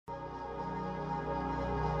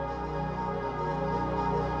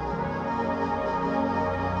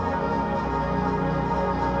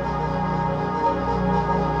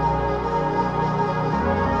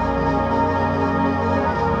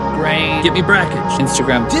Get me brackets.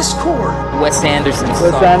 Instagram. Discord. Wes Anderson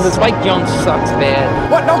sucks. Spike Jonze sucks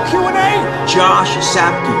bad. What, no Q&A? Josh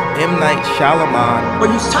Sapke. M. Night Shyamalan.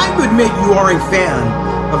 But it's time to admit you are a fan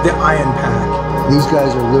of the Iron Pack. These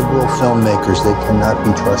guys are liberal filmmakers. They cannot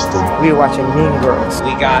be trusted. We were watching Mean Girls.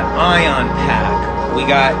 We got Ion Pack. We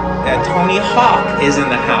got Tony Hawk is in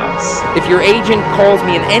the house. If your agent calls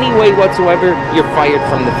me in any way whatsoever, you're fired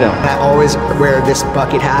from the film. I always wear this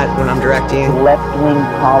bucket hat when I'm directing. Left-wing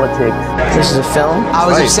politics. This is a film? I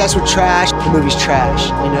was obsessed with trash. The movie's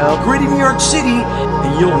trash, you know? Gritty New York City,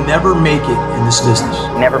 and you'll never make it in this business.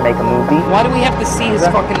 Never make a movie. Why do we have to see his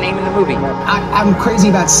fucking name in the movie? I'm crazy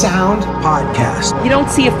about sound. Podcast. You don't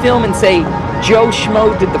see a film and say, Joe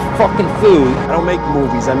Schmo did the fucking food. I don't make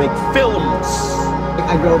movies, I make films.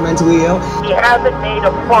 I go mentally ill. He hasn't made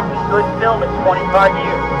a fucking good film in 25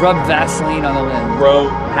 years. Rub Vaseline on the lens. Bro,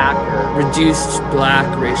 Packer. Reduced black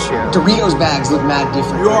ratio. Doritos bags look mad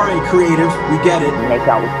different. You are a creative. We get it. Make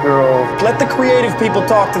out with girls. Let the creative people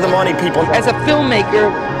talk to the money people. As a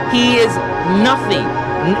filmmaker, he is nothing.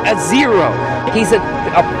 A zero. He's a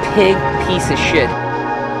pig piece of shit.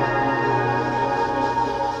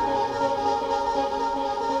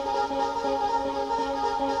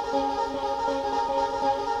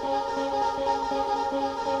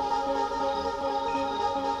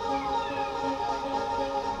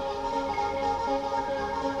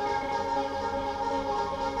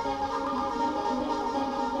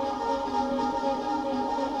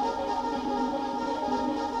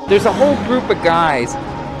 There's a whole group of guys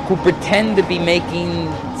who pretend to be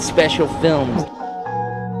making special films.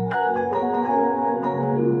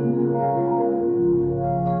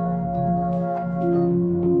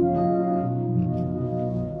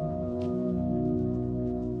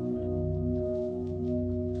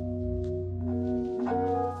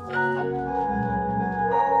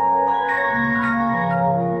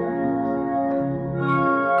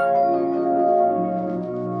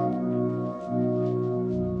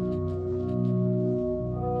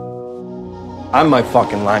 I'm my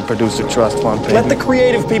fucking line producer trust fund. Let the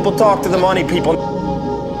creative people talk to the money people.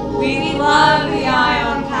 We love the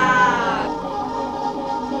Ion Pack.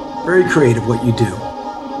 Very creative what you do.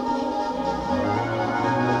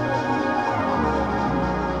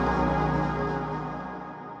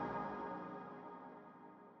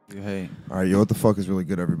 Hey. All right, yo, what the fuck is really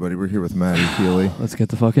good, everybody? We're here with Matty Healy. Let's get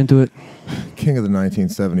the fuck into it. King of the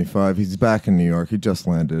 1975. He's back in New York. He just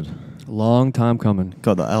landed. Long time coming.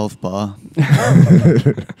 Got the Elf Bar.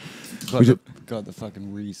 got the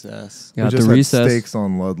fucking recess. We just had steaks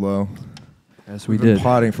on Ludlow. Yes, we We've did. been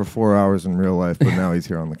potting for 4 hours in real life, but now he's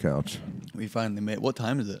here on the couch. We finally made. What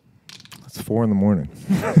time is it? It's 4 in the morning.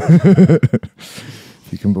 If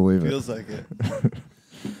you can believe it. Feels like it.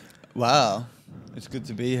 Wow. It's good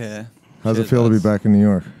to be here. How's it feel to be back in New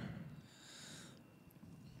York?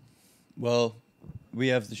 Well, we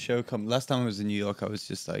have the show come. Last time I was in New York, I was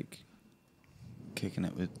just like kicking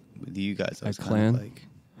it with you guys. I was kind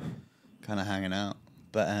of hanging out.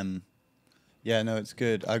 But yeah, no, it's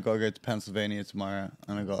good. I got to go to Pennsylvania tomorrow,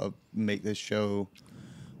 and I got to make this show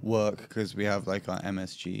work because we have like our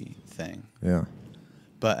MSG thing. Yeah.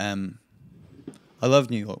 But I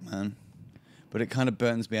love New York, man. But it kind of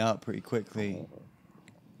burns me out pretty quickly.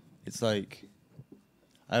 It's like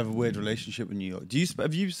I have a weird relationship with New York.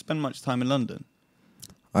 Have you spent much time in London?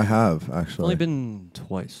 I have, actually. Only been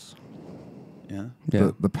twice. Yeah.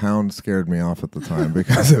 The pound scared me off at the time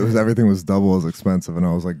because everything was double as expensive, and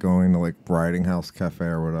I was like going to like Riding House Cafe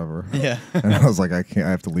or whatever. Yeah. And I was like, I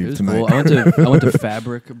have to leave tonight. Cool. I went to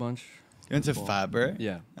Fabric a bunch. You went to Fabric?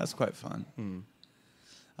 Yeah. That's quite fun.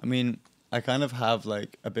 I mean, I kind of have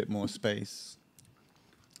like a bit more space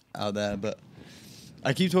out there, but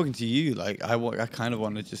I keep talking to you. Like I kind of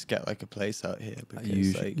want to just get like a place out here because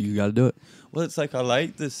you got to do it. Well, it's like I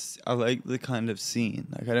like this. I like the kind of scene.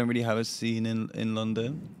 Like I don't really have a scene in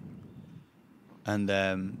London, and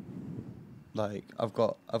like I've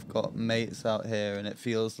got mates out here, and it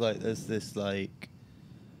feels like there's this like.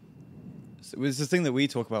 It was the thing that we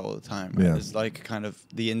talk about all the time. Right? Yeah. It's like kind of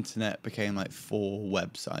the internet became like 4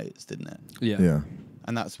 websites, didn't it? Yeah. Yeah.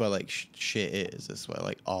 And that's where like shit is. That's where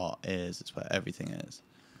like art is. It's where everything is.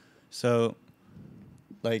 So,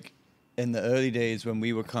 like in the early days when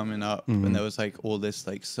we were coming up, and there was like all this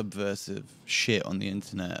like subversive shit on the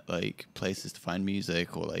internet, like places to find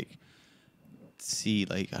music or like see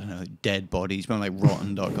like I don't know dead bodies, remember like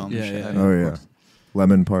rotten.com. Yeah, shit. yeah. Oh yeah.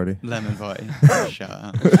 Lemon Party. Lemon Party. Shout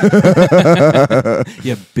out.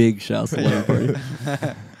 Yeah, big shouts to Lemon Party.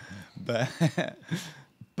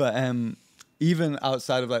 But even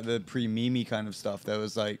outside of like the pre-Mimi kind of stuff, there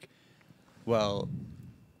was like, well,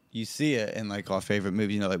 you see it in like our favorite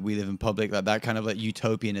movie, like We Live in Public, like that kind of like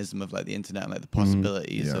utopianism of like the internet and like the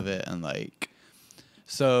possibilities of it, and like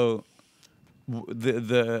so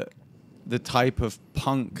the type of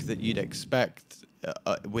punk that you'd expect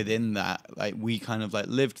within that, like we kind of like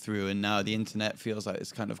lived through, and now the internet feels like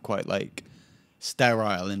it's kind of quite like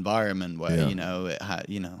sterile environment where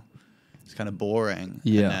it's kind of boring.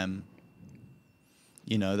 And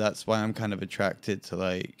that's why I'm kind of attracted to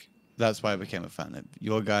like. That's why I became a fan of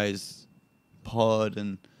your guys' pod,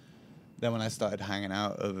 and then when I started hanging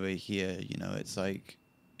out over here, it's like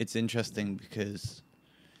it's interesting because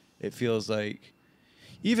it feels like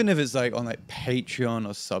even if it's like on like Patreon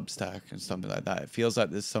or Substack and something like that, it feels like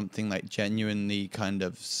there's something like genuinely kind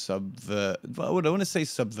of I don't want to say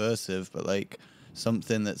subversive, but like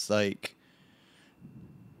something that's like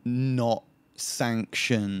not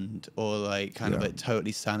sanctioned or like kind of like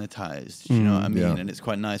totally sanitized, you know what I mean? And it's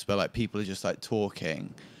quite nice where like people are just like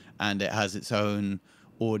talking and it has its own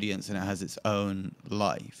audience and it has its own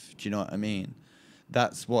life. Do you know what I mean?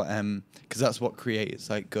 That's what because that's what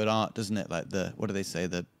creates like good art, doesn't it? Like what do they say,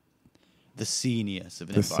 the scenius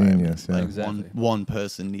of an environment. Like exactly. one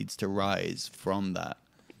person needs to rise from that.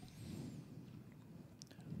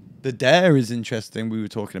 The Dare is interesting. We were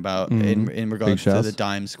talking about in regards to the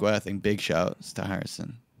Dime Square thing. Big shouts to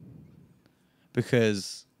Harrison,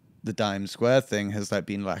 because the Dime Square thing has like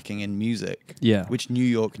been lacking in music, which New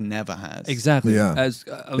York never has. Exactly. Yeah, as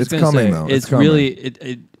I was it's coming say, though. It's really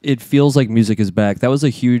it feels like music is back. That was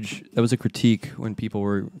a critique when people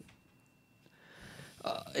were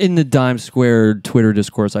in the Dime Square Twitter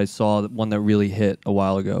discourse. I saw one that really hit a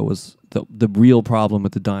while ago was. The real problem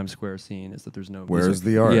with the Dime Square scene is that there's no music. Where's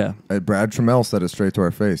the art? Yeah. Brad Trammell said it straight to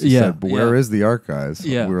our face. He said, but where is the art, guys?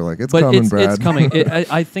 Yeah. We were like, coming, Brad. It's coming.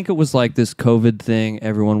 I think it was like this COVID thing.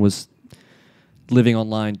 Everyone was living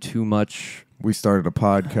online too much. We started a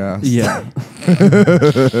podcast. Yeah.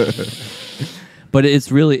 But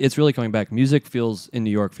it's really coming back. Music in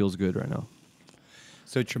New York feels good right now.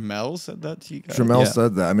 So Trammell said that to you guys? Trammell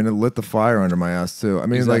said that. I mean, it lit the fire under my ass, too. I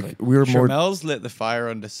mean, like, we were more... Trammell's lit the fire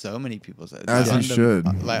under so many people's ass. As he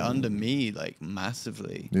should. Like, under me, like,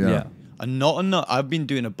 massively. Yeah. And not... I've been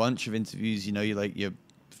doing a bunch of interviews, you like, your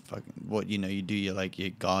fucking... What, you do your, like, your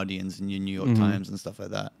Guardians and your New York Times and stuff like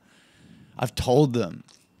that. I've told them...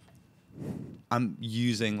 I'm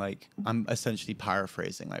essentially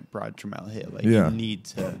paraphrasing, like, Brad Trammell here. Like, you need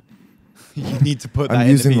to... You need to put that I'm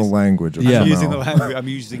using the language of I'm using the language. I'm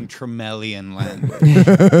using Tramellian language.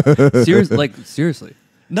 Seriously.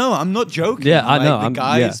 No, I'm not joking. Yeah, I know. The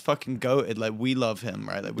guy is fucking goated. Like, we love him,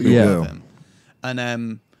 right? Like, we love him.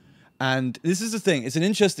 And this is the thing. It's an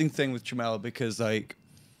interesting thing with Trammell because, like,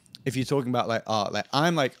 if you're talking about, like, art, like,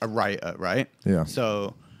 I'm, like, a writer, right? Yeah.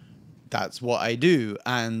 So that's what I do.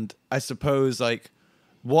 And I suppose, like,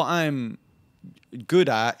 what I'm good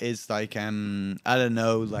at is like I don't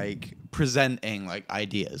know, like presenting like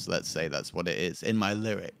ideas, let's say that's what it is in my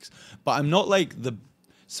lyrics, but I'm not like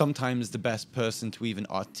sometimes the best person to even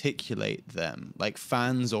articulate them. Like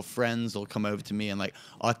fans or friends will come over to me and like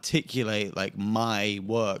articulate like my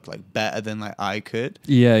work like better than like I could.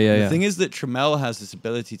 The thing is that Trammell has this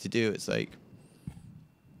ability to do, it's like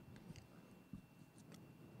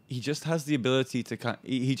he just has the ability to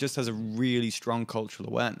he just has a really strong cultural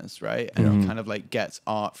awareness, right? And he kind of like gets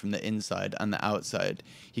art from the inside and the outside.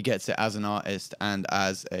 He gets it as an artist and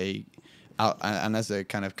as a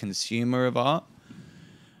kind of consumer of art.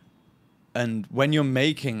 And when you're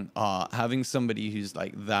making art, having somebody who's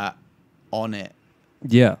like that on it,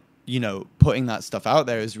 putting that stuff out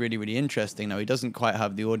there is really, really interesting. Now, he doesn't quite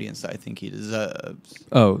have the audience that I think he deserves.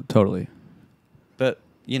 Oh, totally. But,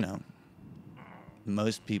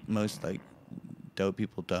 most like dope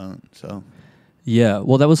people don't, so. Yeah,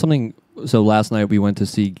 well, that was something. So last night we went to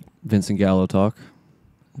see Vincent Gallo talk.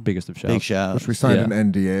 Biggest of shouts. Big shout. Which we signed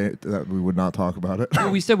an NDA that we would not talk about it.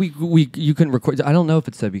 We said you couldn't record. I don't know if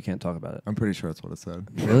it said we can't talk about it. I'm pretty sure that's what it said.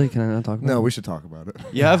 Really? Can I not talk about it? No, we should talk about it.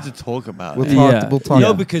 You have to talk about it. We'll talk.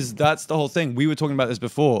 No, because that's the whole thing. We were talking about this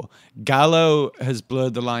before. Gallo has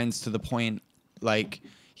blurred the lines to the point, like,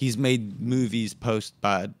 he's made movies post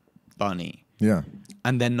Bad Bunny. Yeah.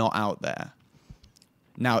 And they're not out there.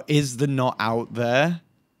 Now, is the not out there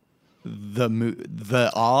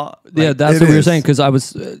the art? Like, yeah, that's what we were saying. Because I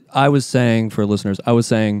was saying, for listeners,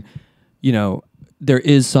 there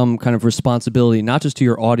is some kind of responsibility, not just to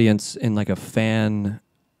your audience in like a fan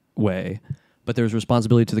way, but there's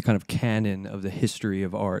responsibility to the kind of canon of the history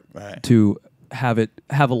of art to have a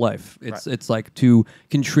life. It's like to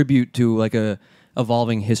contribute to like a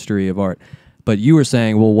evolving history of art. But you were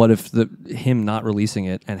saying, well, what if him not releasing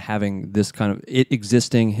it and having this kind of it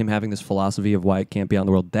existing, him having this philosophy of why it can't be out in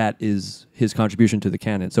the world, that is his contribution to the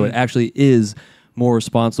canon. So it actually is more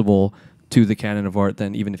responsible to the canon of art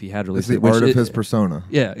than even if he had released it. It's the art of his persona.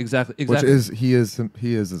 Yeah, exactly. Which is he is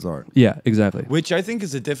his art. Yeah, exactly. Which I think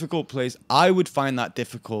is a difficult place. I would find that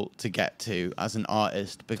difficult to get to as an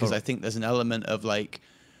artist because I think there's an element of like,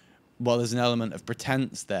 well, there's an element of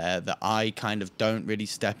pretense there that I kind of don't really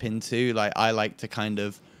step into. Like, I like to kind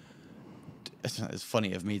of, it's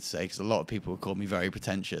funny of me to say because a lot of people would call me very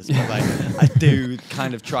pretentious, but like I do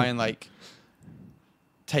kind of try and like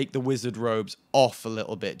take the wizard robes off a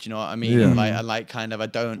little bit. Do you know what I mean? Yeah. And like, I like kind of,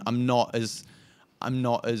 I'm not as,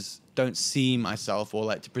 don't see myself or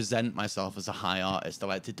like to present myself as a high artist. I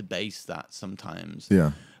like to debase that sometimes.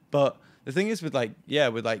 Yeah. But the thing is with like,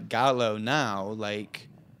 with like Gallo now, like,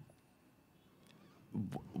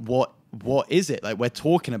 what is it? Like, we're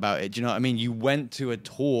talking about it. Do you know what I mean? You went to a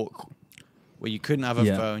talk where you couldn't have a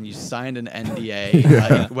phone, you signed an NDA.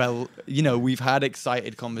 Like, well, you know, we've had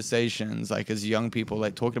excited conversations, like, as young people,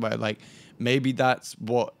 like, talking about it, like, maybe that's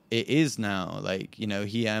what it is now. Like, you know,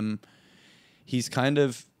 he's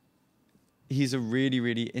a really,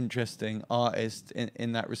 really interesting artist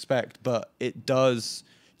in that respect, but it does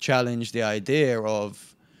challenge the idea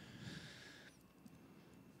of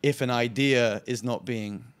if an idea is not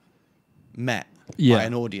being met by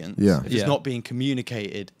an audience, if it's not being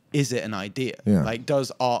communicated, is it an idea? Like,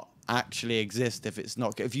 does art actually exist if it's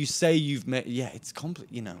not? If you say you've met, it's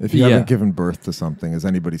complete. You know, if you haven't given birth to something, is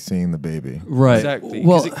anybody seeing the baby? Right. Exactly.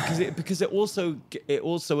 Well, because it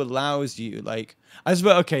also allows you, like, I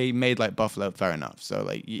suppose, okay, he made like Buffalo, fair enough. So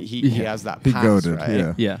like he has that pass, goated,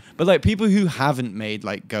 right? yeah. But like people who haven't made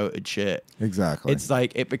like goated shit, exactly. It's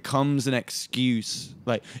like it becomes an excuse.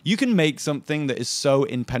 Like, you can make something that is so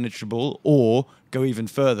impenetrable, or go even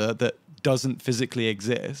further, that doesn't physically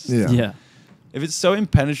exist. Yeah. If it's so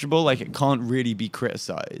impenetrable, like, it can't really be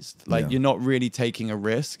criticized. Like, you're not really taking a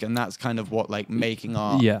risk, and that's kind of what, like, making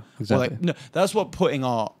art. Yeah, exactly. Like, no, that's what putting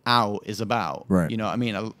art out is about. Right. You know what I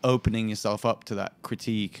mean? Opening yourself up to that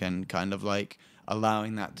critique and kind of, like,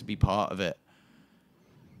 allowing that to be part of it.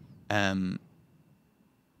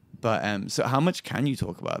 So how much can you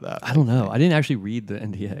talk about that? I don't know. I didn't actually read the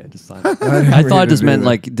NDA. I just signed it. I thought it just meant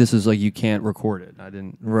like this is like you can't record it. I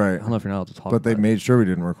didn't. Right. I don't know if you're not allowed to talk. But they about made sure we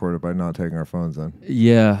didn't record it by not taking our phones in.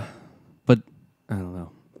 Yeah, but I don't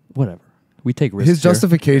know. Whatever. We take risks. His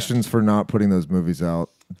justifications for not putting those movies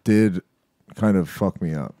out did kind of fuck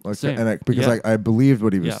me up. Like, Same. because I believed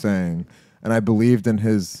what he was saying, and I believed in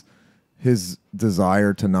his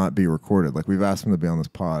desire to not be recorded. Like, we've asked him to be on this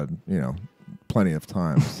pod, you know, plenty of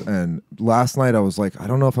times. And last night I was like, I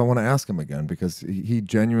don't know if I want to ask him again, because he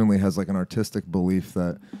genuinely has like an artistic belief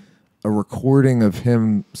that a recording of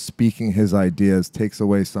him speaking his ideas takes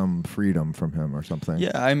away some freedom from him or something.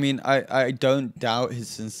 Yeah, I mean, I don't doubt his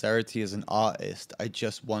sincerity as an artist. I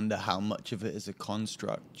just wonder how much of it is a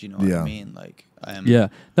construct. Do you know what I mean? Like, yeah,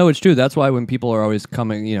 no, it's true. That's why when people are always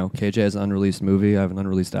coming, you know, KJ has an unreleased movie, I have an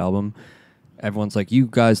unreleased album. Everyone's like, you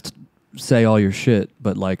guys say all your shit,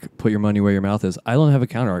 but like put your money where your mouth is. I don't have a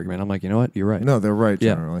counter argument. I'm like, you know what? You're right. No, they're right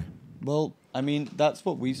generally. Well, I mean, that's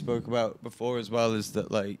what we spoke about before as well, is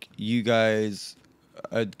that like you guys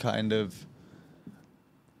had kind of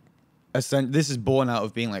this is born out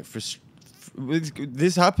of being like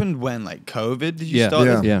this happened when like COVID. Did you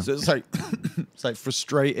start? Yeah. So it's like it's like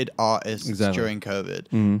frustrated artists during COVID,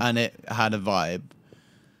 and it had a vibe.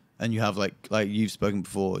 And you have like you've spoken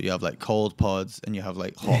before, you have like cold pods and you have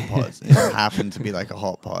like hot pods. It happened to be like a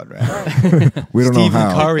hot pod, right? We don't know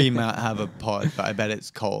how. Stephen Curry might have a pod, but I bet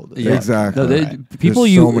it's cold. Yeah. Exactly.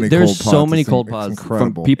 No, there's so many cold pods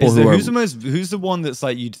from people who are. Who's the one that's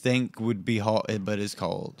like you'd think would be hot but is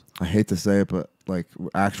cold? I hate to say it, but like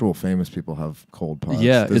actual famous people have cold pods.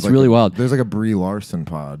 Yeah, there's it's like really wild. There's like a Brie Larson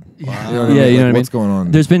pod. Wow. You know what I mean? Yeah, you know what I mean? What's going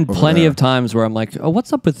on? There's been plenty of times where I'm like, oh,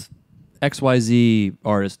 what's up with XYZ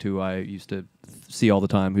artist who I used to see all the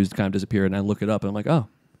time who's kind of disappeared, and I look it up and I'm like, oh,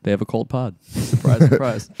 they have a cold pod. Surprise,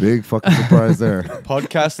 surprise. Big fucking surprise there.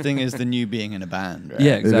 Podcasting is the new being in a band, right?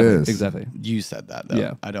 Yeah, exactly. It is. Exactly. You said that, though.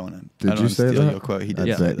 Yeah. I don't want to. Did you say steal that? Your quote. He did.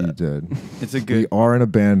 I say bet that. you did. It's a good. We are in a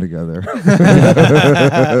band together.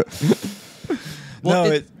 Well,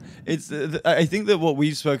 no, it's. I think that what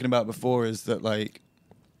we've spoken about before is that, like,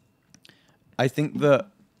 I think that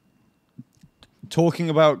talking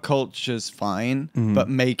about culture is fine, but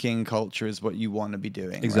making culture is what you want to be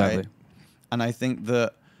doing. Exactly. Right? And I think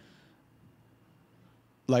that,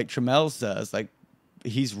 like Trammell says, like,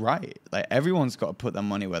 he's right. Like, everyone's got to put their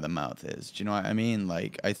money where their mouth is. Do you know what I mean?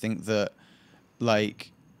 Like, I think that,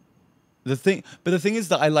 like, the thing is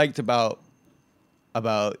that I liked about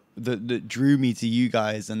about that drew me to you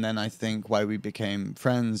guys, and then I think why we became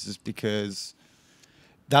friends is because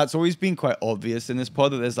that's always been quite obvious in this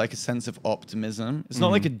pod that there's like a sense of optimism. It's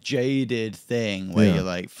not like a jaded thing where you're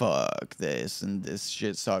like, fuck this and this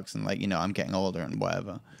shit sucks and like, you know, I'm getting older and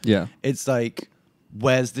whatever. Yeah. It's like,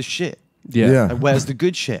 where's the shit? Yeah. Like, where's the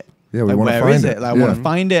good shit? Yeah, we like, want to where find is it. it? Like, I want to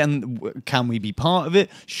find it, and can we be part of it?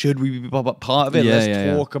 Should we be part of it?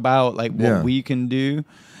 Let's talk about like what we can do.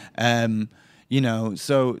 You know,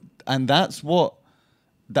 so and that's what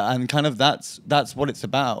and kind of that's what it's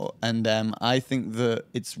about. And I think that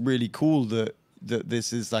it's really cool that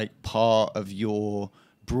this is like part of your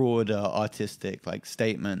broader artistic like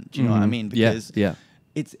statement. Do you know what I mean? Because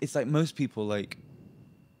it's like most people like,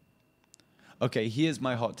 okay, here's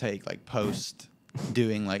my hot take, like post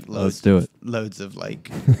doing like loads of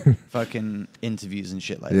like fucking interviews and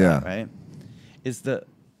shit like that, right? Is that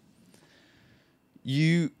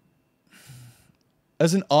you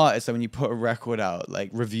as an artist, like when you put a record out, like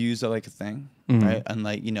reviews are like a thing, right? And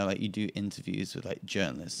like, you know, like you do interviews with like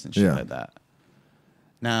journalists and shit like that.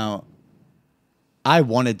 Now, I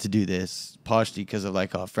wanted to do this partially because of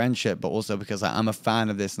like our friendship, but also because like, I'm a fan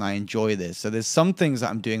of this and I enjoy this. So there's some things that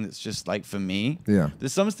I'm doing that's just like for me. Yeah.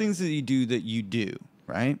 There's some things that you do,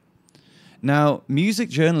 right? Now, music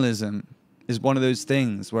journalism is one of those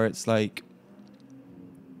things where it's like,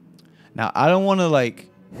 now I don't want to like,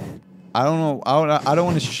 I don't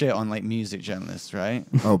want to shit on like music journalists, right?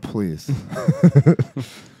 Oh, please.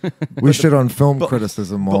 We shit on film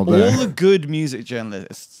criticism all day. All the good music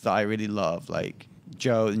journalists that I really love, like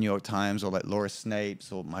Joe at the New York Times, or like Laura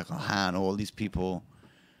Snapes, or Michael Hahn, or all these people,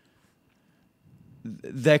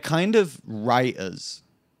 they're kind of writers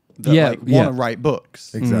that like want to write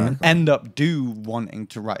books. Exactly. End up wanting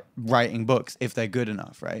to writing books if they're good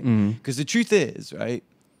enough, right? Because the truth is, right,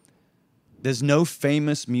 there's no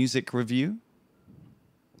famous music review.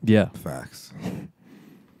 Yeah. Facts.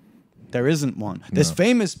 There isn't one. There's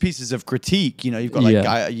famous pieces of critique. You know, you've got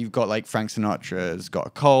like you've got like Frank Sinatra's Got a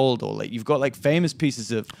Cold, or like you've got like famous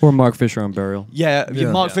pieces of, or Mark Fisher on Burial.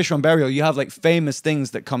 Mark Fisher on Burial. You have like famous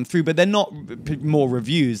things that come through, but they're not more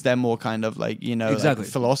reviews. They're more kind of like, you know, like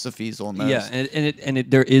philosophies almost. Yeah, and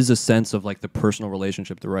there is a sense of like the personal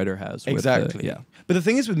relationship the writer has. Exactly. With But the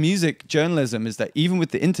thing is with music journalism is that even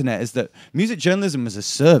with the internet is that music journalism is a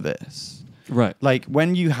service. Right. Like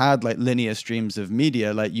when you had like linear streams of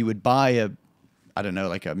media, like you would buy I don't know,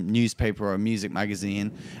 like a newspaper or a music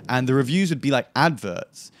magazine, and the reviews would be like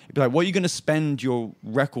adverts. It'd be like, what are you going to spend your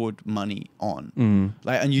record money on?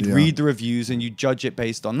 Like, and you'd read the reviews and you judge it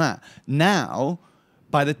based on that. Now,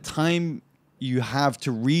 by the time you have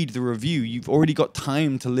to read the review, you've already got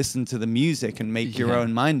time to listen to the music and make your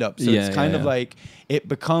own mind up. So it's kind of like it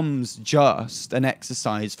becomes just an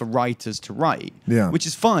exercise for writers to write, which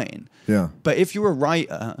is fine. Yeah. But if you're a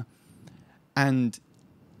writer and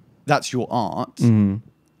that's your art and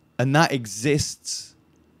that exists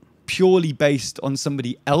purely based on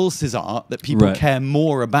somebody else's art that people care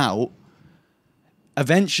more about,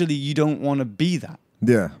 eventually you don't want to be that.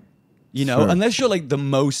 Yeah. You know, unless you're like the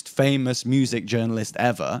most famous music journalist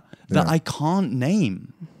ever that I can't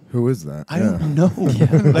name. Who is that? I don't know.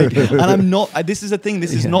 Like, and I'm not. This is the thing.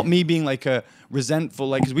 This is not me being like a resentful.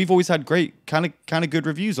 Like, because we've always had great kind of good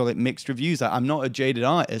reviews or like mixed reviews. Like, I'm not a jaded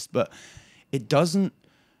artist, but it doesn't.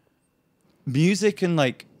 Music and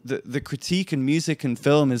like the critique in music and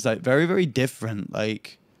film is like very, very different.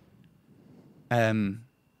 Like,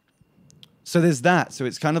 so there's that. So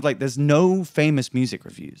it's kind of like there's no famous music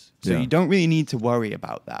reviews. So you don't really need to worry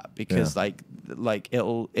about that because like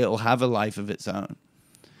it'll have a life of its own.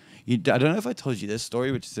 I don't know if I told you this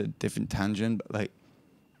story, which is a different tangent, but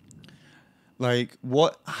like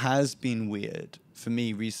what has been weird for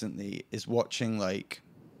me recently is watching like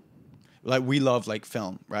we love like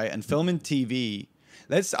film, right? And film and TV.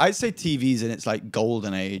 I'd say TV's in its like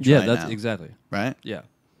golden age. Yeah, right that's now, exactly right. Yeah,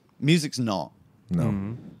 music's not.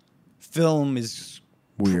 No. Film is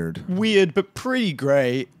weird, but pretty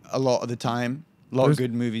great a lot of the time. A lot of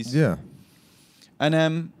good movies. Yeah.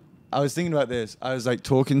 And I was thinking about this. I was like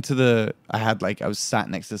talking to I was sat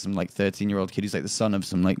next to some like 13-year-old kid who's like the son of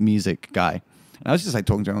some like music guy. And I was just like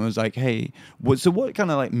talking to him. I was like, hey, what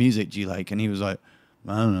kind of like music do you like? And he was like,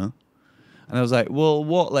 I don't know. And I was like, well,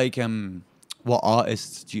 what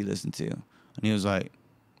artists do you listen to? And he was like,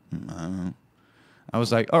 I don't know. I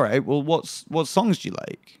was like, all right, well, what songs do you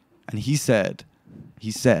like? And he said,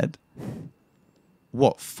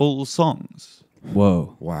 what, full songs?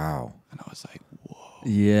 Whoa. Wow. And I was like, whoa.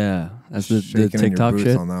 Yeah. That's the TikTok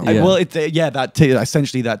shit. On that well,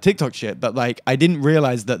 essentially that TikTok shit. But like, I didn't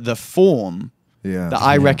realize that the form Yeah. that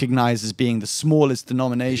I recognize as being the smallest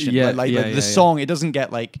denomination. Yeah, But like yeah, the yeah, song, it doesn't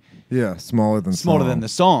get like smaller than the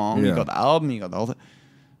song. Yeah. You got the album, you got the whole thing.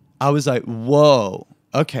 I was like, whoa,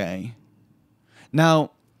 okay.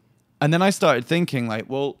 Now, and then I started thinking like,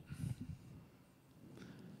 well,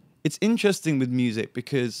 it's interesting with music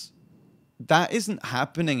because that isn't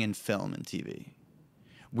happening in film and TV.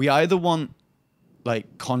 We either want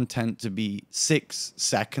like content to be 6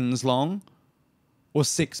 seconds long or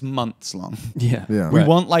 6 months long. Yeah. We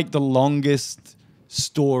want like the longest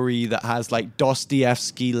story that has like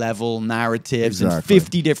Dostoevsky level narratives and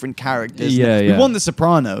 50 different characters. We want The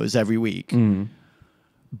Sopranos every week.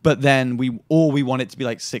 But then we want it to be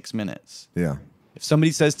like 6 minutes. Yeah. If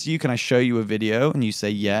somebody says to you, can I show you a video? And you say,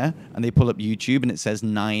 yeah. And they pull up YouTube and it says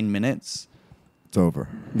 9 minutes. It's over.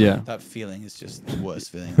 Yeah. That feeling is just the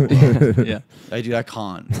worst feeling in the world. Yeah. I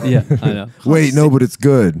can't. Yeah, I know. Wait, no, but it's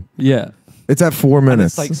good. Yeah. It's at 4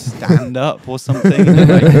 minutes. And it's like stand up or something. And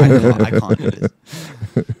you're like, I can't do this.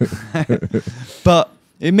 But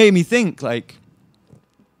it made me think like,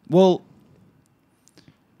 well,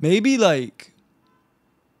 maybe like,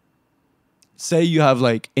 say you have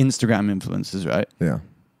like Instagram influencers, right? Yeah.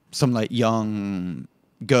 Some like young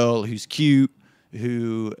girl who's cute,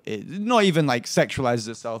 who is not even like sexualizes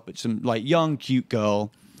herself, but some like young, cute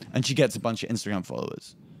girl, and she gets a bunch of Instagram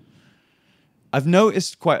followers. I've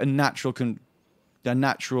noticed quite a natural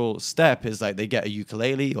step is like they get a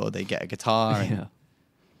ukulele or they get a guitar. And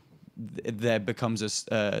there becomes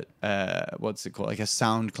a what's it called, like a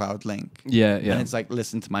SoundCloud link. Yeah. And it's like,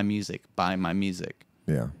 listen to my music, buy my music.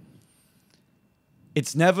 Yeah.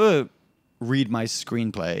 It's never read my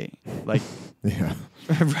screenplay, like yeah.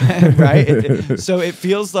 right. So it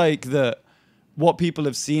feels like what people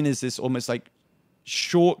have seen is this almost like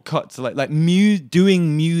shortcut to like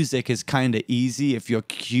doing music is kind of easy if you're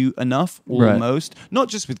cute enough, almost. Not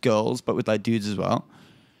just with girls, but with like dudes as well.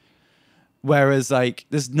 Whereas like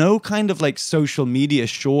there's no kind of like social media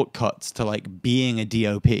shortcuts to like being a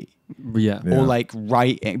DOP. Yeah. Or like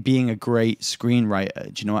being a great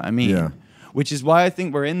screenwriter. Do you know what I mean? Yeah. Which is why I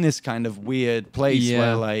think we're in this kind of weird place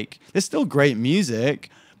where like there's still great music,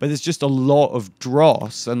 but there's just a lot of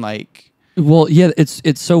dross and like. Well, yeah,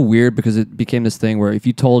 it's so weird because it became this thing where if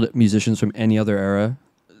you told musicians from any other era,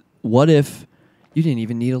 what if you didn't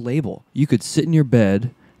even need a label? You could sit in your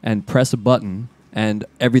bed and press a button and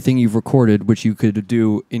everything you've recorded, which you could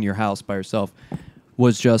do in your house by yourself,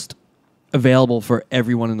 was just available for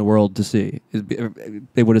everyone in the world to see.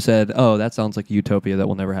 They would have said, oh, that sounds like a utopia that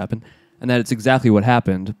will never happen. And that it's exactly what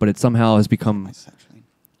happened, but it somehow has become,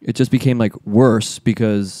 it just became like worse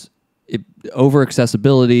because over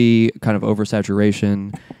accessibility, kind of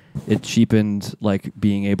oversaturation, it cheapened like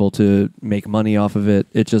being able to make money off of it.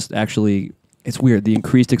 It just actually, it's weird. The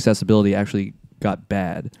increased accessibility actually got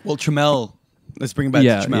bad. Well, Trammell, let's bring it back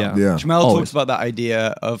to Trammell. Yeah. Trammell talks about that idea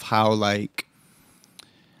of how like,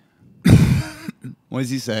 what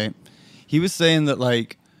does he say? He was saying that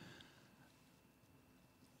like,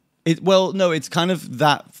 it's kind of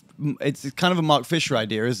that. It's kind of a Mark Fisher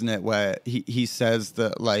idea, isn't it? Where he says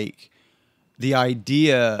that like the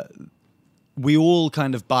idea, we all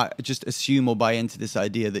kind of just assume or buy into this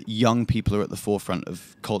idea that young people are at the forefront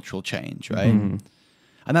of cultural change, right? Mm-hmm.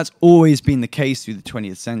 And that's always been the case through the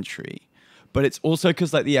 20th century. But it's also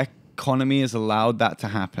because like the economy has allowed that to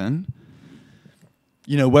happen.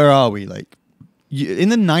 You know, where are we? Like in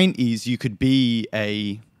the 90s, you could be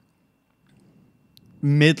a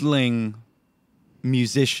middling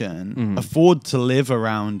musician, afford to live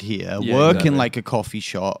around here, work in like a coffee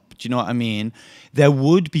shop. Do you know what I mean? There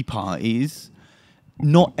would be parties.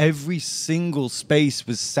 Not every single space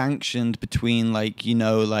was sanctioned between like, you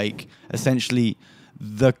know, like essentially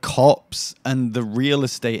the cops and the real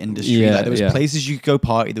estate industry. Like there was places you could go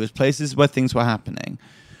party. There was places where things were happening.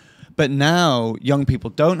 But now young people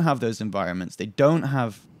don't have those environments. They don't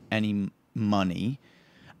have any money.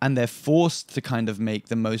 And they're forced to kind of make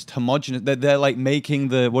the most homogenous. They're like making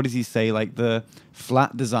what does he say? Like the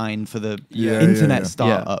flat design for the internet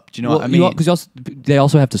startup. Do you know what I mean? Because they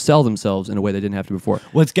also have to sell themselves in a way they didn't have to before.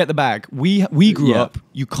 Well, let's get the bag. We grew up,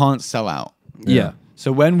 you can't sell out. Yeah.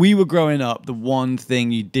 So when we were growing up, the one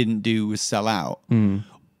thing you didn't do was sell out.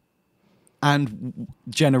 And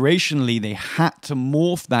generationally, they had to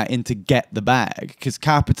morph that into get the bag because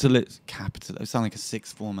capitalist. I sound like a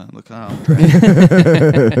sixth former. Look out!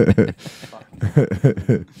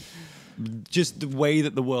 Just the way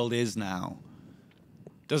that the world is now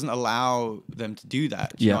doesn't allow them to do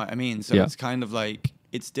that. Do you know what I mean? So it's kind of like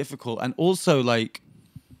it's difficult, and also like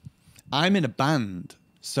I'm in a band,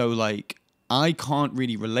 so like I can't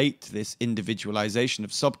really relate to this individualization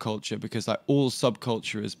of subculture because like all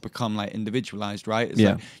subculture has become like individualized, right? It's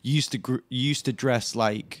like you used to dress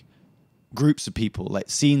like groups of people, like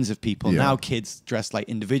scenes of people. Now kids dress like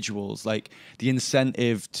individuals. Like the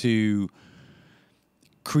incentive to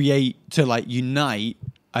create, to like unite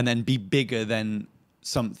and then be bigger than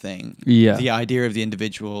something. The idea of the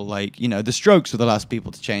individual, like, you know, the Strokes were the last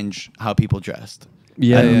people to change how people dressed.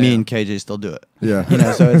 And me and KJ still do it. You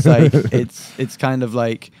know, so it's like it's kind of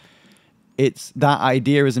like it's that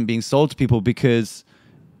idea isn't being sold to people because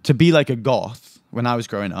to be like a goth when I was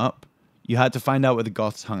growing up, you had to find out where the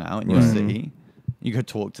goths hung out in your city. You could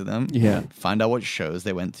talk to them. Find out what shows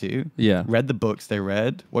they went to. Read the books they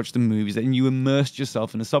read. Watched the movies. And you immersed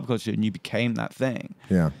yourself in a subculture and you became that thing.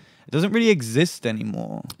 It doesn't really exist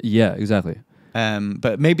anymore. Exactly.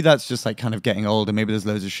 But maybe that's just like kind of getting older. Maybe there's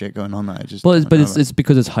loads of shit going on that I just. Well, it's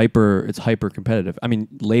because it's hyper competitive. I mean,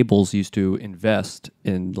 labels used to invest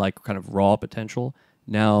in like kind of raw potential.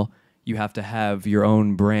 Now you have to have your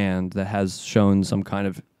own brand that has shown some kind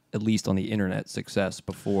of, at least on the internet, success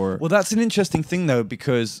before. Well, that's an interesting thing though,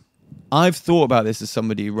 because I've thought about this as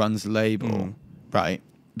somebody who runs a label, right?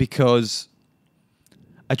 Because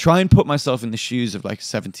I try and put myself in the shoes of like a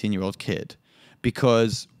 17-year-old kid,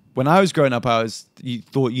 because when I was growing up, you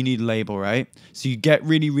thought you need a label, right? So you get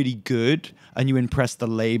really, really good and you impress the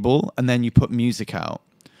label and then you put music out.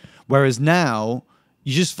 Whereas now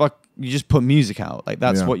you just put music out. Like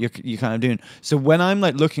that's what you're kind of doing. So when I'm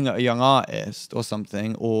like looking at a young artist or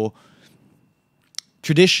something, or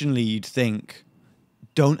traditionally you'd think,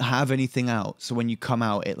 don't have anything out. So when you come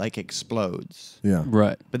out, it like explodes.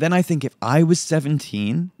 Right. But then I think if I was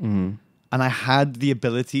 17 and I had the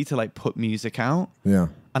ability to like put music out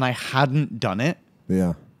and I hadn't done it,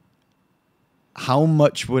 how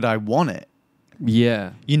much would I want it?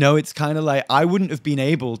 You know, it's kind of like I wouldn't have been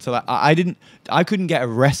able to, like, I couldn't get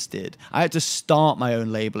arrested. I had to start my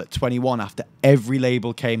own label at 21 after every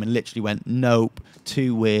label came and literally went, nope,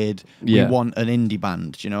 too weird. We want an indie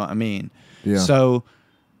band. Do you know what I mean? So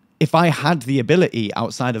if I had the ability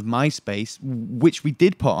outside of MySpace, which we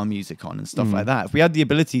did put our music on and stuff like that, if we had the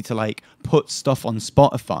ability to like put stuff on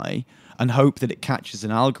Spotify and hope that it catches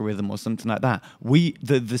an algorithm or something like that,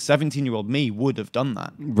 the 17-year-old me would have done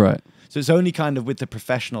that. Right. So it's only kind of with the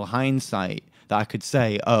professional hindsight that I could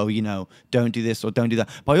say, oh, you know, don't do this or don't do that.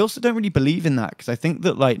 But I also don't really believe in that, because I think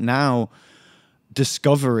that like now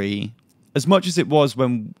discovery, as much as it was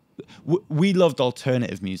when we loved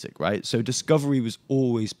alternative music, right? So discovery was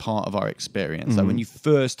always part of our experience. Like when you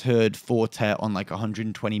first heard Fortet on like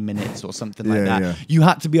 120 minutes or something like that, you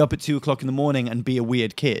had to be up at 2 o'clock in the morning and be a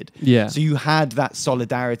weird kid. So you had that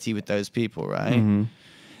solidarity with those people, right?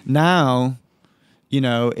 Now, you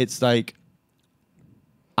know, it's like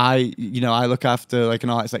I look after like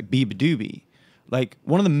an artist like Biba Doobie. Like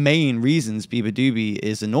one of the main reasons Biba Doobie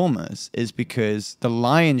is enormous is because the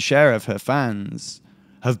lion's share of her fans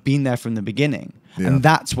have been there from the beginning. And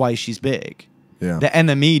that's why she's big. The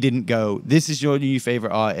NME didn't go, this is your new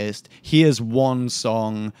favorite artist, here's one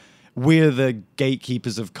song, we're the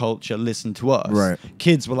gatekeepers of culture, listen to us.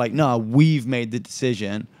 Kids were like, no, we've made the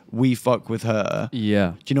decision, we fuck with her. Do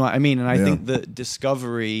you know what I mean? And I think that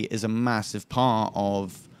discovery is a massive part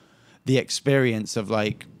of the experience of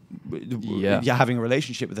like having a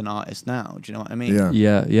relationship with an artist now. Do you know what I mean?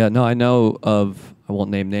 No, I know of, I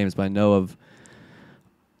won't name names, but I know of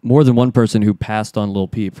more than one person who passed on Lil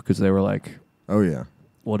Peep because they were like, oh yeah,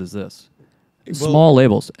 what is this? Small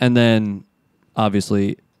labels. And then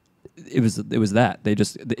obviously it was that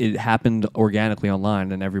it happened organically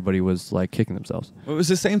online and everybody was like kicking themselves. Well, it was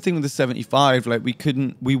the same thing with the 75. Like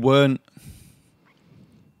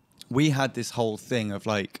we had this whole thing of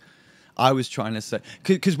like, I was trying to say,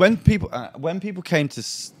 because when people came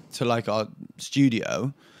to like our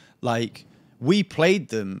studio, like we played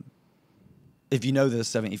them. If you know the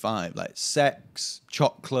 75, like Sex,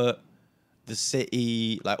 Chocolate, The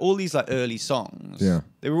City, like all these like early songs,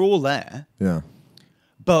 they were all there.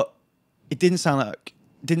 But it didn't sound like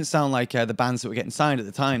the bands that were getting signed at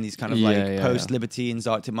the time. These kind of Post Libertines,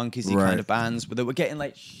 Arctic Monkeys, kind of bands, but they were getting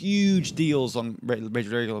like huge deals on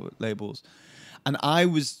major labels. And I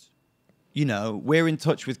was, you know, we're in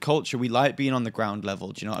touch with culture. We like being on the ground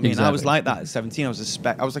level. Do you know what I mean? I was like that at 17. I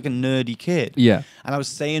was like a nerdy kid. And I was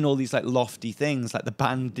saying all these like lofty things, like the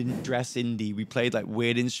band didn't dress indie. We played like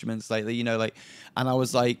weird instruments, like, you know, like, and I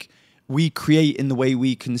was like, we create in the way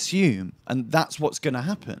we consume, and that's what's going to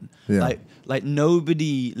happen. Like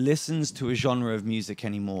nobody listens to a genre of music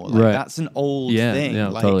anymore. Like that's an old thing.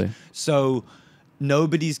 Like, totally. So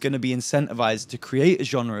nobody's going to be incentivized to create a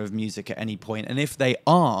genre of music at any point. And if they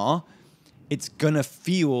are, it's going to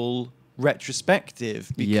feel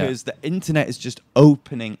retrospective because the internet is just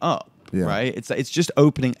opening up. Yeah. Right? It's just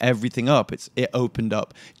opening everything up. It opened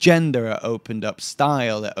up gender, it opened up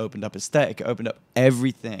style, it opened up aesthetic, it opened up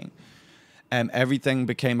everything. Everything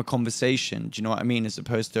became a conversation. Do you know what I mean? As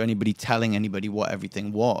opposed to anybody telling anybody what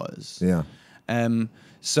everything was. Yeah.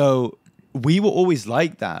 So we were always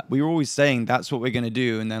like that. We were always saying that's what we're gonna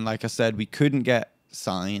do. And then, like I said, we couldn't get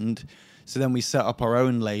signed. So then we set up our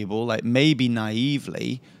own label, like maybe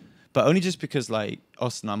naively, but only just because like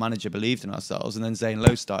us and our manager believed in ourselves. And then Zane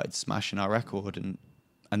Lowe started smashing our record, and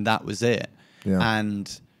that was it. Yeah.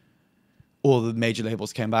 And all the major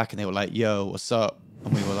labels came back and they were like, "Yo, what's up?"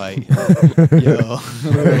 And we were like, "Yo,"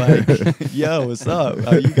 we were like, "Yo, what's up?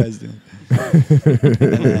 How you guys doing?"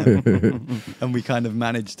 And we kind of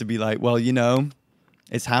managed to be like, "Well, you know,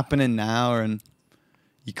 it's happening now, and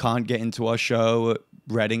you can't get into our show at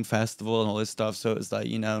Reading Festival and all this stuff." So it's like,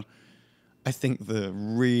 you know, I think the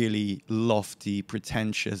really lofty,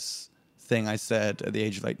 pretentious thing I said at the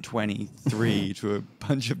age of like 23 to a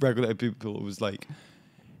bunch of regular people was like,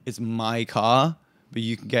 "It's my car, but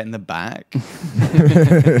you can get in the back."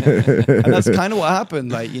 And that's kind of what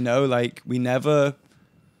happened. Like, you know, like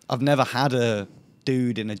I've never had a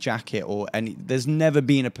dude in a jacket or any, there's never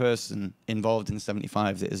been a person involved in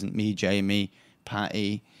 75 that isn't me, Jamie,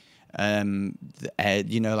 Patty, Ed,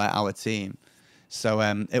 you know, like our team. So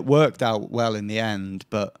it worked out well in the end,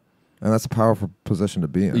 and that's a powerful position to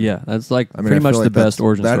be in. Yeah, that's like I mean, pretty much like the best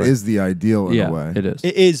origin story. That is the ideal in a way. It is.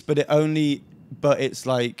 It is, but it's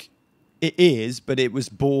like, it is, but it was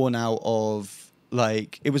born out of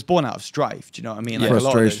strife. Do you know what I mean? Like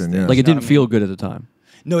frustration, yeah. Like it didn't feel good at the time.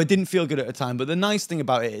 No, it didn't feel good at the time. But the nice thing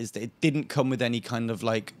about it is that it didn't come with any kind of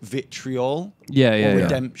like vitriol or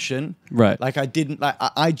redemption. Right. Like I didn't like.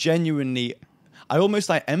 I genuinely, I almost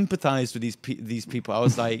like empathized with these people. I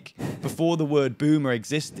was like, before the word boomer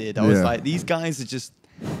existed, I was like, these guys are just,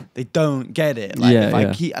 they don't get it. Like if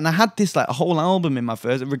I keep, and I had this like a whole album in my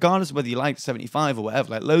first, regardless of whether you liked 75 or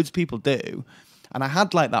whatever, like loads of people do. And I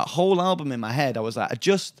had like that whole album in my head. I was like, I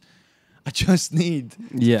just need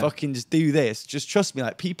to fucking just do this. Just trust me,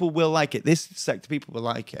 like people will like it. This sector people will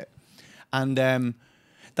like it. And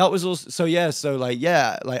that was also, so like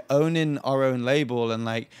owning our own label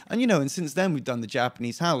and you know, and since then we've done the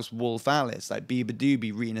Japanese House, Wolf Alice, like Biba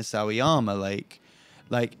Doobie, Rina Sawayama,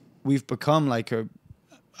 like we've become like a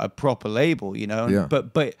proper label, you know. Yeah.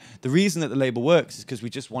 But the reason that the label works is because we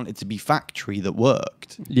just want it to be factory that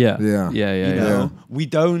worked. Yeah. You know, we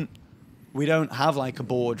don't have like a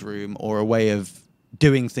boardroom or a way of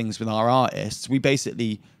doing things with our artists. We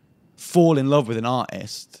basically fall in love with an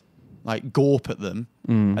artist, like gawp at them,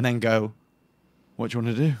 and then go, "What do you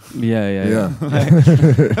want to do?" Yeah.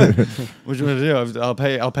 What do you want to do? I'll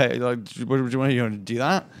pay. Like, what do you want to do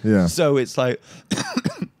that? Yeah. So it's like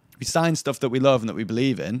we sign stuff that we love and that we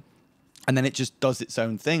believe in, and then it just does its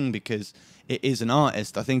own thing because it is an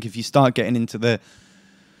artist. I think if you start getting into the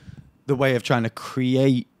way of trying to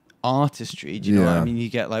create artistry, do you know what I mean? You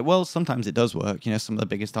get like, well, sometimes it does work. You know, some of the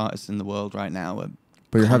biggest artists in the world right now are.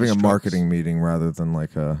 But you're having a marketing meeting rather than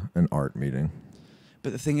like an art meeting.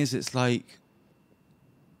 But the thing is, it's like,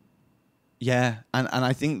 and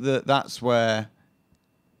I think that's where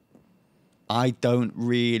I don't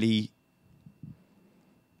really,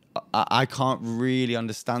 I can't really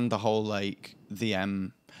understand the whole like the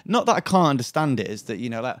not that I can't understand it, is that, you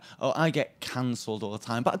know, like, oh, I get cancelled all the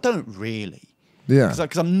time, but I don't really. Yeah.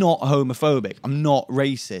 Because I'm not homophobic. I'm not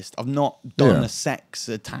racist. I've not done a sex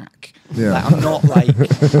attack. Yeah. Like, I'm not like,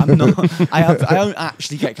 I'm not, I don't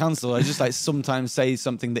actually get cancelled. I just like sometimes say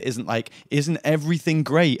something that isn't everything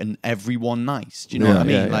great and everyone nice? Do you know what I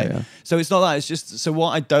mean? So it's not that, it's just, so what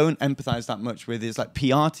I don't empathize that much with is like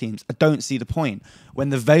PR teams. I don't see the point when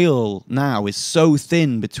the veil now is so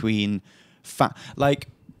thin between like,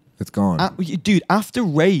 it's gone. Dude, after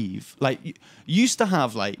rave, like you used to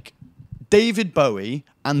have like David Bowie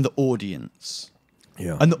and the audience.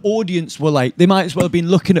 Yeah. And the audience were like, they might as well have been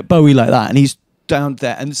looking at Bowie like that, and he's down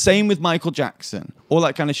there. And same with Michael Jackson, all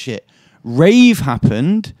that kind of shit. Rave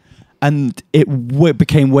happened, and it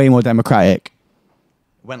became way more democratic.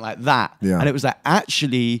 It went like that. Yeah. And it was like,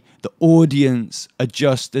 actually, the audience are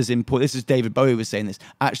just as important. This is David Bowie was saying this.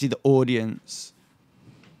 Actually, the audience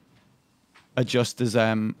are just as,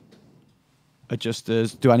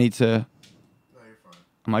 do I need to? No, you're fine.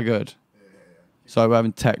 Am I good? So we're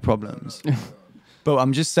having tech problems. But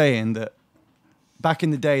I'm just saying that back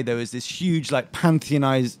in the day, there was this huge like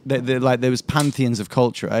pantheonized, like there was pantheons of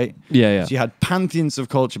culture, right? Yeah. So you had pantheons of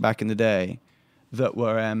culture back in the day that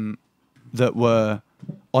were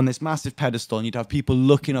on this massive pedestal, and you'd have people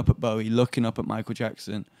looking up at Bowie, looking up at Michael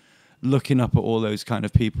Jackson, looking up at all those kind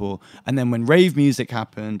of people. And then when rave music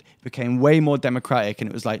happened, it became way more democratic, and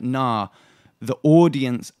it was like, nah, the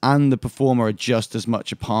audience and the performer are just as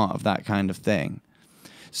much a part of that kind of thing.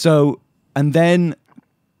 So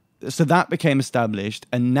that became established,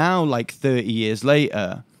 and now, like 30 years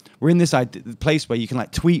later, we're in this place where you can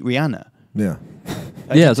like tweet Rihanna. Yeah.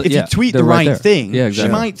 If you tweet the right thing, exactly. she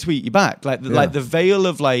might tweet you back. Like the veil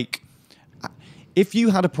of like, if you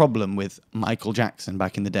had a problem with Michael Jackson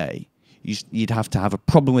back in the day, you'd have to have a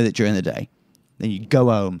problem with it during the day. Then you'd go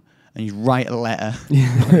home and you'd write a letter.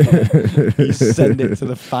 You send it to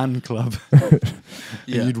the fan club.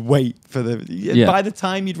 Yeah. You'd wait for by the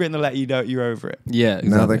time you'd written the letter, you're over it. Yeah, exactly.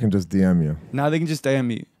 Now they can just DM you. Now they can just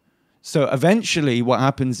DM you. So eventually what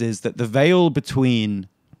happens is that the veil between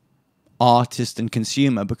artist and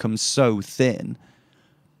consumer becomes so thin.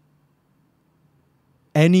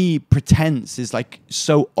 Any pretense is like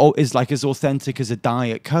as authentic as a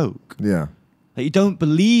Diet Coke. Yeah. Like, you don't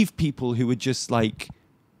believe people who are just like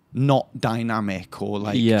not dynamic or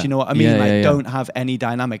like, do you know what I mean? Don't have any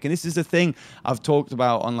dynamic. And this is the thing I've talked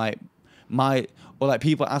about on like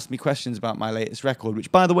people ask me questions about my latest record,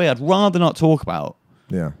 which by the way, I'd rather not talk about.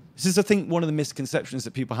 Yeah. This is, I think, one of the misconceptions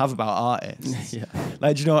that people have about artists.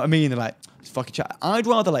 Like, do you know what I mean? They're like, it's fucking chat. I'd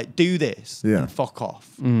rather like do this than fuck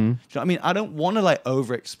off. Do you know what I mean? I don't want to like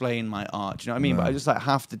over-explain my art. Do you know what I mean? But I just like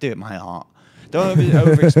have to do it. My art. Don't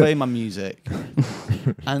over-explain my music.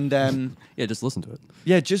 And just listen to it.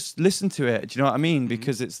 Yeah, just listen to it. Do you know what I mean?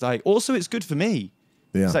 Because it's like, also it's good for me.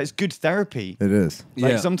 Yeah. It's like, it's good therapy. It is.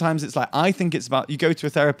 Like sometimes it's like, I think it's about, you go to a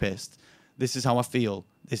therapist, this is how I feel.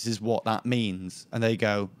 This is what that means. And they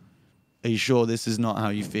go, are you sure this is not how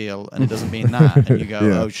you feel? And it doesn't mean that. And you go,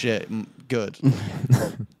 oh shit, good.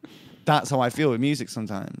 That's how I feel with music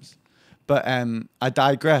sometimes. But I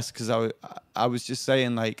digress, because I was just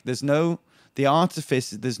saying, like, there's no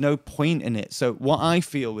point in it. So what I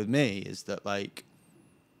feel with me is that, like,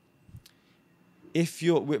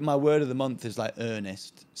 my word of the month is like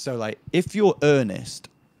earnest. So like, if you're earnest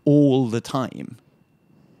all the time,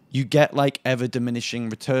 you get like ever diminishing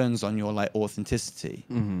returns on your like authenticity.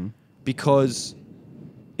 Because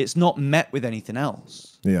it's not met with anything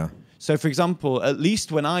else. Yeah. So, for example, at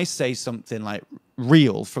least when I say something like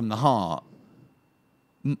real from the heart,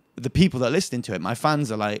 the people that are listening to it, my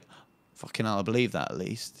fans are like, fucking hell, I believe that at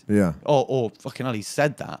least. Yeah. Or fucking hell, he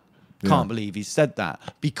said that. Can't believe he said that.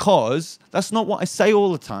 Because that's not what I say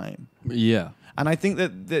all the time. Yeah. And I think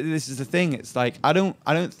that this is the thing. It's like, I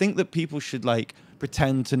don't think that people should like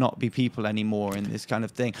pretend to not be people anymore in this kind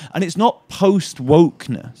of thing. And it's not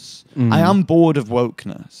post-wokeness. I am bored of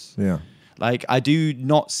wokeness. Yeah. Like, I do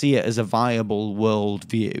not see it as a viable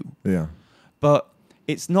worldview. Yeah. But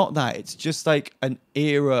it's not that. It's just like an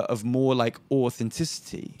era of more like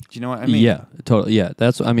authenticity. Do you know what I mean? Yeah, totally. Yeah,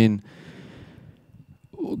 that's, I mean,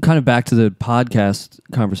 kind of back to the podcast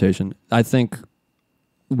conversation. I think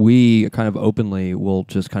we kind of openly will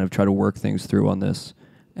just kind of try to work things through on this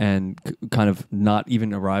and kind of not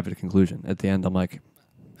even arrive at a conclusion. At the end, I'm like,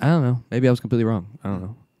 I don't know. Maybe I was completely wrong. I don't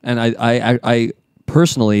know. And I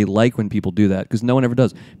personally like when people do that, because no one ever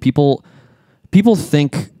does. People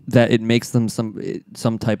think that it makes them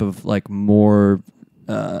some type of like more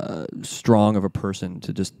strong of a person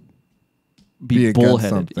to just be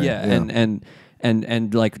bullheaded. Yeah.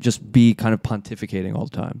 And like just be kind of pontificating all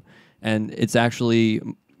the time. And it's actually,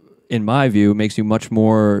 in my view, makes you much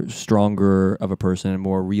more stronger of a person and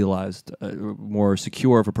more realized, more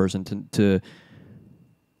secure of a person to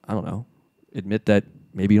I don't know, admit that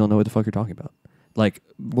maybe you don't know what the fuck you're talking about. Like,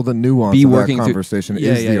 well, the nuance of that conversation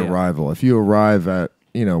is the arrival. If you arrive at,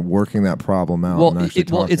 working that problem out. Well,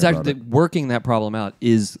 it's actually working that problem out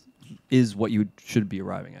is what you should be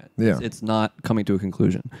arriving at. Yeah. It's not coming to a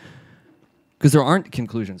conclusion. Because there aren't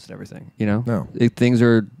conclusions to everything, No. Things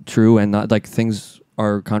are true and not, like, things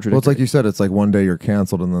are contradictory. Well, it's like you said, it's like one day you're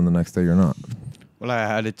canceled and then the next day you're not. Well, I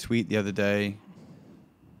had a tweet the other day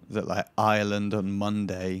that, like, Ireland on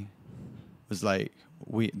Monday was like,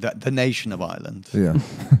 the nation of Ireland. Yeah.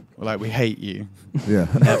 We're like, we hate you. Yeah.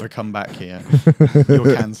 Never come back here.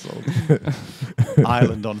 You're cancelled.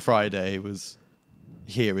 Ireland on Friday was,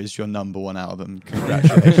 here is your #1 album.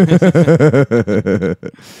 Congratulations.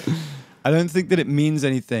 I don't think that it means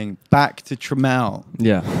anything. Back to Trammell.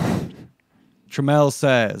 Yeah. Trammell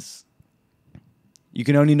says, you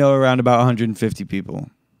can only know around about 150 people.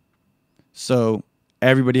 So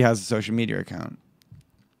everybody has a social media account.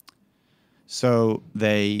 So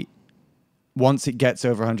once it gets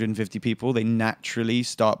over 150 people, they naturally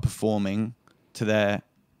start performing to their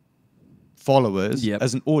followers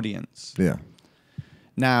as an audience. Yeah.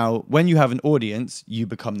 Now, when you have an audience, you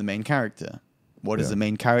become the main character. What does Yeah. the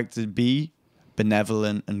main character be?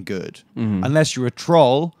 Benevolent and good. Unless you're a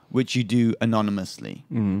troll, which you do anonymously.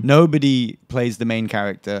 Nobody plays the main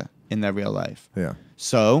character in their real life. Yeah.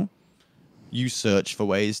 So you search for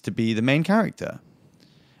ways to be the main character.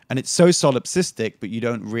 And it's so solipsistic, but you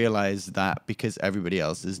don't realize that because everybody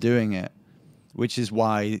else is doing it. Which is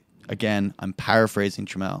why, again, I'm paraphrasing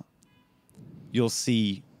Tramel. You'll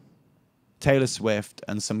see Taylor Swift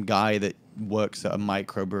and some guy that works at a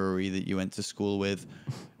microbrewery that you went to school with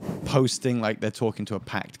posting like they're talking to a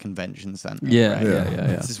packed convention center. Yeah, right?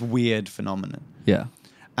 yeah. It's this weird phenomenon. Yeah.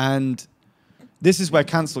 And this is where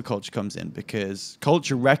cancel culture comes in, because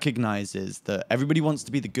culture recognizes that everybody wants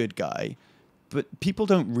to be the good guy, but people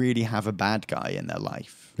don't really have a bad guy in their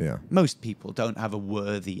life. Yeah. Most people don't have a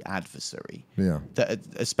worthy adversary. Yeah. That,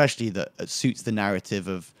 especially that suits the narrative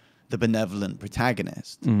of the benevolent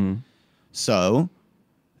protagonist. So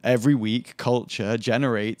every week, culture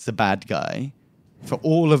generates a bad guy for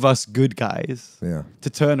all of us good guys to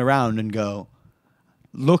turn around and go,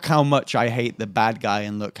 look how much I hate the bad guy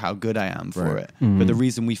and look how good I am for it. But the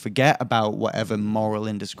reason we forget about whatever moral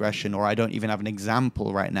indiscretion, or I don't even have an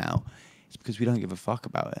example right now, is because we don't give a fuck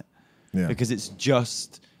about it. Yeah. Because it's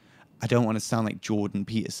just, I don't want to sound like Jordan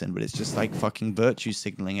Peterson, but it's just like fucking virtue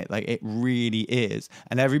signaling it. Like, it really is.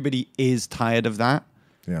 And everybody is tired of that.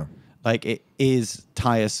 Yeah. Like, it is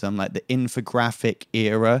tiresome. Like, the infographic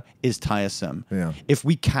era is tiresome. Yeah. If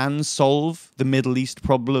we can solve the Middle East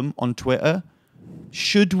problem on Twitter,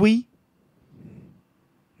 should we?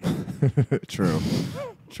 True.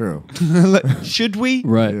 Should we?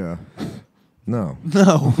 Right. Yeah. No.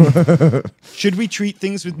 Should we treat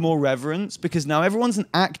things with more reverence? Because now everyone's an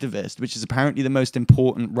activist, which is apparently the most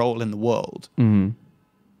important role in the world.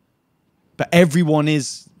 But everyone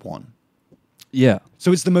is one. Yeah.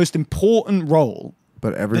 So it's the most important role,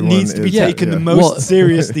 but that everyone needs to be is- taken the most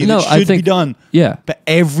seriously. No, that I should think- be done. Yeah. But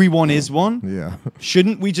everyone is one. Yeah.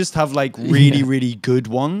 Shouldn't we just have like really, really good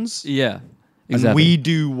ones? Yeah. And Exactly. we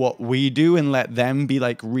do what we do and let them be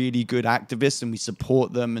like really good activists, and we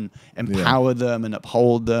support them and empower them and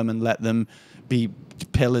uphold them and let them be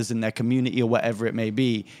pillars in their community or whatever it may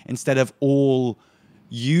be, instead of all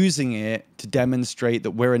using it to demonstrate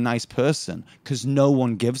that we're a nice person, because no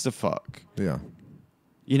one gives a fuck. Yeah.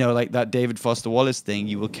 You know, like that David Foster Wallace thing,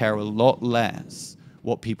 you will care a lot less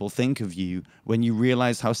what people think of you when you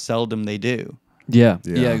realize how seldom they do. Yeah,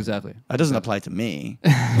 exactly. That doesn't apply to me,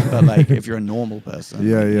 but like if you're a normal person.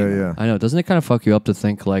 Yeah. I know. Doesn't it kind of fuck you up to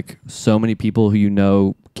think like so many people who you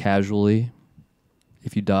know casually,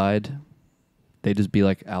 if you died, they'd just be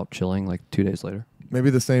like out chilling like 2 days later? Maybe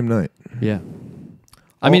the same night. Yeah.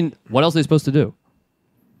 I mean, what else are they supposed to do?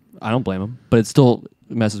 I don't blame them, but it still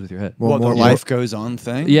messes with your head. What, the life goes on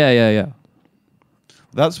thing? Yeah.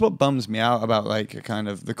 That's what bums me out about like a kind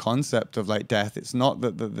of the concept of like death. It's not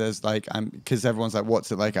that there's like, because everyone's like,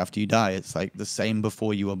 what's it like after you die? It's like the same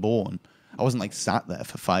before you were born. I wasn't like sat there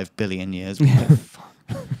for 5 billion years. What the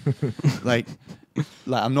fuck? like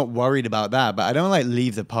I'm not worried about that, but I don't like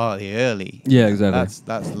leave the party early. Yeah, exactly.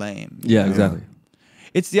 That's lame. Yeah, exactly.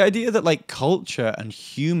 It's the idea that like culture and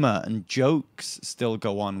humor and jokes still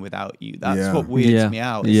go on without you. That's what weirds me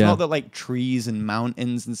out. It's not that like trees and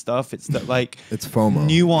mountains and stuff. It's that like it's FOMO,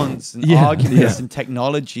 nuance and arguments and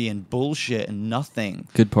technology and bullshit and nothing.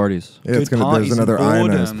 Good parties. Yeah, it's gonna. There's another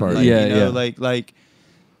ionized party. Like, you know, like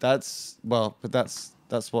that's but that's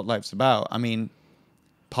what life's about. I mean,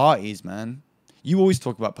 parties, man. You always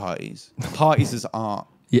talk about parties. Parties is art.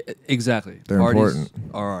 Yeah, exactly. They're Parties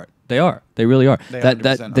important. are art. They are. They really are. They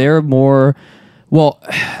That they're more. Well,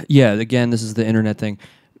 yeah. Again, this is the internet thing.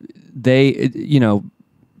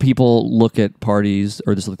 People look at parties,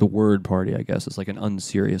 or this is like the word party. I guess it's like an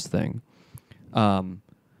unserious thing,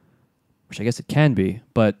 which I guess it can be.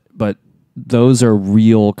 But those are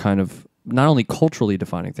real kind of not only culturally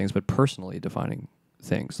defining things, but personally defining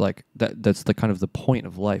things. Like that's the kind of the point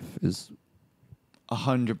of life is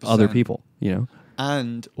 100%. other people. You know,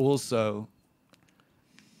 and also.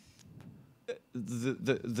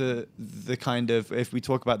 The kind of, if we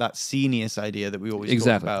talk about that senius idea that we always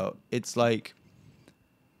talk about, it's like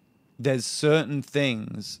there's certain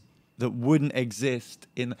things that wouldn't exist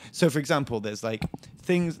in. So, for example, there's like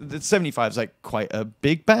things that 75 is like quite a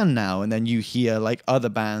big band now, and then you hear like other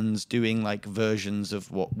bands doing like versions of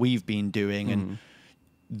what we've been doing, and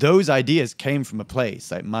those ideas came from a place,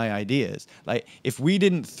 like my ideas. Like if we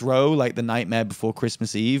didn't throw like the Nightmare Before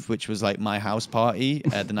Christmas Eve, which was like my house party,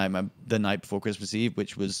 the night before Christmas Eve,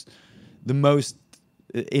 which was the most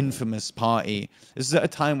infamous party. This is at a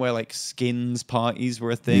time where like skins parties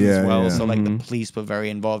were a thing as well. So like the police were very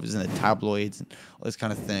involved. It was in the tabloids and all this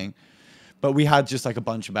kind of thing. But we had just like a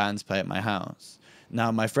bunch of bands play at my house.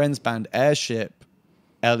 Now, my friend's band Airship,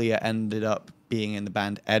 Elliot ended up being in the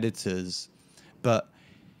band Editors, but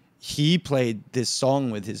he played this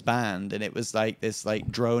song with his band, and it was like this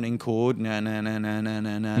like droning chord, na na na na na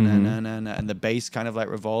na na na na na, and the bass kind of like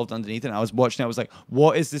revolved underneath it. And I was watching it, I was like,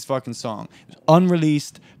 what is this fucking song? It was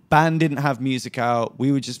unreleased, band didn't have music out,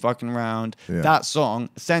 we were just fucking around. Yeah. That song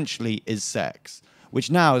essentially is Sex,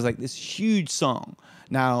 which now is like this huge song.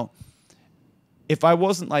 Now, if I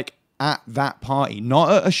wasn't like at that party,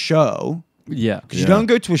 not at a show, because you don't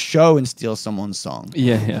go to a show and steal someone's song.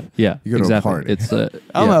 Yeah. You go exactly. to a party. It's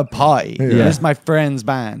I'm at a party. Yeah. It's my friend's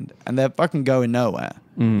band, and they're fucking going nowhere.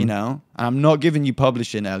 You know, and I'm not giving you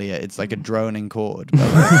publishing, Elliot. It's like a droning chord,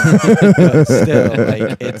 but still,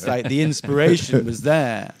 like it's like the inspiration was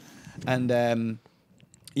there, and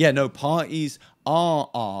parties are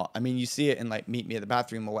art. I mean, you see it in like Meet Me at the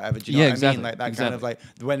Bathroom or whatever. Do you know what I mean? Like that kind of like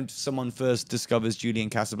when someone first discovers Julian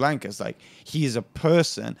Casablancas, like he's a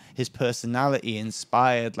person, his personality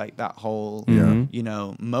inspired like that whole you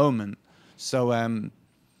know moment. So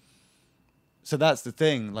so that's the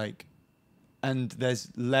thing, like, and there's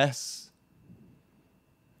less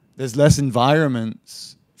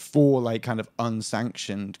environments for like kind of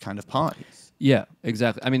unsanctioned kind of parties. Yeah,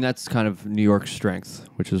 exactly. I mean, that's kind of New York's strength,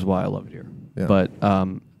 which is why I love it here. Yeah. But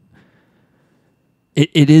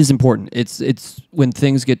it is important. It's when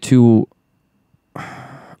things get too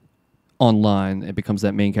online, it becomes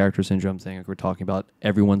that main character syndrome thing like we're talking about.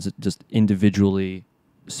 Everyone's just individually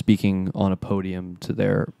speaking on a podium to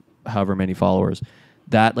their however many followers.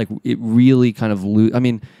 That like it really kind of I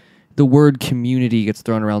mean, the word community gets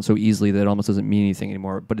thrown around so easily that it almost doesn't mean anything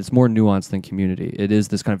anymore, but it's more nuanced than community. It is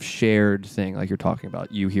this kind of shared thing, like you're talking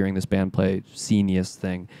about, you hearing this band play Scenius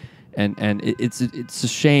thing. And it's a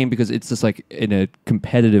shame because it's just like in a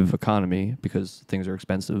competitive economy because things are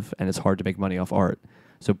expensive and it's hard to make money off art.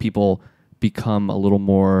 So people become a little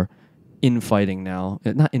more infighting now.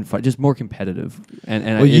 Not infight, just more competitive. And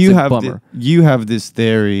well, it's a bummer. You have this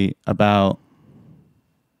theory about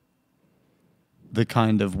the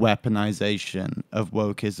kind of weaponization of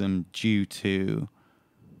wokeism due to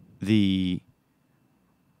the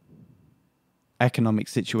economic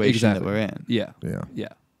situation that we're in. Yeah.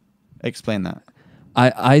 Explain that.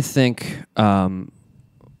 I think, well,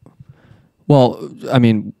 I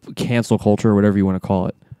mean, cancel culture, whatever you want to call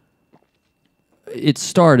it. It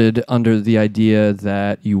started under the idea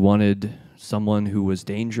that you wanted someone who was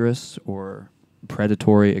dangerous or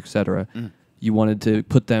predatory, etc. You wanted to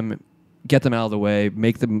get them out of the way,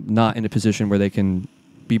 make them not in a position where they can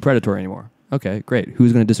be predatory anymore. Okay, great.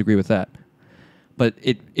 Who's going to disagree with that? But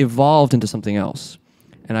it evolved into something else.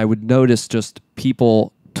 And I would notice just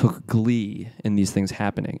people took glee in these things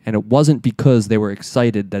happening. And it wasn't because they were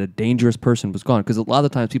excited that a dangerous person was gone. Because a lot of the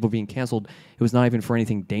times people being canceled, it was not even for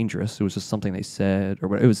anything dangerous. It was just something they said or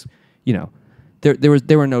whatever. It was, you know, there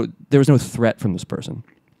was no threat from this person.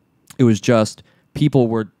 It was just people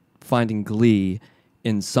were finding glee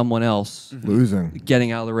in someone else losing,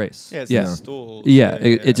 getting out of the race. Yeah, it's a stall. Yeah,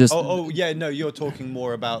 it just. Oh, yeah. No, you're talking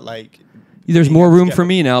more about like. There's more room for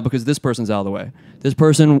me now because this person's out of the way. This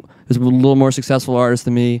person is a little more successful artist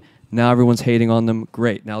than me. Now everyone's hating on them.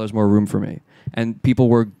 Great. Now there's more room for me. And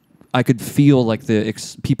I could feel like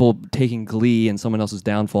people taking glee in someone else's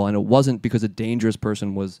downfall. And it wasn't because a dangerous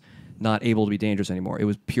person was not able to be dangerous anymore. It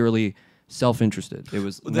was purely self-interested. It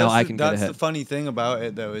was now I can get ahead. That's the funny thing about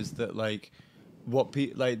it, though, is that like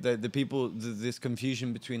the people, this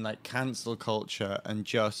confusion between like cancel culture and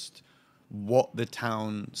just what the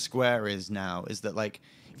town square is now is that like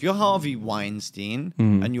if you're Harvey Weinstein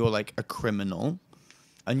and you're like a criminal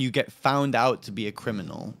and you get found out to be a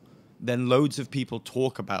criminal, then loads of people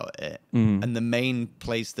talk about it and the main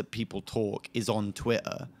place that people talk is on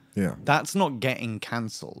Twitter. Yeah, that's not getting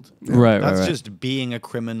cancelled. Right, that's just being a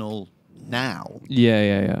criminal now.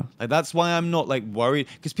 Yeah. Like that's why I'm not like worried,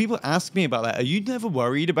 because people ask me about that. Are you never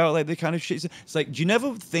worried about like the kind of shit? It's like, do you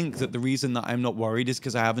never think that the reason that I'm not worried is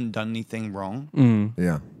because I haven't done anything wrong?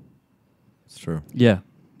 Yeah, it's true. Yeah,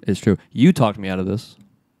 it's true. You talked me out of this.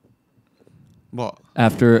 What?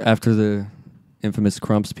 After the infamous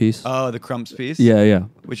Crumps piece. Oh, the Crumps piece. Yeah.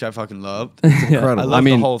 Which I fucking loved. Incredible. I love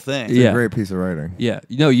the whole thing. It's a great piece of writing. Yeah.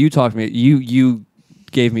 You talked me. You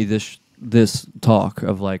gave me this talk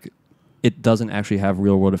of like, it doesn't actually have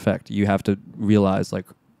real world effect. You have to realize like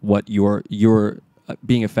what you're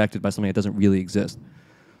being affected by something that doesn't really exist.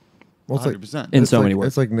 Well, it's 100%. like, in so many words.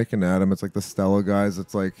 It's like Nick and Adam. It's like the Stella guys.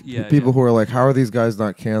 It's like people who are like, how are these guys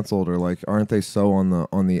not canceled? Or like, aren't they so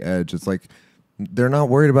on the edge? It's like they're not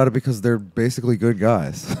worried about it because they're basically good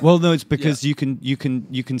guys. Well, no, it's because you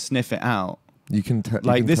can sniff it out. You can tell.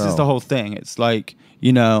 Like, this is the whole thing. It's like,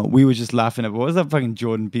 you know, we were just laughing at, what was that fucking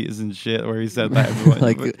Jordan Peterson shit where he said that everyone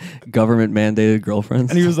like government mandated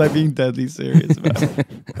girlfriends, and he was like being deadly serious about it.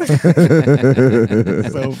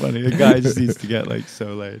 So funny. The guy just needs to get like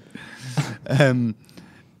so laid.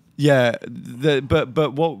 Yeah,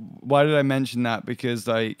 but why did I mention that? Because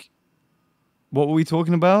like, what were we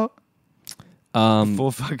talking about?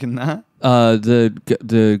 Before fucking that?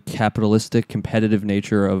 The capitalistic competitive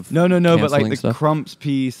nature of no, but like the stuff. Crumps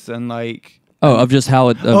piece and like of just how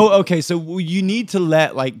it. Okay. So you need to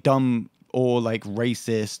let like dumb or like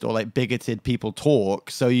racist or like bigoted people talk,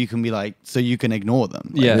 so you can be like, so you can ignore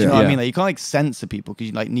them. Like, yeah, you know what I mean? Like, you can't like censor people because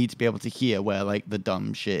you like need to be able to hear where like the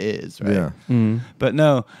dumb shit is, right? Yeah. But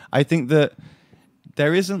no, I think that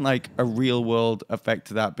there isn't like a real world effect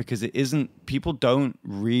to that because it isn't. People don't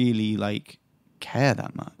really like care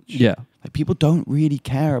that much. Yeah. Like, people don't really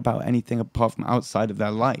care about anything apart from outside of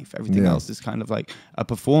their life. Everything else is kind of like a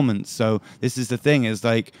performance. So this is the thing, is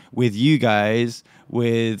like with you guys,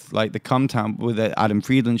 with like the Cumtown, with the Adam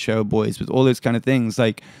Friedland show, boys, with all those kind of things,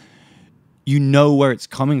 like, you know where it's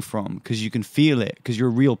coming from because you can feel it because you're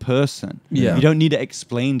a real person. Yeah. You don't need it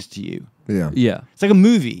explained to you. Yeah. Yeah. It's like a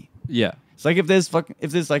movie. Yeah. It's like if there's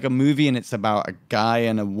like a movie and it's about a guy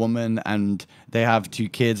and a woman and they have 2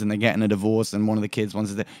 kids and they're getting a divorce and one of the kids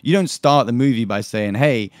wants to, you don't start the movie by saying,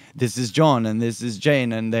 hey, this is John and this is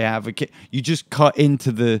Jane and they have a kid. You just cut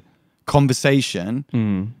into the conversation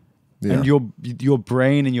and your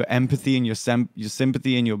brain and your empathy and your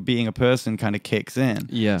sympathy and your being a person kind of kicks in.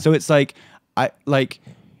 Yeah. So it's like,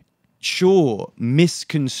 sure,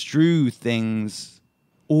 misconstrue things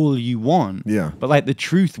all you want, but like the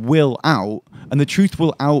truth will out, and the truth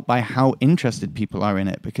will out by how interested people are in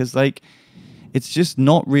it, because like it's just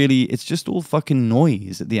not really, it's just all fucking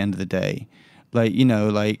noise at the end of the day, like, you know,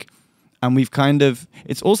 like, and we've kind of,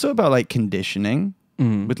 it's also about like conditioning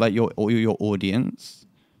with like your audience.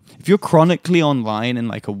 If you're chronically online in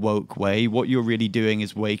like a woke way, what you're really doing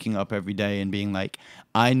is waking up every day and being like,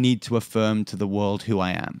 I need to affirm to the world who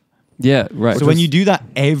I am. Yeah, right. So when you do that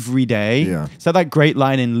every day, it's like that great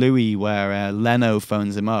line in Louis where Leno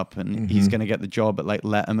phones him up and he's going to get the job at like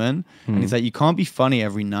Letterman. And he's like, you can't be funny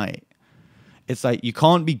every night. It's like, you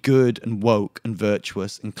can't be good and woke and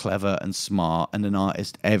virtuous and clever and smart and an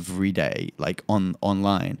artist every day, like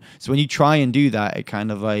online. So when you try and do that, it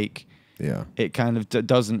kind of like, it kind of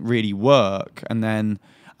doesn't really work. And then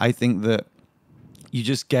I think that you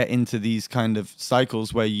just get into these kind of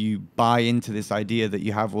cycles where you buy into this idea that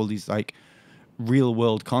you have all these like real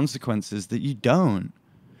world consequences that you don't,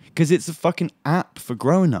 because it's a fucking app for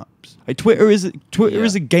grown-ups. Like Twitter is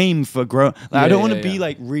a game for grown. Like, I don't want to be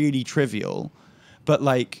like really trivial, but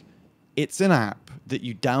like it's an app that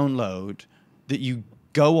you download, that you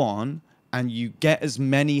go on and you get as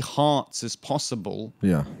many hearts as possible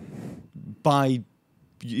by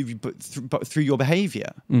through your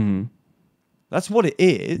behavior. That's what it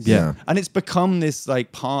is. Yeah. And it's become this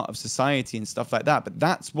like part of society and stuff like that. But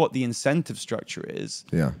that's what the incentive structure is.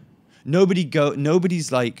 Yeah.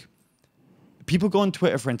 Nobody's like, people go on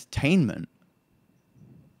Twitter for entertainment.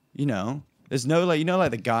 You know? There's no like, you know,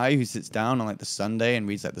 like the guy who sits down on like the Sunday and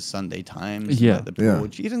reads like the Sunday Times. Yeah. And, like, the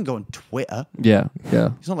Broad. He doesn't go on Twitter. Yeah. Yeah.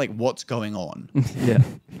 He's not like, what's going on? Yeah.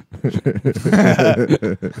 like,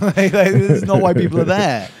 this is not why people are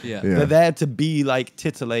there. Yeah. They're there to be like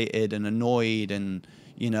titillated and annoyed, and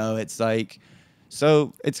you know, it's like,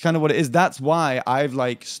 so it's kind of what it is. That's why I've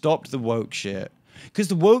like stopped the woke shit, because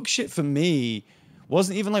the woke shit for me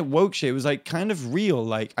wasn't even like woke shit. It was like kind of real.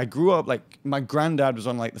 Like I grew up, like my granddad was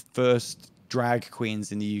on like the first drag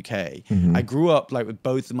queens in the UK. I grew up like with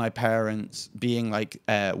both of my parents being like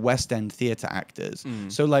West End theatre actors.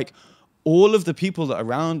 So like all of the people that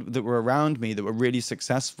were around me that were really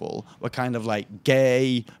successful were kind of like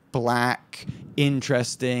gay, black,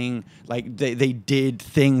 interesting. Like they did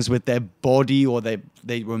things with their body, or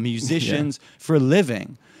they were musicians for a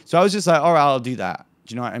living. So I was just like, all right, I'll do that.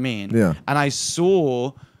 Do you know what I mean? Yeah. And I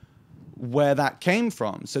saw where that came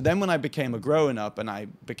from. So then when I became a grown up and I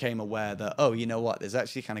became aware that, oh, you know what, there's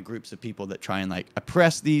actually kind of groups of people that try and like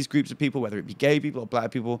oppress these groups of people, whether it be gay people or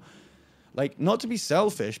black people. Like, not to be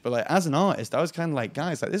selfish, but like as an artist, I was kind of like,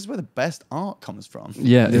 guys, like this is where the best art comes from.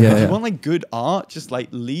 Yeah. If you want like good art, just like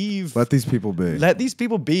leave. Let these people be. Let these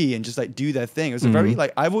people be and just like do their thing. It was a very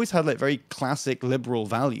like, I've always had like very classic liberal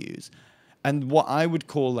values. And what I would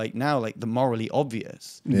call like now, like the morally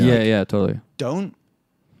obvious. Yeah, totally. Don't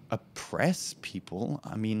oppress people.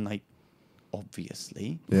 I mean, like,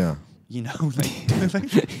 obviously. Yeah. you know,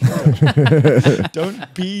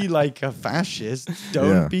 don't be like a fascist.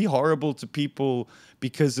 Don't be horrible to people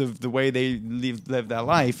because of the way they live their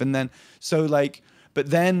life. And then, so like, but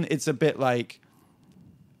then it's a bit like,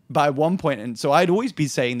 by one point, and so I'd always be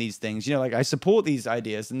saying these things, you know, like I support these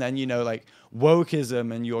ideas, and then, you know, like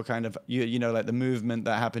wokeism and your kind of, you know, like the movement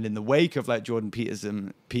that happened in the wake of like Jordan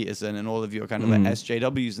Peterson and all of your kind of like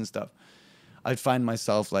SJWs and stuff, I'd find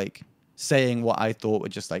myself like saying what I thought were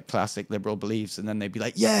just like classic liberal beliefs, and then they'd be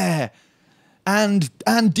like, yeah, and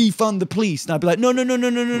defund the police, and I'd be like, no, like,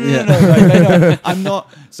 no, I'm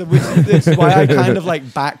not. So this is why I kind of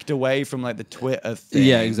like backed away from like the Twitter thing.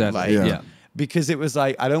 Yeah, exactly. Like, because it was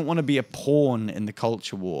like, I don't want to be a pawn in the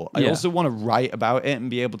culture war. I also want to write about it and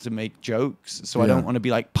be able to make jokes. So I don't want to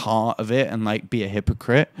be like part of it and like be a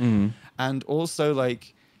hypocrite. And also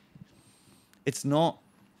like, it's not,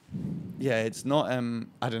 it's not, I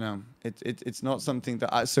don't know. It's not something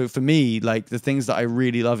that so for me, like the things that I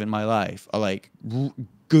really love in my life are like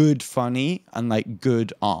good, funny, and like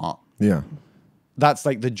good art. Yeah. That's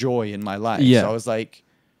like the joy in my life. Yeah. So I was like,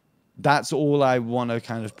 that's all I want to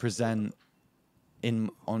kind of present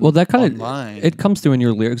well, that kind online. of, it comes through in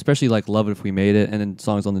your lyrics, especially like Love It If We Made It, and in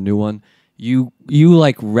songs on the new one. You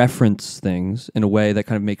like reference things in a way that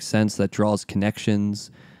kind of makes sense, that draws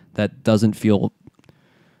connections, that doesn't feel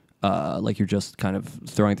like you're just kind of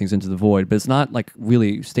throwing things into the void, but it's not like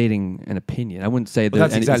really stating an opinion. I wouldn't say that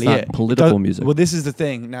that's exactly it's not political music. Well, this is the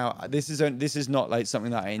thing. Now, this is not like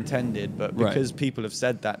something that I intended, but because people have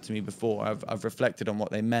said that to me before, I've reflected on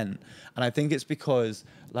what they meant, and I think it's because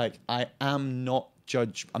like I'm not a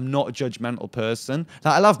judgmental person.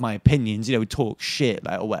 Like, I love my opinions, you know, talk shit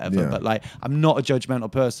like or whatever, but like I'm not a judgmental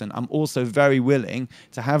person. I'm also very willing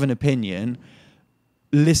to have an opinion,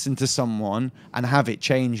 listen to someone, and have it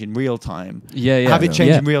change in real time. Have it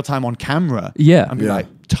change in real time on camera. And be like,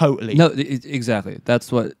 totally. No, exactly.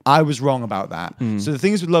 That's what I was wrong about that. So the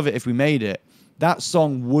things would Love It If We Made It, that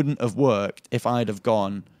song wouldn't have worked if I'd have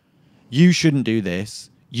gone, you shouldn't do this,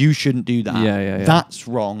 you shouldn't do that. That's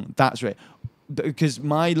wrong. That's right. Because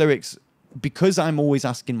my lyrics, because I'm always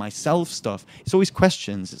asking myself stuff, it's always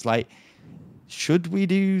questions. It's like, should we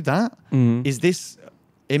do that? Is this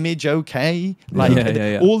image okay?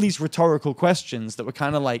 Like all these rhetorical questions that were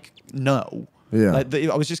kind of like, no. Like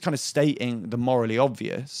I was just kind of stating the morally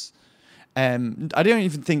obvious. I don't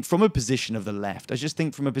even think from a position of the left. I just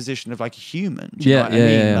think from a position of like a human. Do you know what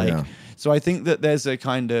I mean? So I think that there's a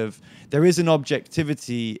kind of, there is an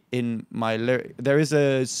objectivity in my lyric. There is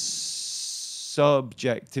a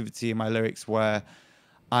subjectivity in my lyrics where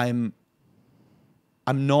I'm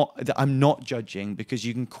not judging, because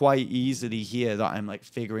you can quite easily hear that I'm like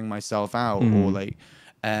figuring myself out or like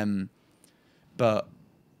but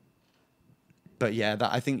yeah,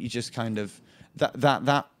 that I think you just kind of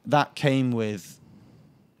that came with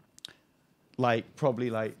like probably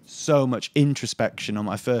like so much introspection on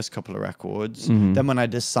my first couple of records. Then when I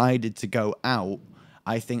decided to go out,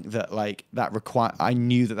 I think that like I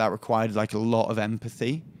knew that required like a lot of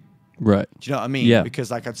empathy. Right. Do you know what I mean? Yeah. Because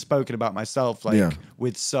like I'd spoken about myself like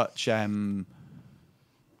with such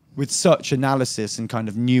analysis and kind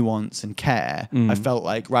of nuance and care. I felt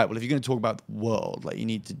like, right, well, if you're going to talk about the world, like you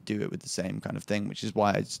need to do it with the same kind of thing, which is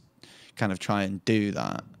why I just kind of try and do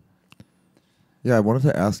that. Yeah, I wanted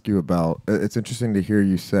to ask you about, it's interesting to hear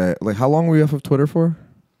you say, like, how long were you off of Twitter for?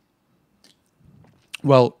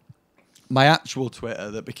 Well, my actual Twitter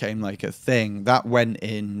that became like a thing, that went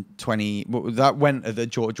in that went at the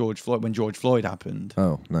George Floyd, when George Floyd happened.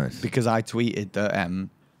 Oh, nice. Because I tweeted that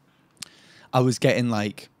I was getting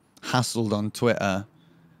like hassled on Twitter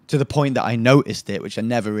to the point that I noticed it, which I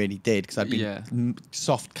never really did because I'd been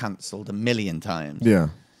soft cancelled a million times. Yeah.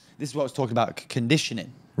 This is what I was talking about,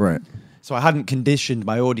 conditioning. Right. So I hadn't conditioned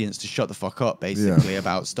my audience to shut the fuck up, basically,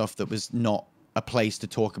 about stuff that was not a place to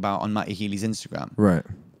talk about on Matty Healy's Instagram. Right.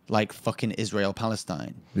 Like fucking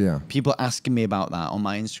Israel-Palestine. Yeah. People asking me about that on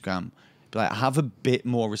my Instagram. But like, have a bit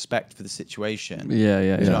more respect for the situation. Yeah.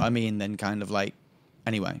 You know what I mean? Then kind of like,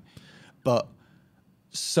 anyway. But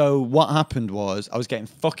so what happened was I was getting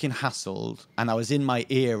fucking hassled, and I was in my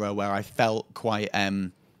era where I felt quite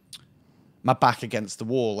my back against the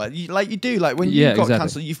wall, like you do, like when you got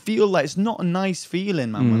cancelled, you feel like it's not a nice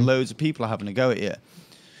feeling, man, when loads of people are having a go at you.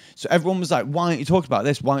 So everyone was like, why don't you talk about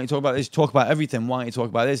this? Why don't you talk about this? Talk about everything. Why don't you talk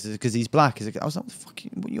about this? Is it because he's black? I was like,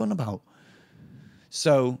 what are you on about?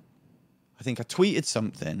 So I think I tweeted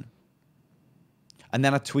something, and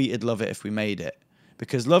then I tweeted Love It If We Made It.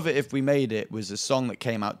 Because Love It If We Made It was a song that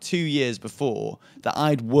came out 2 years before that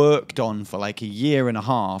I'd worked on for like a year and a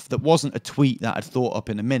half. That wasn't a tweet that I'd thought up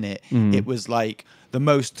in a minute. It was like the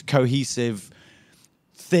most cohesive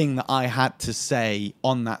thing that I had to say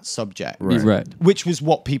on that subject. Right. Which was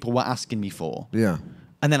what people were asking me for. Yeah.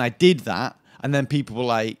 And then I did that, and then people were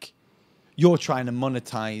like, you're trying to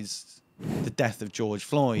monetize the death of George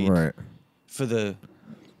Floyd for the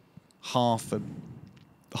half a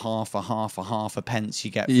pence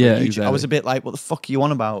you get for YouTube. Exactly. I was a bit like, what the fuck are you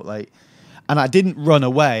on about? Like, and I didn't run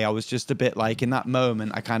away. I was just a bit like, in that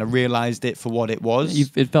moment, I kind of realized it for what it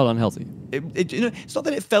was. It felt unhealthy. It's not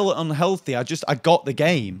that it felt unhealthy. I got the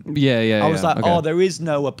game. Yeah. I was like, okay. oh, there is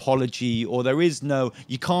no apology, or there is no,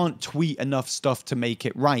 you can't tweet enough stuff to make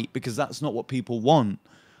it right, because that's not what people want.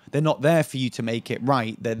 They're not there for you to make it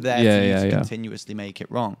right. They're there for you to continuously make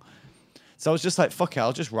it wrong. So I was just like, fuck it,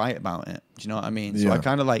 I'll just write about it. Do you know what I mean? So I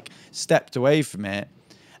kind of like stepped away from it.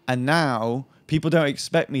 And now people don't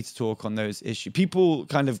expect me to talk on those issues. People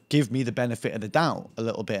kind of give me the benefit of the doubt a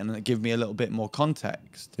little bit, and give me a little bit more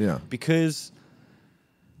context. Yeah. Because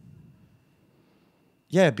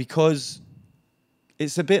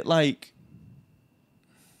it's a bit like,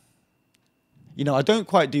 you know, I don't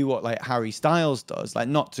quite do what like Harry Styles does. Like,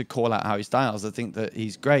 not to call out Harry Styles, I think that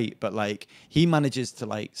he's great, but like he manages to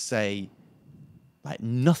like say like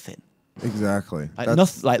nothing. Exactly. Like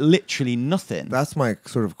nothing, like literally nothing. That's my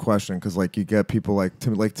sort of question, because like you get people like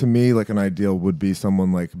to me, like an ideal would be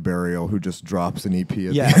someone like Burial, who just drops an EP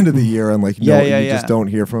at the end of the year, and like you just don't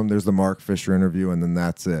hear from him. There's the Mark Fisher interview, and then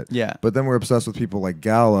that's it. Yeah. But then we're obsessed with people like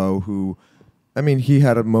Gallo, who, I mean, he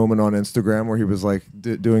had a moment on Instagram where he was like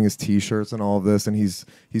doing his T-shirts and all of this, and he's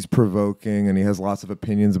provoking, and he has lots of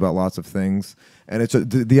opinions about lots of things, and it's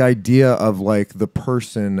the idea of like the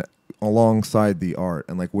person alongside the art,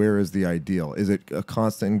 and like, where is the ideal? Is it a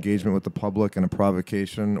constant engagement with the public and a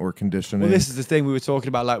provocation or conditioning? Well, this is the thing we were talking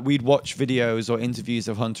about. Like, we'd watch videos or interviews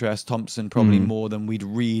of Hunter S. Thompson probably more than we'd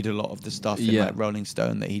read a lot of the stuff in like Rolling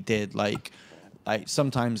Stone that he did. Like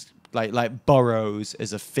sometimes like Burroughs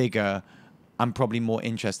as a figure, I'm probably more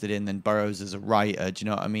interested in than Burroughs as a writer. Do you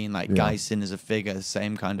know what I mean? Like Geisen as a figure,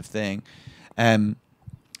 same kind of thing.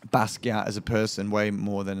 Basquiat as a person, way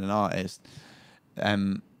more than an artist.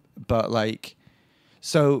 But like,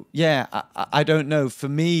 so yeah, I don't know. For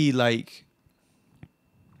me, like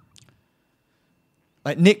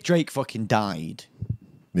Nick Drake fucking died.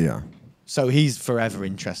 Yeah. So he's forever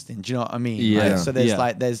interesting. Do you know what I mean? Yeah. Like, so there's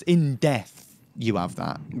there's in death, you have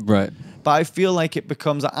that. Right. But I feel like it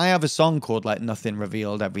becomes, I have a song called like Nothing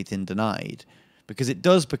Revealed, Everything Denied, because it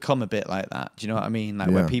does become a bit like that. Do you know what I mean?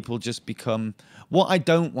 Like where people just become, what I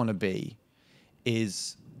don't want to be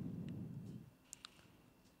is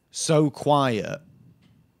so quiet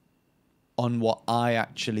on what I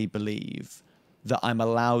actually believe that I'm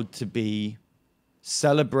allowed to be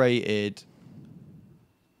celebrated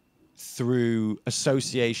through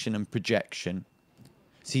association and projection.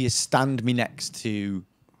 So you stand me next to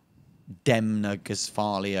Demna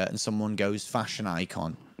Gvasalia and someone goes fashion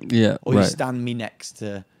icon. Yeah. Or you stand me next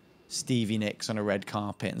to Stevie Nicks on a red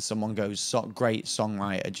carpet and someone goes great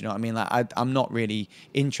songwriter. Do you know what I mean? Like I'm not really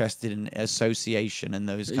interested in association and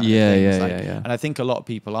those kind of things. And I think a lot of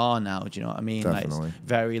people are now. Do you know what I mean? Definitely. Like it's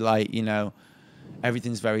very like, you know,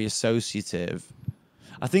 everything's very associative.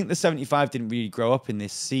 I think the 75 didn't really grow up in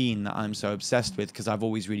this scene that I'm so obsessed with because I've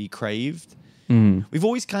always really craved. We've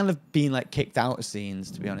always kind of been like kicked out of scenes,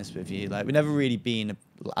 to be honest with you. Like we've never really been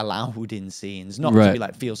allowed in scenes, not to be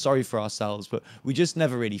like feel sorry for ourselves, but we just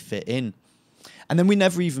never really fit in. And then we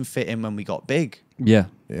never even fit in when we got big. Yeah.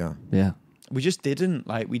 We just didn't.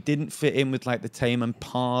 Like we didn't fit in with like the Tame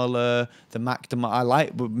Impala, the Mac. I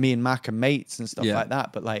like me and Mac and mates and stuff like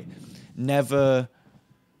that, but like never.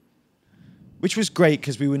 Which was great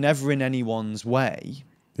because we were never in anyone's way.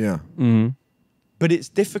 Yeah. But it's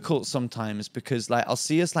difficult sometimes because like I'll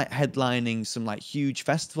see us like headlining some like huge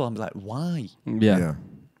festival. I'm like, why? Yeah.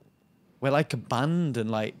 We're like a band,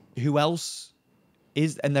 and like who else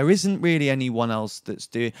is? And there isn't really anyone else that's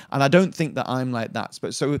doing. And I don't think that I'm like that.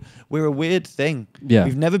 But so we're a weird thing. Yeah.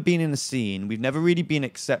 We've never been in a scene. We've never really been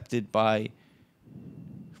accepted by.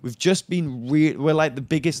 We've just been we're like the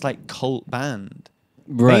biggest like cult band.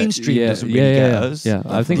 Mainstream doesn't really get us. Yeah,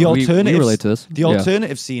 I think the we relate to this. The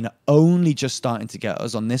alternative scene are only just starting to get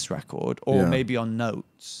us on this record, or maybe on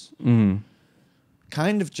Notes.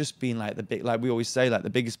 Kind of just being like the big, like we always say, like the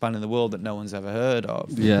biggest band in the world that no one's ever heard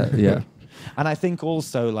of. Yeah. And I think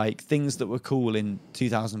also like things that were cool in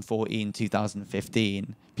 2014,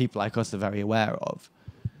 2015, people like us are very aware of.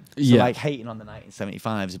 So like hating on the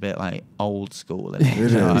 1975 is a bit like old school. Isn't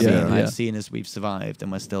it? You know what I mean? Like seeing as we've survived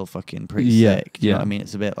and we're still fucking pretty sick. You know what I mean?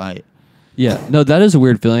 It's a bit like... Yeah. No, that is a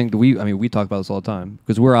weird feeling. We talk about this all the time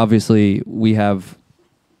because we have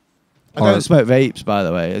I don't smoke vapes, by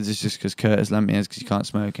the way. It's just because Curtis lent me because you can't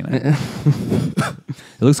smoke in it.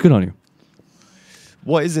 It looks good on you.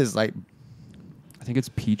 What is this, like? I think it's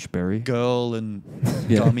peach berry. Girl and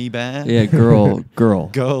gummy bear? Yeah, girl.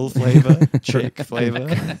 Girl flavor, chick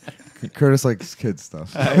flavor. Curtis likes kid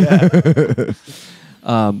stuff.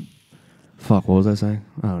 Fuck, what was I saying?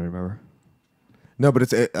 I don't remember. No, but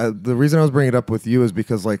it's the reason I was bringing it up with you is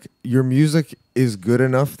because like your music is good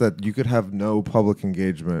enough that you could have no public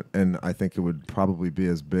engagement, and I think it would probably be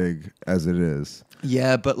as big as it is.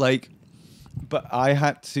 Yeah, but I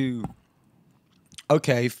had to.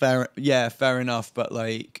 Okay, fair enough. But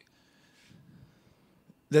like,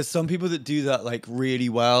 there's some people that do that like really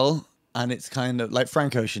well, and it's kind of like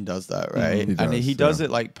Frank Ocean does that, right? He does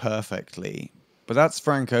it like perfectly. But that's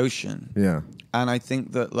Frank Ocean. Yeah. And I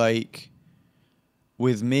think that like.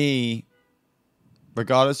 With me,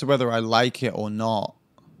 regardless of whether I like it or not,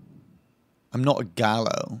 I'm not a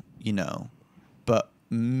gallo, you know, but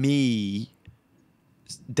me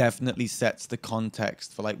definitely sets the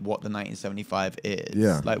context for like what the 1975 is.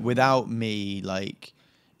 Yeah. Like without me, like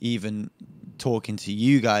even talking to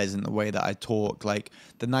you guys in the way that I talk, like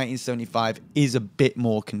the 1975 is a bit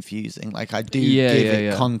more confusing. Like I do give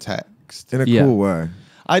it context. In a cool way.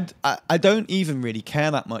 I don't even really care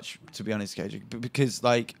that much, to be honest, KJ, because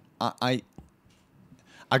like I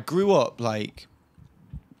grew up like.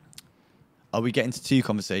 Are we getting to two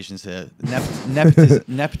conversations here?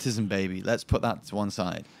 Nepotism, baby. Let's put that to one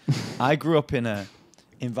side. I grew up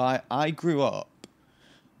I grew up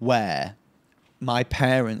where my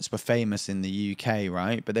parents were famous in the UK,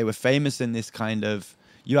 right? But they were famous in this kind of.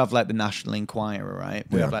 You have like the National Enquirer, right?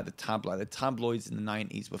 We have like the tabloid. The tabloids in the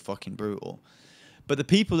 90s were fucking brutal. But the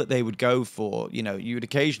people that they would go for, you know, you would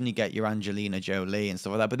occasionally get your Angelina Jolie and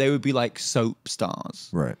stuff like that, but they would be like soap stars.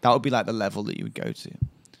 Right. That would be like the level that you would go to.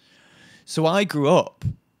 So I grew up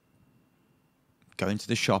going to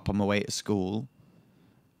the shop on my way to school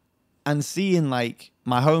and seeing like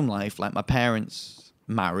my home life, like my parents'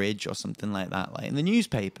 marriage or something like that, like in the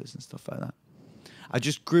newspapers and stuff like that. I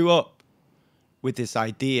just grew up with this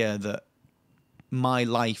idea that my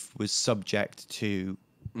life was subject to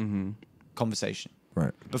conversation.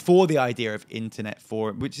 Right. Before the idea of internet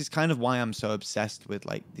forum, which is kind of why I'm so obsessed with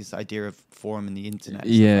like this idea of forum and the internet.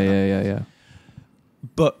 Yeah.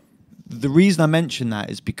 But the reason I mention that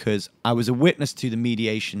is because I was a witness to the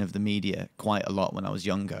mediation of the media quite a lot when I was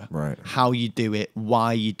younger. Right. How you do it,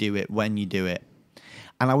 why you do it, when you do it.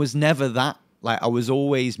 And I was never that. Like, I was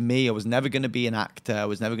always me. I was never going to be an actor. I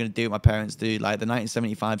was never going to do what my parents do. Like, the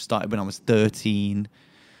 1975 started when I was 13.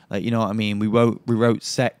 Like, you know what I mean? We wrote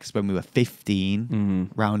Sex when we were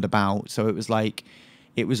 15, roundabout. So it was like,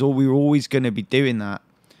 we were always going to be doing that.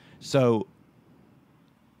 So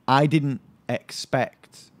I didn't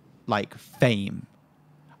expect, like, fame.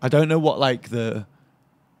 I don't know what, like, the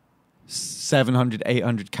 700,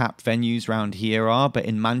 800 cap venues around here are, but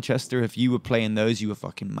in Manchester, if you were playing those, you were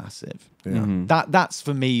fucking massive. Yeah. That's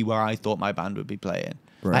for me where I thought my band would be playing.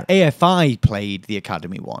 Right. AFI played the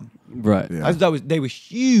Academy one. Right. Yeah. They were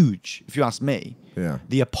huge, if you ask me. Yeah.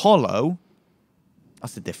 The Apollo,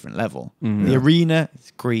 that's a different level. The Arena,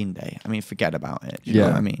 it's Green Day. I mean, forget about it. Do you know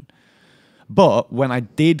what I mean? But when I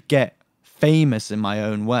did get famous in my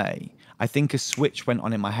own way, I think a switch went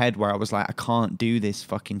on in my head where I was like, I can't do this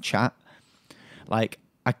fucking chat.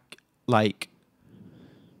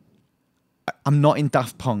 I'm not in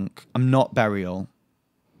Daft Punk. I'm not Burial.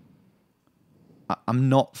 I'm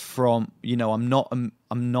not from, you know, I'm not a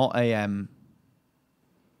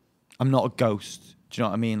ghost. Do you know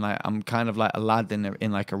what I mean? Like, I'm kind of like a lad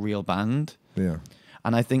in like a real band. Yeah.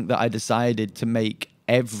 And I think that I decided to make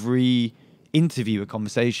every interview a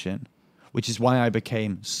conversation, which is why I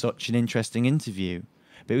became such an interesting interview.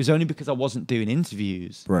 But it was only because I wasn't doing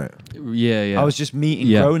interviews. Right. Yeah. I was just meeting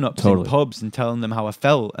grown-ups in pubs and telling them how I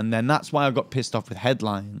felt. And then that's why I got pissed off with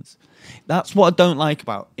headlines. That's what I don't like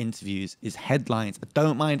about interviews is headlines. I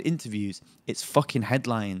don't mind interviews. It's fucking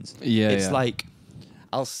headlines. It's like,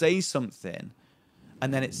 I'll say something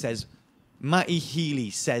and then it says, Matty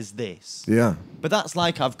Healy says this. Yeah. But that's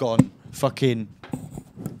like I've gone fucking...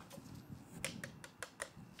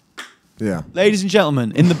 Yeah. Ladies and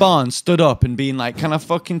gentlemen, in the barn, stood up and been like, can I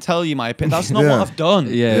fucking tell you my opinion? That's not what I've done.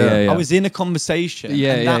 Yeah. I was in a conversation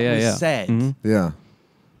and that was said. Yeah.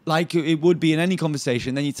 Like it would be in any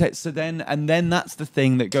conversation. Then you take and then that's the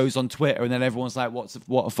thing that goes on Twitter, and then everyone's like, "What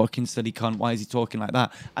a fucking silly cunt! Why is he talking like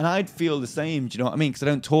that?" And I'd feel the same. Do you know what I mean? Because I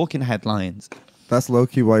don't talk in headlines. That's low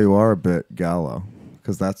key why you are a bit gallo,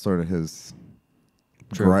 because that's sort of his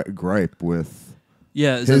gripe with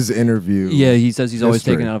Yeah, his interview. Yeah, he says he's always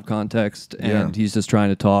history. taken out of context, and he's just trying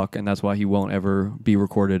to talk, and that's why he won't ever be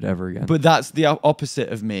recorded ever again. But that's the opposite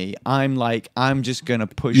of me. I'm like, I'm just gonna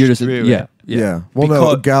push You're just through yeah, it. Yeah. Well,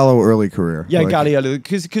 no, Gallo early career. Yeah, like, Gallo,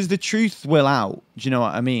 because the truth will out. Do you know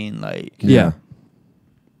what I mean? Like, yeah.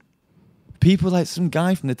 People like some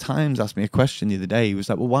guy from the Times asked me a question the other day. He was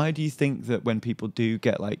like, "Well, why do you think that when people do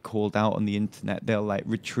get like called out on the internet, they'll like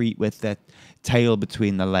retreat with their tail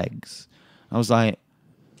between their legs?" I was like,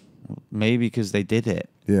 well, maybe because they did it.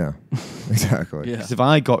 Yeah, exactly. Because if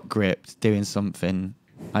I got gripped doing something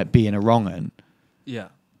like being a wrong un, yeah,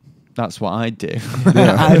 that's what I do.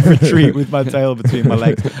 I retreat with my tail between my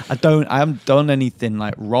legs. I haven't done anything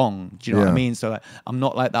like wrong. Do you know what I mean? So like, I'm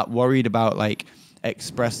not like that worried about like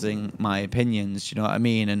expressing my opinions. Do you know what I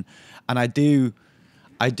mean? And I do.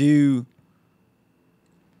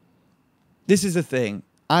 This is the thing.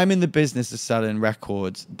 I'm in the business of selling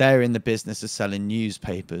records. They're in the business of selling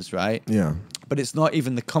newspapers, right? Yeah. But it's not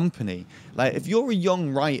even the company. Like, if you're a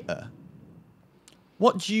young writer,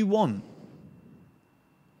 what do you want?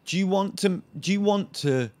 Do you want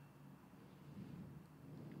to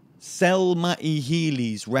sell Matty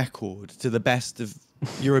Healy's record to the best of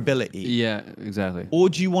your ability? Yeah, exactly. Or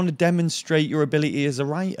do you want to demonstrate your ability as a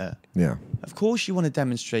writer? Yeah. Of course you want to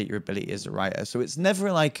demonstrate your ability as a writer. So it's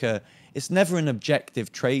never like it's never an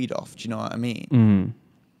objective trade-off. Do you know what I mean? Mm.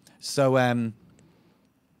 So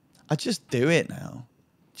I just do it now.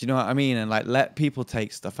 Do you know what I mean? And like let people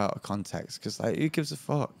take stuff out of context because like who gives a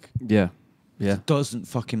fuck? Yeah. Yeah. It doesn't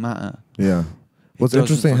fucking matter. Yeah. Well, it's doesn't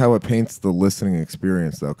interesting how it paints the listening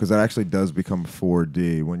experience, though, because that actually does become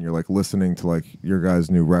 4D when you're like listening to like your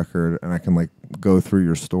guys' new record, and I can like go through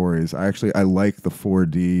your stories. I like the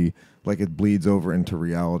 4D, like it bleeds over into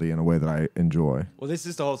reality in a way that I enjoy. Well, this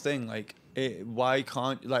is the whole thing. Like, why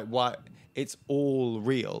it's all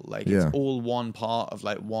real. Like, it's all one part of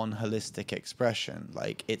like one holistic expression.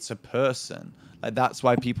 Like, it's a person. Like, that's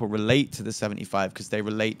why people relate to the 75 because they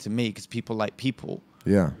relate to me because people like people.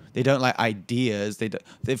 Yeah. They don't like ideas.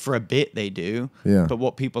 For a bit they do. Yeah. But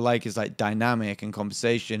what people like is like dynamic and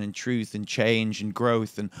conversation and truth and change and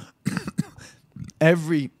growth and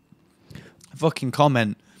every fucking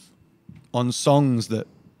comment on songs that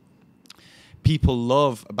people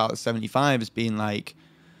love about 75 as being like,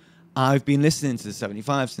 I've been listening to the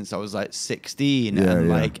 75 since I was like 16 and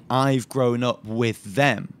like I've grown up with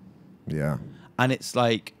them. Yeah. And it's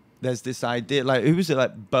like there's this idea, like who was it?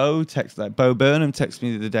 Like Bo Burnham texted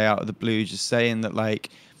me the other day out of the blue, just saying that like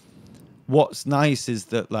what's nice is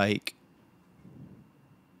that like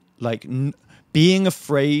being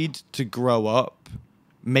afraid to grow up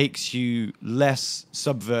makes you less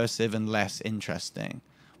subversive and less interesting,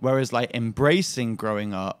 whereas like embracing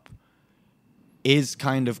growing up is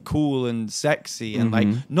kind of cool and sexy and like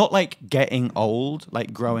not like getting old,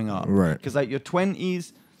 like growing up, right? Because like your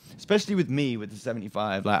 20s, especially with me with the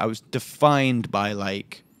 75, like I was defined by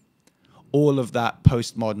like all of that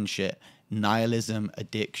postmodern shit, nihilism,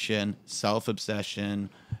 addiction, self-obsession,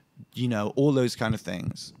 you know, all those kind of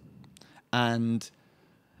things. And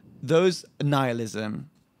those nihilism,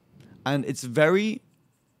 and it's very,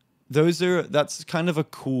 that's kind of a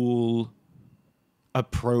cool,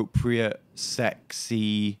 appropriate,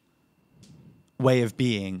 sexy way of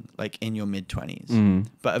being like in your mid-20s.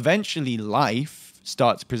 But eventually life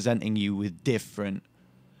starts presenting you with different,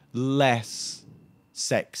 less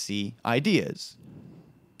sexy ideas.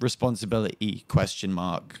 Responsibility, ?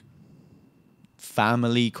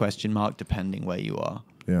 Family, ? Depending where you are.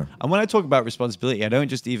 Yeah. And when I talk about responsibility, I don't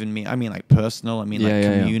just even mean, I mean like personal, I mean like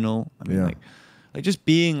communal. I mean like just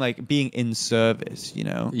being in service, you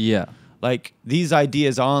know? Yeah. Like these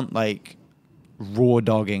ideas aren't like raw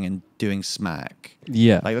dogging and doing smack.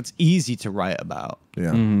 Yeah. Like that's easy to write about.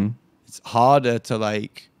 Yeah. It's harder to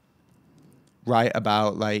like write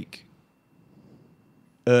about like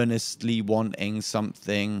earnestly wanting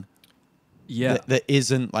something that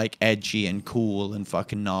isn't like edgy and cool and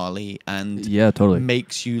fucking gnarly and totally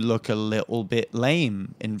makes you look a little bit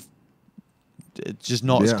lame and it's just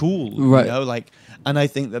not as cool, right? You know, like, and I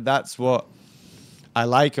think that that's what I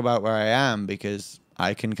like about where I am because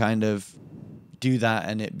I can kind of do that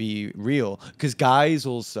and it be real. Because guys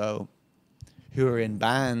also who are in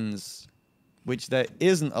bands, which there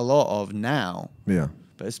isn't a lot of now,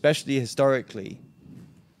 but especially historically,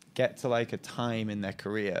 get to like a time in their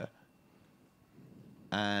career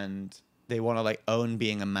and they want to like own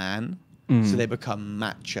being a man, so they become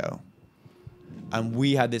macho. And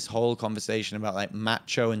we had this whole conversation about like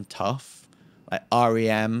macho and tough, like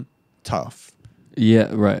REM, tough. Yeah,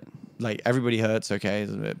 right. Like Everybody Hurts, okay,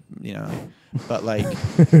 it's a bit, you know, but like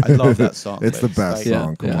I love that song. It's the best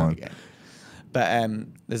song. Come on. But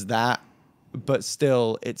there's that. But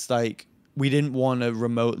still, it's like we didn't want to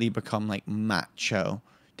remotely become like macho.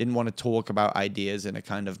 Didn't want to talk about ideas in a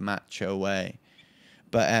kind of macho way.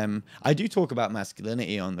 But I do talk about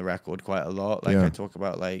masculinity on the record quite a lot. Like I talk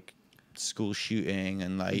about like school shooting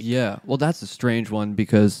and like well, that's a strange one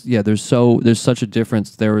because there's such a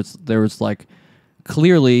difference. There was like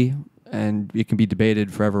clearly, and it can be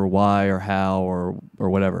debated forever why or how or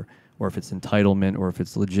whatever, or if it's entitlement or if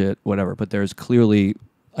it's legit, whatever. But there's clearly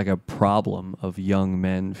like a problem of young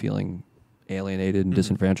men feeling alienated and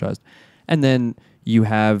disenfranchised, and then you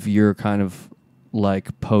have your kind of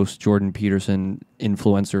like post Jordan Peterson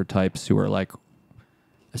influencer types who are like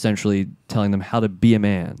essentially telling them how to be a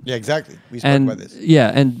man. Yeah, exactly. We spoke about this.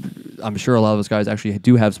 Yeah, and I'm sure a lot of those guys actually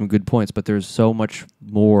do have some good points, but there's so much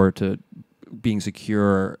more to being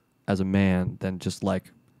secure as a man than just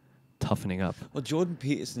like toughening up. Well, Jordan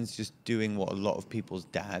Peterson's just doing what a lot of people's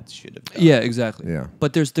dads should have done. Yeah, exactly. Yeah.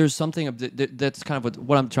 But there's something of that's kind of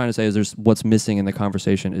what I'm trying to say is there's what's missing in the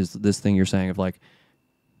conversation is this thing you're saying of like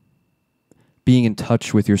being in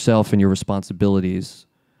touch with yourself and your responsibilities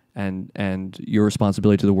and your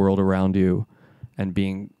responsibility to the world around you and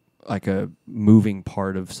being like a moving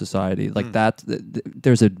part of society like that.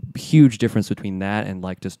 There's a huge difference between that and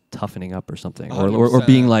like just toughening up or something or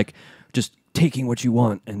being like just taking what you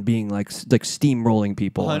want and being like steamrolling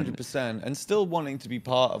people 100% and still wanting to be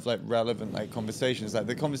part of like relevant like conversations, like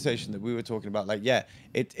the conversation that we were talking about. Like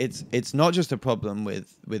it's not just a problem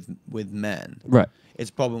with men, right? It's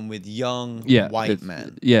a problem with young white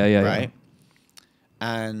men, right?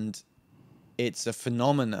 And it's a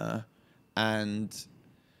phenomena, and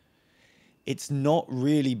it's not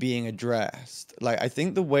really being addressed. Like, I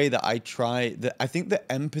think the way that I think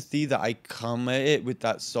the empathy that I come at it with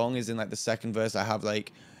that song is in like the second verse. I have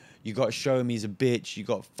like, you got to show him he's a bitch. You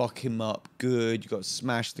got to fuck him up good. You got to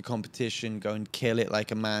smash the competition, go and kill it like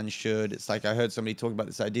a man should. It's like, I heard somebody talk about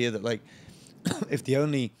this idea that like, if the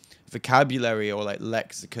only vocabulary or like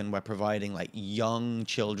lexicon we're providing like young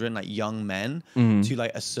children, like young men to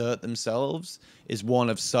like assert themselves is one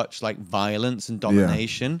of such like violence and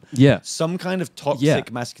domination. Some kind of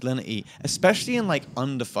toxic masculinity, especially in like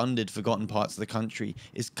underfunded, forgotten parts of the country,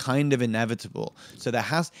 is kind of inevitable. So there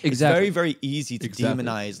it's very, very easy to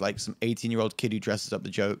demonize like some 18-year-old kid who dresses up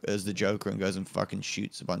as the Joker and goes and fucking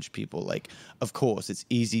shoots a bunch of people. Like, of course, it's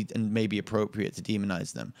easy and maybe appropriate to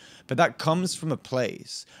demonize them, but that comes from a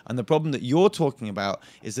place. And the problem that you're talking about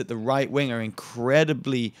is that the right wing are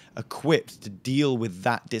incredibly equipped to deal with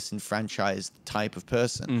that disenfranchised type of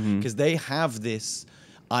person because they have this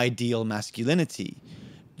ideal masculinity,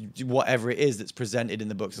 whatever it is that's presented in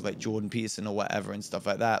the books of like Jordan Peterson or whatever and stuff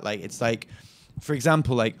like that. Like, it's like, for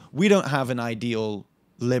example, like we don't have an ideal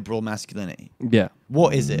liberal masculinity. Yeah.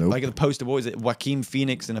 What is it? Like the poster, what is it? Joaquin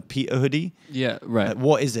Phoenix in a Peter hoodie? Yeah, right. Like,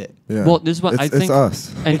 what is it? Yeah. Well, this is what I think. It's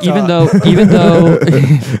us. And it's even though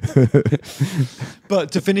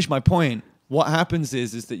but to finish my point, what happens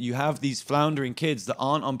is that you have these floundering kids that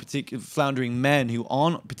aren't on floundering men who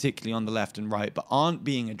aren't particularly on the left and right, but aren't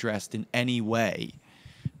being addressed in any way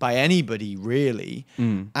by anybody really.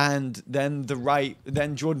 And then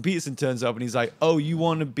then Jordan Peterson turns up and he's like, oh, you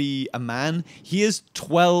want to be a man? Here's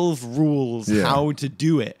 12 rules how to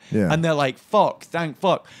do it. And they're like, thank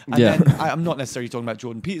fuck. And then I'm not necessarily talking about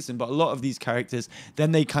Jordan Peterson, but a lot of these characters,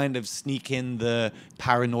 then they kind of sneak in the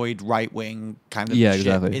paranoid right-wing kind of shit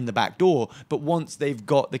in the back door. But once they've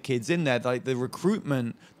got the kids in there, like the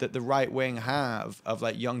recruitment that the right wing have of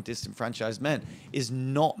like young disenfranchised men is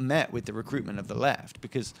not met with the recruitment of the left,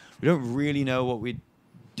 because we don't really know what we're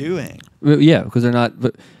doing. Yeah, because they're not.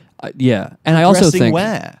 But and I also think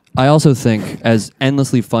I also think as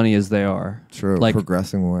endlessly funny as they are, like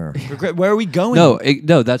progressing where? Where are we going? No,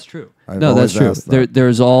 that's true. That's true.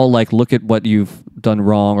 There's all like, look at what you've done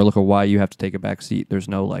wrong, or look at why you have to take a back seat. There's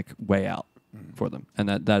no like way out for them, and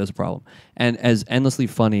that is a problem. And as endlessly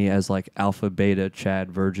funny as like alpha, beta,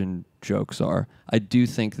 Chad, virgin jokes are, I do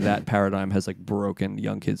think that paradigm has like broken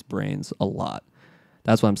young kids' brains a lot.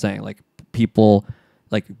 That's what I'm saying. Like people,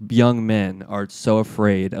 like young men are so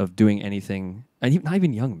afraid of doing anything, and not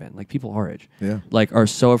even young men, like people our age, like are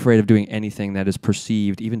so afraid of doing anything that is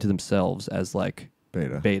perceived even to themselves as like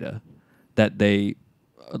beta, that they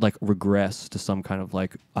like regress to some kind of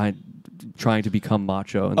like trying to become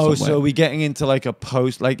macho. In some way. So we getting into like a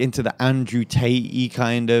into the Andrew Tate-y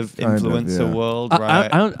kind of influencer world, right?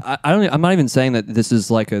 I'm not even saying that this is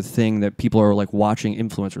like a thing that people are like watching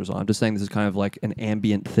influencers on. I'm just saying this is kind of like an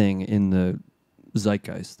ambient thing in the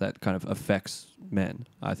zeitgeist that kind of affects men,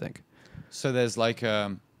 I think. So there's like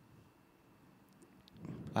I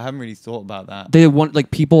haven't really thought about that. They want,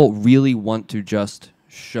 like, people really want to just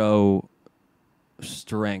show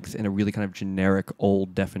strength in a really kind of generic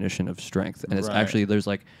old definition of strength, and it's actually there's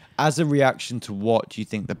like as a reaction to what do you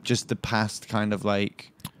think that just the past kind of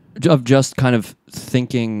like of just kind of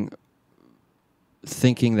thinking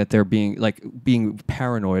that they're being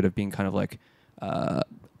paranoid of being kind of like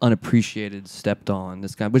unappreciated, stepped on,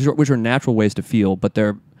 this kind of, which are natural ways to feel, but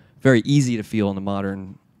they're very easy to feel in the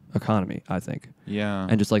modern economy, I think. Yeah.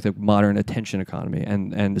 And just like the modern attention economy,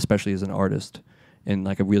 and especially as an artist in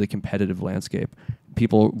like a really competitive landscape,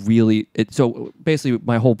 people really so basically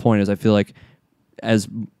my whole point is I feel like as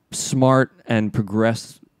smart and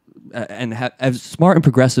as smart and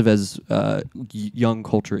progressive as young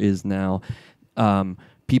culture is now,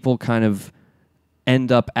 people kind of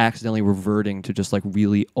end up accidentally reverting to just like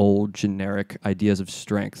really old generic ideas of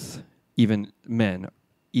strength, even men,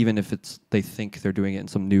 even if they think they're doing it in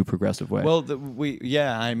some new progressive way. Well,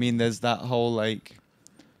 I mean, there's that whole like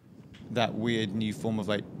that weird new form of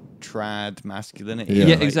like trad masculinity. Yeah,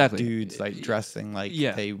 like, exactly. Dudes like dressing like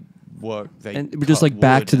they work. And we're just like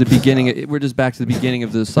back to the beginning. We're just back to the beginning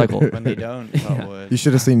of the cycle. When they don't cut wood. You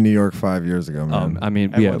should have seen New York 5 years ago, man. I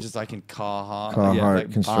mean, everyone just like in Carhartt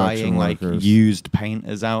like construction buying workers. like used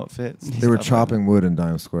painters outfits. They were chopping wood in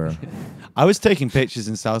Times Square. I was taking pictures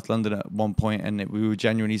in South London at one point, and we were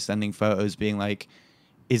genuinely sending photos, being like,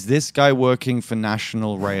 "Is this guy working for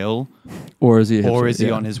National Rail, or is he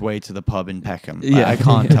on his way to the pub in Peckham?" Yeah, I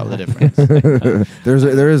can't tell the difference.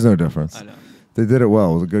 There is no difference. I know. They did it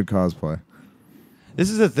well. It was a good cosplay. This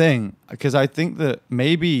is the thing, because I think that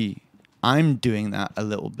maybe I'm doing that a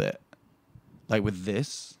little bit, like with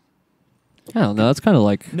this. I don't know. That's kind of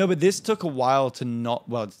like No, but this took a while to not.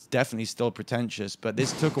 Well, it's definitely still pretentious, but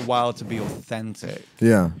this took a while to be authentic.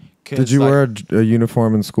 Yeah. Did you wear a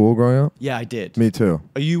uniform in school growing up? Yeah, I did. Me too.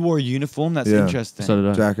 Oh, you wore a uniform? That's interesting. So did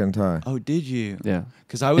I. Jacket and tie. Oh, did you? Yeah.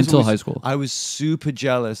 Because I was until high school. I was super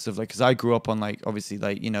jealous of like, because I grew up on like obviously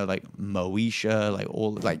like like Moesha, like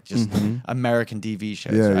all like just American TV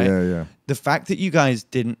shows. Yeah, right? yeah. The fact that you guys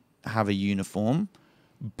didn't have a uniform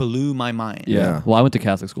blew my mind. Yeah. Well, I went to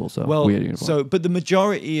Catholic school, so we had a uniform. But the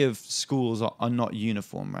majority of schools are not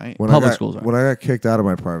uniform, right? Public schools are. When I got kicked out of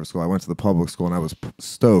my private school, I went to the public school and I was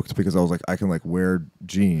stoked because I was like, I can like wear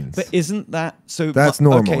jeans. But isn't that so? That's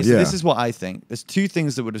normal. Okay, so yeah. this is what I think. There's two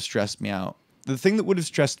things that would have stressed me out. The thing that would have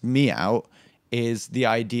stressed me out is the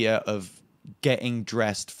idea of getting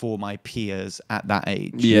dressed for my peers at that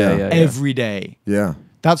age. Yeah. Every day. Yeah.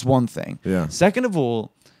 That's one thing. Yeah. Second of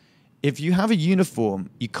all, if you have a uniform,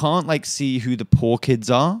 you can't like see who the poor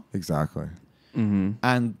kids are. Exactly. Mm-hmm.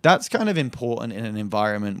 And that's kind of important in an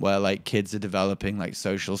environment where like kids are developing like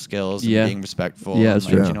social skills and being respectful. Yeah, and, that's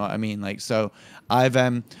like, true. you know what I mean? Like, so I've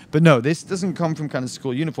but no, this doesn't come from kind of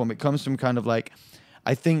school uniform. It comes from kind of like,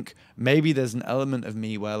 I think maybe there's an element of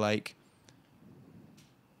me where like,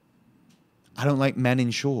 I don't like men in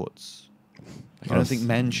shorts. Like, I don't think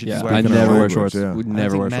men should be wearing I never wear shorts. Yeah. Would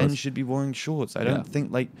never wear shorts. Men should be wearing shorts. I don't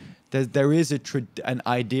think like there is an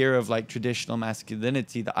idea of like traditional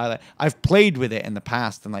masculinity that I like. I've played with it in the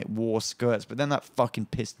past and like wore skirts, but then that fucking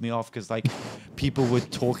pissed me off because like people were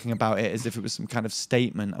talking about it as if it was some kind of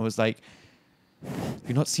statement. I was like,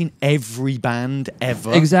 you've not seen every band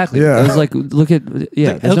ever. Exactly. Yeah. It was like, look at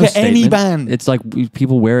there's look no at any statement. band. It's like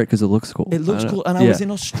people wear it because it looks cool. It looks cool, and I was in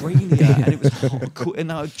Australia, and it was hot, cool, and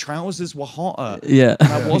our trousers were hotter. Yeah.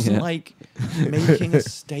 And I wasn't like making a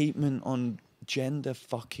statement on gender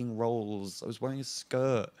fucking roles. I was wearing a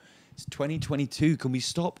skirt. It's 2022. Can we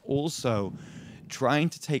stop also trying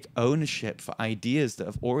to take ownership for ideas that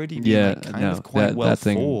have already been like, kind of quite well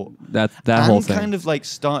thought? That whole thing kind of like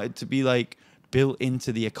started to be like built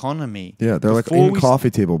into the economy. Yeah, they're like in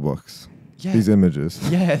coffee table books. Yeah. These images.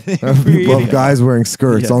 Yeah, of really guys wearing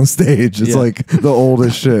skirts on stage. It's like the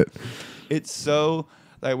oldest shit. It's so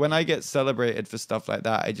like when I get celebrated for stuff like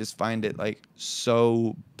that, I just find it like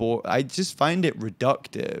so I just find it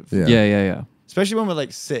reductive. Yeah. Especially when we're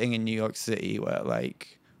like sitting in New York City where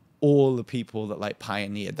like all the people that like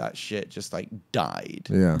pioneered that shit just like died.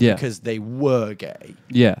 Yeah. Because they were gay.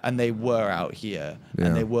 Yeah. And they were out here. Yeah.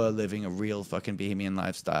 And they were living a real fucking bohemian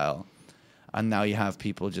lifestyle. And now you have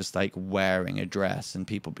people just like wearing a dress and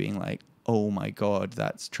people being like, oh my God,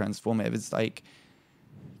 that's transformative. It's like,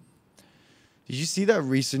 did you see that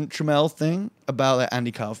recent Trammell thing about like,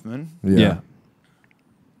 Andy Kaufman? Yeah.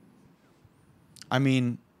 I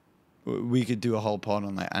mean, we could do a whole pod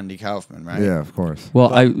on like Andy Kaufman, right? Yeah, of course.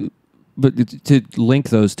 Well, but to link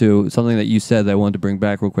those two, something that you said that I wanted to bring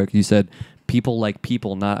back real quick. You said people like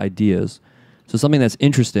people, not ideas. So something that's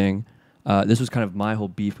interesting. This was kind of my whole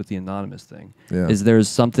beef with the anonymous thing. Yeah. Is there's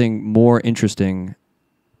something more interesting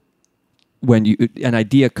when an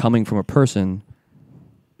idea coming from a person.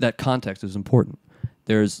 That context is important.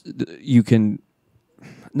 you can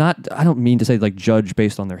not, I don't mean to say like judge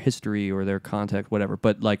based on their history or their context, whatever,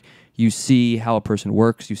 but like you see how a person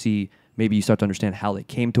works, you see, maybe you start to understand how they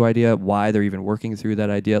came to idea, why they're even working through that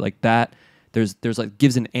idea. Like that, there's like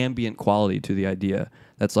gives an ambient quality to the idea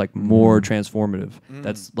that's like more transformative.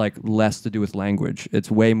 That's like less to do with language.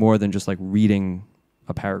 It's way more than just like reading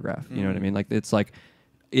a paragraph. You know what I mean? Like it's like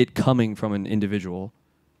it coming from an individual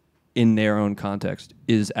in their own context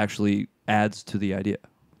is actually adds to the idea.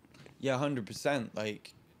 Yeah, 100%.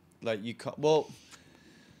 Like you can't. Well,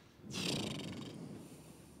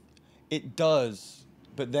 it does,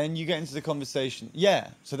 but then you get into the conversation. Yeah,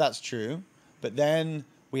 so that's true, but then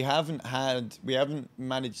we haven't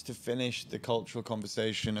managed to finish the cultural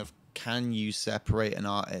conversation of can you separate an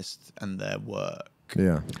artist and their work?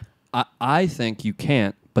 Yeah, I think you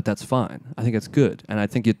can't, but that's fine. I think it's good, and I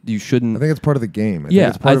think you shouldn't. I think it's part of the game. I yeah,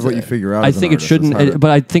 think it's part of what you figure out. I as an think it artist, shouldn't,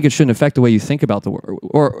 but I think it shouldn't affect the way you think about the work,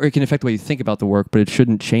 or it can affect the way you think about the work, but it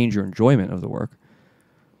shouldn't change your enjoyment of the work.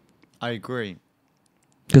 I agree,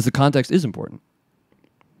 because the context is important.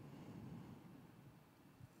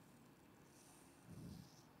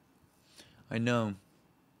 I know.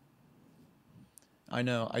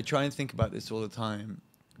 I try and think about this all the time,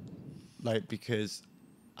 like because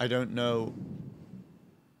I don't know.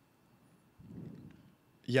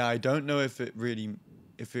 Yeah, I don't know if it really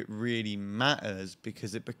matters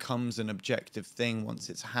because it becomes an objective thing once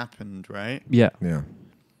it's happened, right? Yeah. Yeah.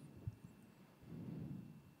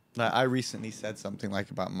 Like I recently said something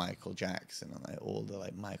like about Michael Jackson, and like all the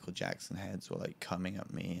like Michael Jackson heads were like coming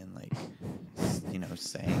at me and like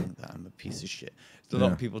saying that I'm a piece of shit. So a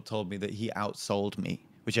lot of people told me that he outsold me,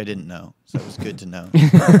 which I didn't know, so it was good to know.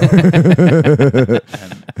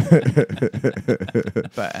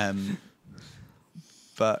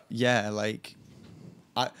 But yeah, like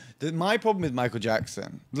my problem with Michael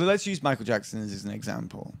Jackson. Let's use Michael Jackson as an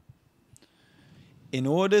example. In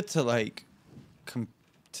order to like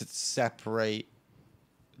to separate,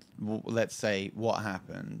 let's say, what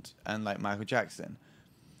happened and like Michael Jackson,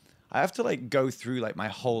 I have to like go through like my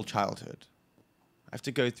whole childhood. I have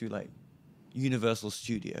to go through like Universal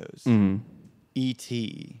Studios,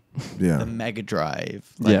 E.T., the Mega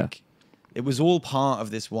Drive. Like it was all part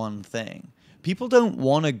of this one thing. People don't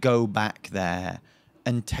want to go back there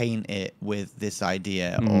and taint it with this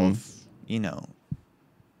idea of,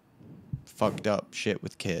 fucked up shit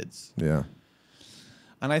with kids. Yeah.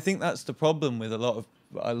 And I think that's the problem with a lot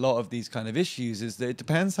of these kind of issues is that it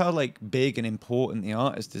depends how like big and important the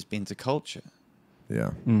artist has been to culture.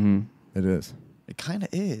 Yeah. It is. It kind of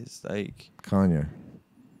is like Kanye.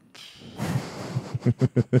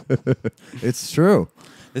 It's true.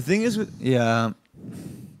 The thing is with the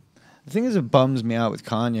thing is that bums me out with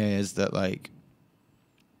Kanye is that like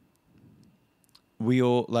we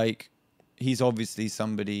all like he's obviously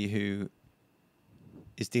somebody who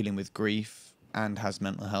is dealing with grief and has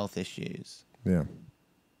mental health issues. Yeah.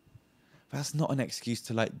 But that's not an excuse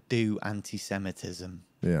to like do anti-Semitism.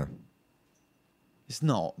 Yeah. It's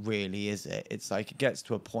not really, is it? It's like it gets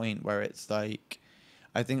to a point where it's like,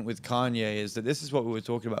 I think with Kanye is that this is what we were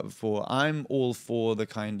talking about before. I'm all for the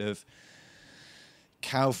kind of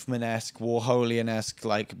Kaufman-esque, Warholian-esque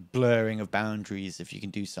like blurring of boundaries. If you can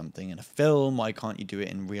do something in a film, why can't you do it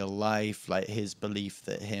in real life? Like his belief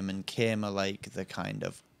that him and Kim are like the kind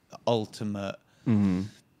of ultimate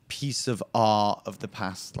piece of art of the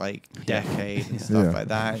past like decade and stuff like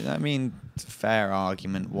that. I mean, fair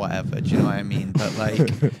argument, whatever. Do you know what I mean? But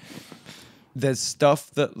like, there's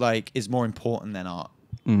stuff that like is more important than art.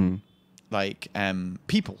 Like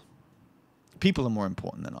people are more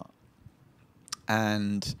important than art,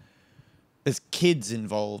 and there's kids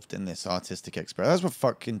involved in this artistic expression. That's what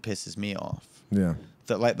fucking pisses me off. Yeah.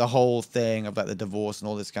 That like the whole thing of like the divorce and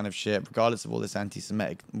all this kind of shit, regardless of all this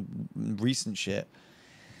anti-Semitic recent shit,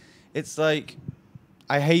 it's like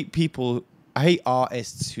I hate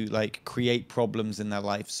artists who like create problems in their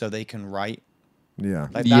life so they can write. Yeah.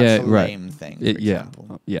 Like that's a lame thing, for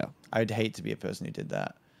example. Yeah. I'd hate to be a person who did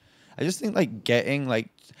that. I just think like getting like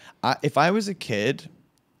if I was a kid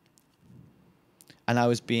and I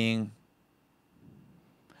was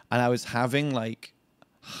having like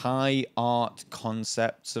high art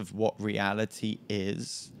concepts of what reality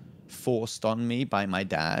is forced on me by my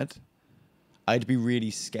dad, I'd be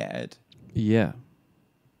really scared. Yeah.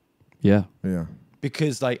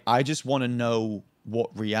 Because like I just want to know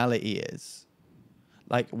what reality is.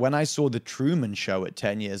 Like when I saw The Truman Show at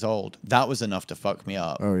 10 years old, that was enough to fuck me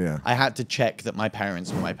up. Oh yeah. I had to check that my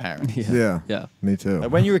parents were my parents. Yeah. Me too.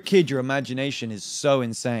 Like when you're a kid, your imagination is so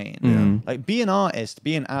insane. Yeah. Like be an artist,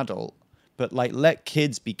 be an adult, but like let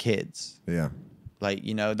kids be kids. Yeah. Like,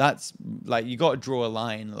 you know, that's like, you got to draw a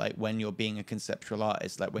line, like when you're being a conceptual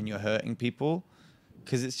artist, like when you're hurting people,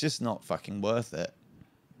 because it's just not fucking worth it.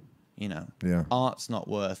 You know, art's not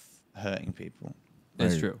worth hurting people.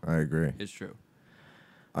 It's true. I agree. It's true.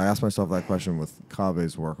 I ask myself that question with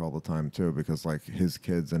Kabe's work all the time too, because like his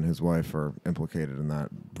kids and his wife are implicated in that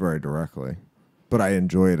very directly. But I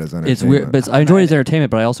enjoy it as entertainment. It's weird, but I enjoy it as entertainment,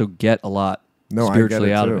 but I also get a lot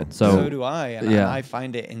spiritually I get it out of too. it. So do I, and I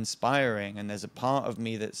find it inspiring. And there's a part of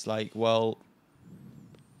me that's like, well,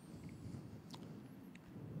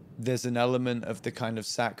 there's an element of the kind of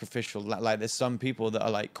sacrificial, like there's some people that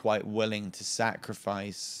are like quite willing to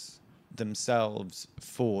sacrifice themselves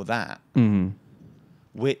for that,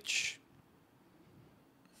 which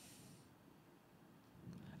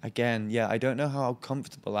again, I don't know how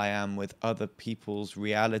comfortable I am with other people's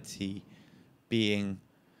reality being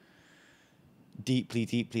deeply,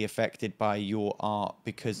 deeply affected by your art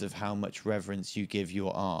because of how much reverence you give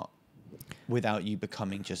your art without you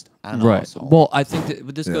becoming just an asshole. Well, I think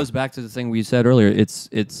that this goes back to the thing we said earlier.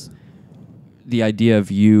 It's the idea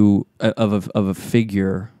of you of a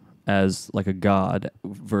figure as like a god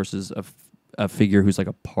versus a figure who's like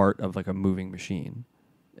a part of like a moving machine.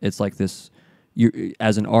 It's like this. You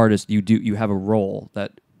as an artist, you have a role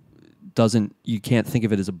that you can't think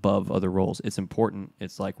of it as above other roles. It's important.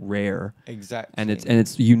 It's like rare. Exactly. And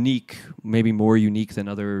it's unique, maybe more unique than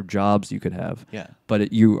other jobs you could have. Yeah.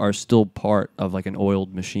 But you are still part of like an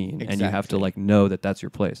oiled machine, and you have to like know that that's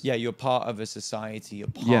your place. Yeah, you're part of a society. You're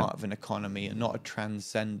part of an economy, and not a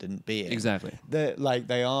transcendent being. Exactly.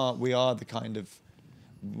 We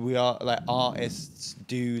are like artists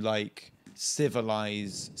do like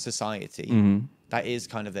civilize society. That is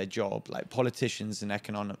kind of their job. Like politicians and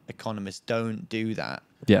economists don't do that.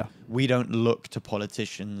 Yeah. We don't look to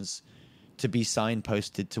politicians to be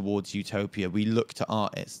signposted towards utopia. We look to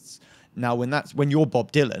artists. Now, when you're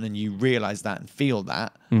Bob Dylan and you realize that and feel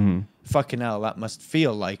that, fucking hell, that must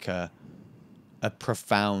feel like a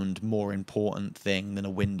profound, more important thing than a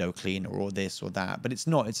window cleaner or this or that. But it's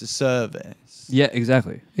not. It's a service. Yeah,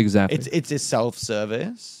 exactly. It's a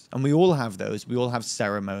self-service. And we all have those. We all have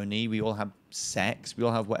ceremony. We all have sex. We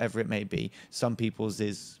all have whatever it may be. Some people's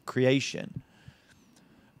is creation.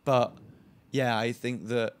 But yeah, I think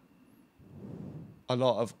that a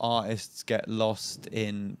lot of artists get lost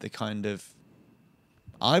in the kind of,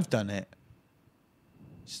 I've done it.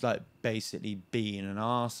 Just like basically being an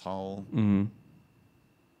asshole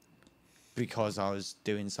because I was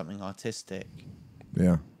doing something artistic.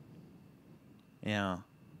 Yeah. Yeah.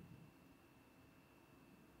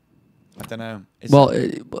 I don't know.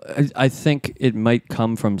 I think it might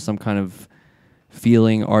come from some kind of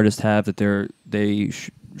feeling artists have that they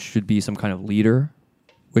should be some kind of leader,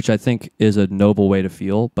 which I think is a noble way to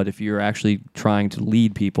feel. But if you're actually trying to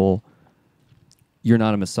lead people, you're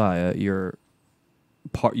not a messiah. You're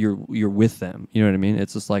with them. You know what I mean?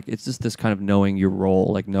 It's just this kind of knowing your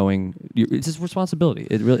role, like it's just responsibility.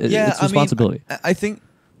 It's responsibility. I think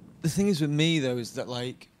the thing is with me though is that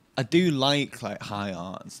like I do like high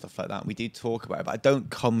art and stuff like that. We do talk about it, but I don't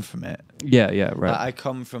come from it. Yeah, right. I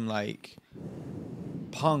come from like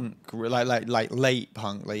punk, like late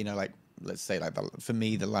punk, like, you know, like let's say like for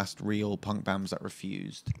me the last real punk band was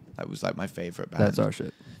Refused. That was like my favorite band. That's our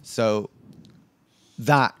shit. So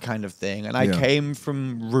that kind of thing, and I came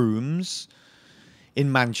from rooms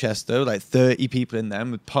in Manchester, like 30 people in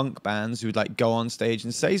them with punk bands who would like go on stage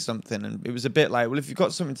and say something, and it was a bit like, well, if you've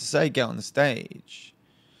got something to say, get on the stage.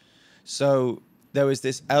 So there was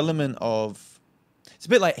this element of, it's a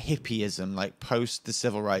bit like hippieism, like post the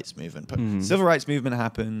civil rights movement. Civil rights movement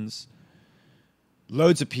happens,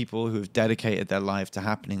 loads of people who have dedicated their life to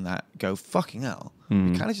happening that go, fucking hell,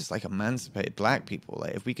 we kind of just like emancipated black people.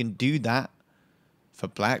 Like if we can do that for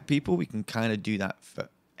black people, we can kind of do that for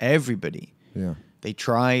everybody. Yeah. They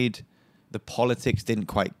tried, the politics didn't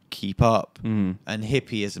quite keep up, and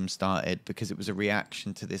hippieism started because it was a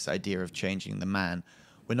reaction to this idea of changing the man.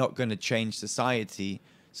 We're not going to change society,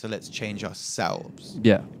 so let's change ourselves.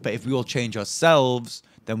 Yeah. But if we all change ourselves,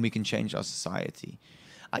 then we can change our society.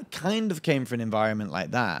 I kind of came from an environment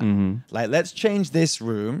like that. Like, let's change this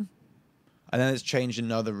room, and then let's change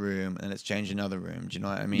another room, and let's change another room. Do you know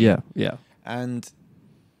what I mean? Yeah. And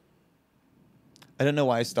I don't know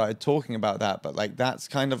why I started talking about that, but like that's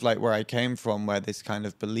kind of like where I came from, where this kind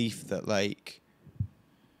of belief that like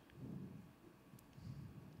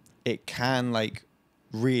it can like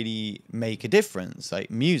really make a difference,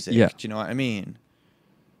 like music. Yeah. Do you know what I mean?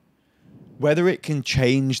 Whether it can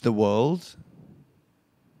change the world,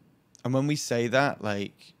 and when we say that,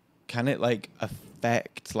 like, can it like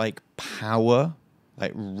affect like power,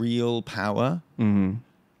 like real power?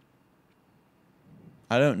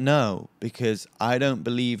 I don't know, because I don't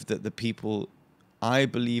believe that I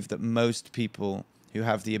believe that most people who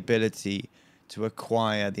have the ability to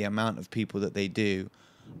acquire the amount of people that they do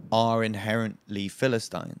are inherently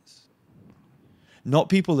Philistines. Not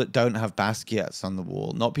people that don't have Basquiat's on the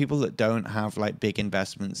wall, not people that don't have like big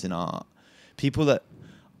investments in art, people that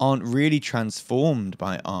aren't really transformed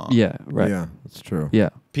by art. Yeah, right. Yeah, that's true. Yeah.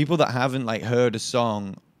 People that haven't like heard a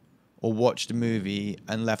song or watched a movie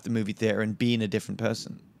and left the movie theater and been a different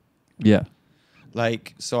person. Yeah.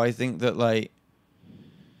 Like, so I think that like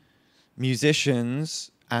musicians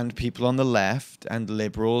and people on the left and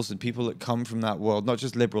liberals and people that come from that world, not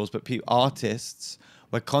just liberals, but artists,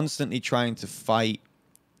 we're constantly trying to fight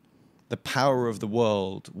the power of the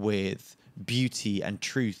world with beauty and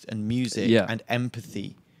truth and music and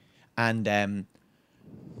empathy. And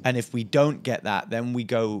if we don't get that, then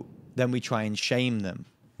we try and shame them.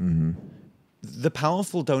 Mm-hmm. The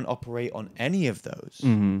powerful don't operate on any of those.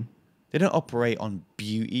 Mm-hmm. They don't operate on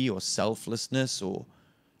beauty or selflessness or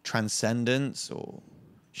transcendence or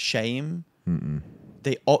shame. Mm-mm.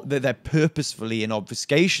 They're purposefully in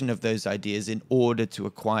obfuscation of those ideas in order to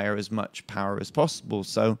acquire as much power as possible.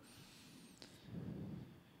 So,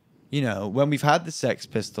 you know, when we've had the Sex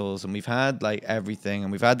Pistols and we've had like everything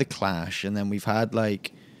and we've had the Clash and then we've had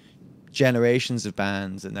like generations of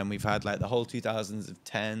bands and then we've had like the whole 2000s of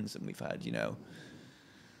tens and we've had, you know,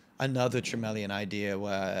 another Tremelian idea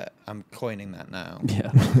where I'm coining that now.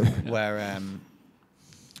 Yeah.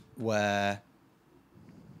 where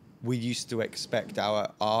we used to expect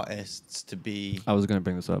our artists to be... I was going to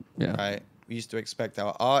bring this up. Yeah. Right? We used to expect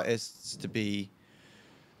our artists to be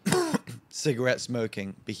cigarette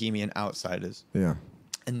smoking, bohemian outsiders. Yeah.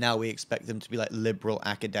 And now we expect them to be like liberal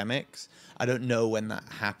academics. I don't know when that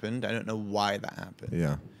happened. I don't know why that happened.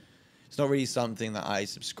 Yeah. It's not really something that I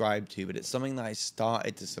subscribe to, but it's something that I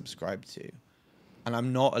started to subscribe to. And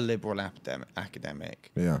I'm not a liberal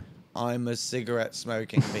academic. Yeah. I'm a cigarette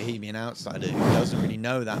smoking bohemian outsider who doesn't really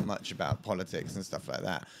know that much about politics and stuff like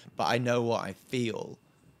that. But I know what I feel.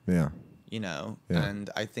 Yeah. You know? Yeah. And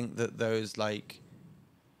I think that those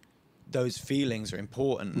feelings are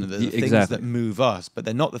important. They're the Exactly. things that move us, but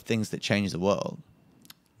they're not the things that change the world.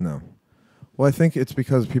 No. Well, I think it's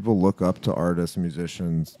because people look up to artists,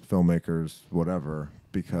 musicians, filmmakers, whatever,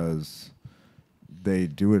 because they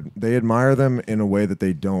do it. They admire them in a way that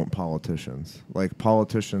they don't politicians. Like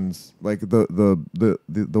politicians, like the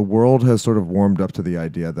world has sort of warmed up to the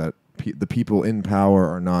idea that the people in power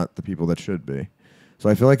are not the people that should be. So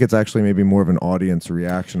I feel like it's actually maybe more of an audience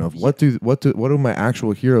reaction of what do my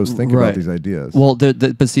actual heroes think about these ideas? Well,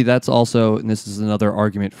 but see, that's also, and this is another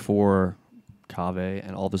argument for Cave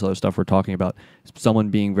and all this other stuff we're talking about. Someone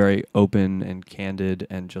being very open and candid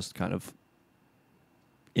and just kind of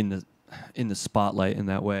in the spotlight in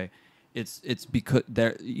that way. It's because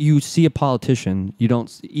you see a politician, you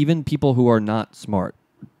don't even people who are not smart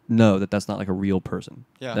know that that's not like a real person.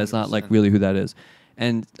 Yeah, that's 100%. not like really who that is.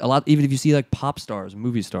 And a lot, even if you see like pop stars,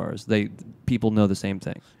 movie stars, people know the same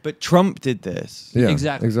thing. But Trump did this. Yeah,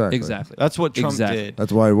 exactly. That's what Trump did.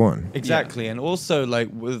 That's why he won. Exactly. Yeah. And also, like,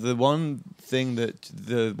 with the one thing that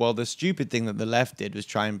the stupid thing that the left did was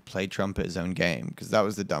try and play Trump at his own game, because that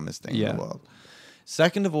was the dumbest thing in the world.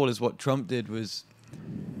 Second of all is what Trump did was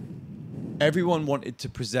everyone wanted to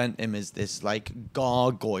present him as this like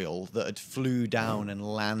gargoyle that had flew down and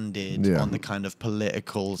landed on the kind of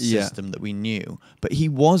political system that we knew. But he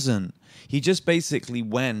wasn't. He just basically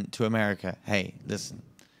went to America. Hey, listen,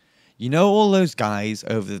 you know all those guys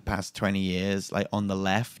over the past 20 years, like on the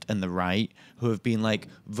left and the right, who have been like,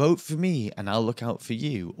 vote for me and I'll look out for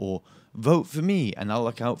you, or vote for me and I'll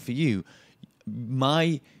look out for you.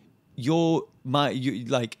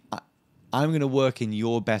 I'm going to work in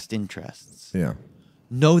your best interests. Yeah.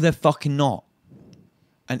 No, they're fucking not.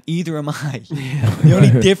 And either am I. The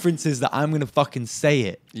only difference is that I'm going to fucking say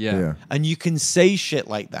it. Yeah. And you can say shit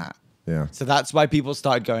like that. Yeah. So that's why people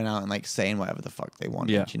started going out and like saying whatever the fuck they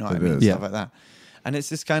wanted. Yeah. You know what I mean? Stuff like that. And it's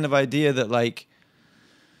this kind of idea that like,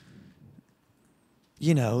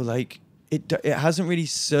 you know, like it hasn't really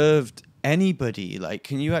served anybody. Like,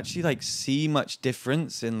 can you actually like see much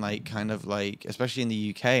difference in like kind of like, especially in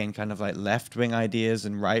the UK, and kind of like left-wing ideas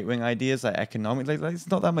and right-wing ideas, like economically, like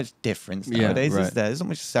it's not that much difference nowadays, is there? There's not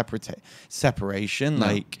much separation. No.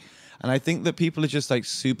 Like, and I think that people are just like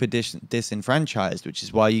super disenfranchised, which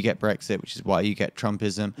is why you get Brexit, which is why you get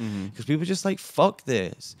Trumpism, because people are just like, fuck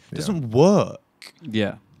this. It doesn't work.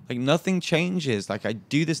 Yeah. Like nothing changes. Like I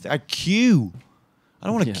do this, I queue. I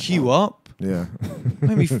don't want to queue up. Yeah.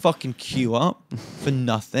 Make me fucking queue up for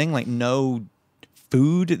nothing, like no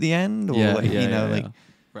food at the end, or like, you know, like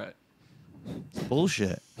right. it's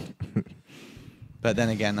bullshit. But then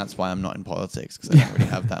again, that's why I'm not in politics, because I don't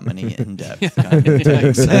really have that many in-depth kind of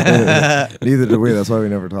takes. Neither do we. That's why we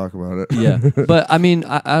never talk about it. Yeah, but I mean,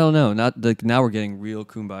 I don't know. Not like now we're getting real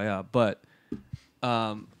kumbaya, but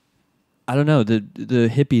I don't know. The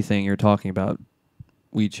hippie thing you're talking about.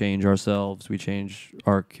 We change ourselves. We change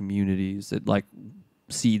our communities. It like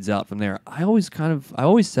seeds out from there. I always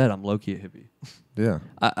said I'm low-key a hippie. Yeah.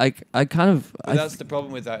 I kind of. But that's the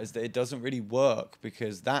problem with that, is that it doesn't really work,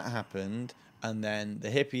 because that happened. And then the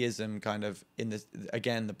hippieism kind of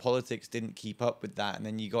the politics didn't keep up with that. And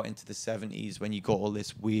then you got into the 70s when you got all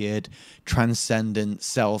this weird transcendent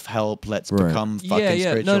self-help, let's become fucking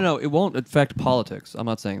spiritual. No, it won't affect politics. I'm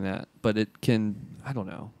not saying that, but it can, I don't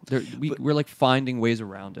know. We're like finding ways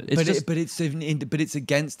around it. But it's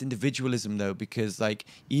against individualism though, because like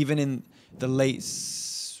even in the late,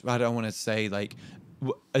 I don't want to say like,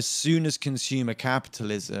 as soon as consumer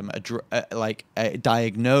capitalism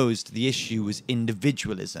diagnosed the issue was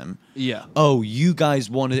individualism. Yeah. Oh, you guys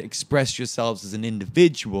want to express yourselves as an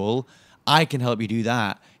individual? I can help you do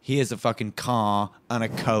that. Here's a fucking car and a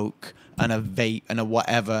Coke and a vape and a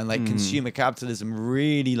whatever. And like consumer capitalism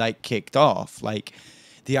really like kicked off. Like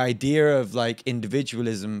the idea of like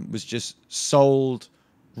individualism was just sold,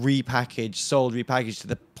 repackaged to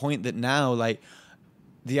the point that now like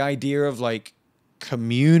the idea of like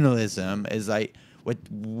communalism is like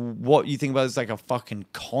what you think about is like a fucking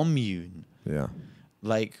commune. Yeah.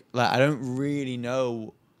 Like I don't really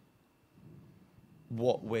know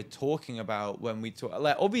what we're talking about when we talk.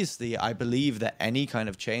 Like obviously I believe that any kind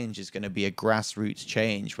of change is going to be a grassroots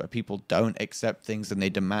change where people don't accept things and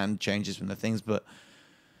they demand changes from the things, but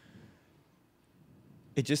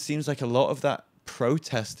it just seems like a lot of that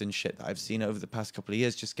protest and shit that I've seen over the past couple of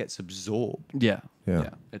years just gets absorbed. Yeah,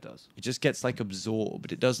 it does. It just gets like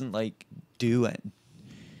absorbed. It doesn't like do it.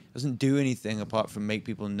 Doesn't do anything apart from make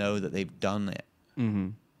people know that they've done it.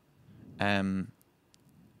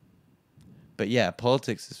 But yeah,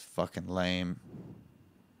 politics is fucking lame.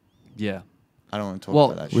 Yeah, I don't want to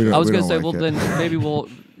talk about that shit. I was gonna say, then maybe we'll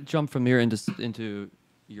jump from here into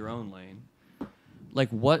your own lane. Like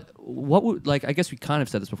what would, like, I guess we kind of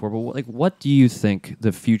said this before, but what do you think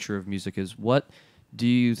the future of music is? What do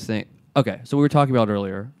you think? Okay, so we were talking about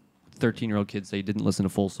earlier, 13-year-old kids, they didn't listen to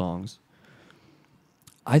full songs.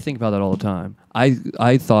 I think about that all the time.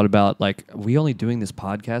 I thought about, like, are we only doing this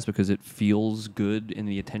podcast because it feels good in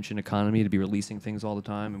the attention economy to be releasing things all the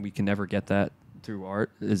time, and we can never get that through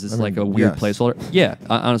art? Is this like a weird placeholder? Yeah,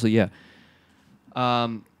 honestly, yeah.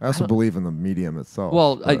 I also believe in the medium itself.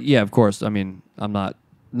 Well, yeah, of course. I mean, I'm not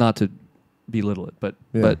to belittle it, but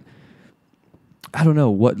I don't know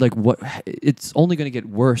what it's only going to get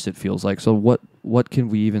worse. It feels like. So what can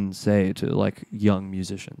we even say to like young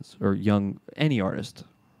musicians or any artist,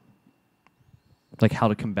 like how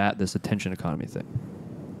to combat this attention economy thing?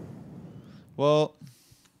 Well,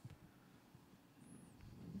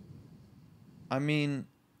 I mean,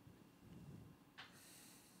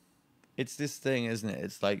 it's this thing, isn't it?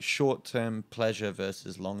 It's like short-term pleasure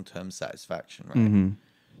versus long-term satisfaction, right?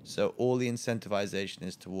 So all the incentivization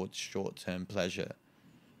is towards short-term pleasure.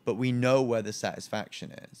 But we know where the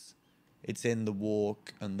satisfaction is. It's in the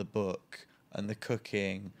walk and the book and the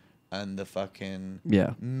cooking and the fucking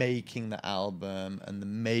making the album and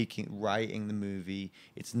the writing the movie.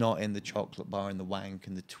 It's not in the chocolate bar and the wank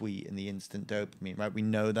and the tweet and the instant dopamine, right? We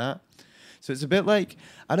know that. So it's a bit like,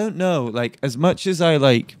 I don't know, like as much as I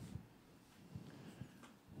like...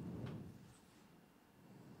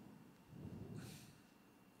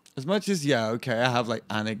 As much as, I have like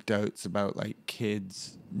anecdotes about like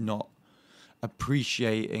kids not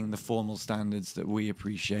appreciating the formal standards that we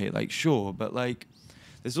appreciate, like sure, but like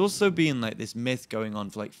there's also been like this myth going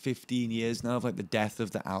on for like 15 years now of like the death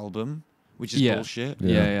of the album, which is bullshit.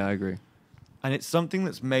 Yeah, I agree. And it's something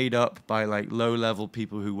that's made up by like low-level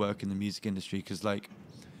people who work in the music industry, because like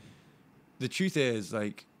the truth is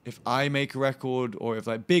like if I make a record, or if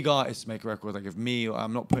like big artists make a record, like if me, or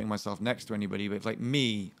I'm not putting myself next to anybody, but if like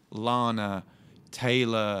me, Lana,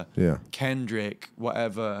 Taylor, Kendrick,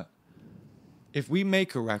 whatever, if we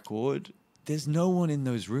make a record, there's no one in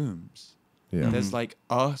those rooms. There's like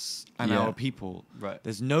us and our people. Right.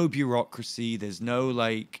 There's no bureaucracy. There's no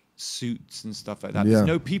like suits and stuff like that. There's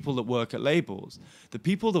no people that work at labels. The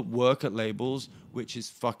people that work at labels, which is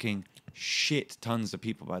fucking shit tons of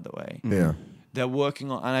people, by the way. They're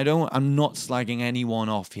working on, and I'm not slagging anyone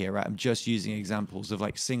off here, right? I'm just using examples of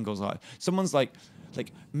like singles art. Someone's like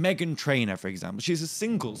Meghan Trainor, for example. She's a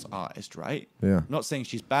singles artist, right? I'm not saying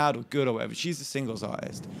she's bad or good or whatever. She's a singles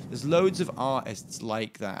artist. There's loads of artists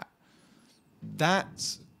like that.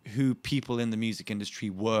 That's who people in the music industry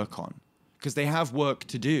work on. because they have work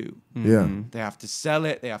to do. Yeah. They have to sell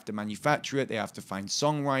it, they have to manufacture it, they have to find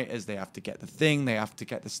songwriters, they have to get the thing, they have to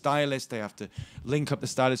get the stylist, they have to link up the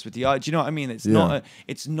stylist with the art. Do you know what I mean? It's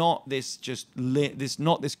not this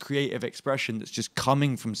creative expression that's just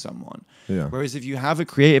coming from someone. Yeah. Whereas if you have a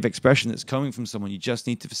creative expression that's coming from someone, you just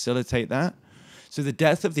need to facilitate that. So the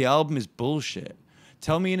death of the album is bullshit.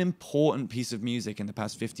 Tell me an important piece of music in the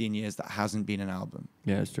past 15 years that hasn't been an album.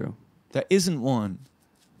 Yeah, it's true. There isn't one.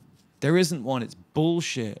 There isn't one. It's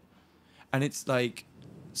bullshit. And it's like,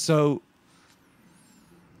 so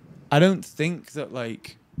I don't think that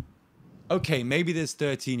like, okay, maybe there's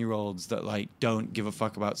 13-year-olds that like don't give a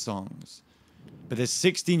fuck about songs, but there's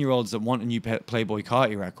 16-year-olds that want a new Playboy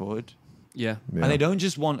Carti record. Yeah. And they don't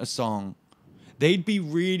just want a song. They'd be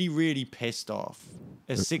really, really pissed off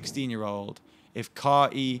as 16-year-old if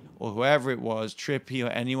Carti or whoever it was, Trippy or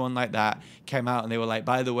anyone like that, came out and they were like,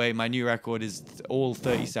 by the way, my new record is all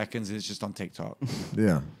 30 seconds and it's just on TikTok.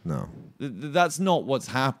 Yeah, no. That's not what's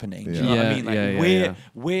happening. Do you know what I mean?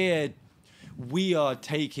 Like we are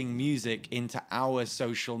taking music into our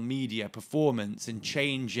social media performance and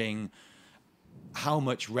changing how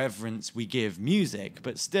much reverence we give music,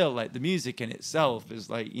 but still, like, the music in itself is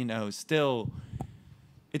like, you know, it's still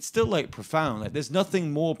like profound. Like, there's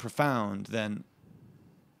nothing more profound than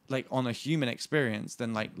like on a human experience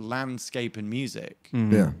than like landscape and music.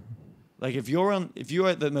 Yeah. Like if you're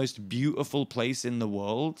at the most beautiful place in the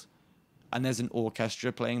world and there's an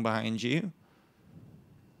orchestra playing behind you,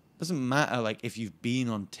 doesn't matter like if you've been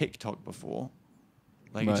on TikTok before.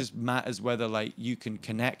 Like it just matters whether like you can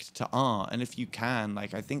connect to art, and if you can,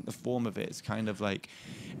 like I think the form of it is kind of like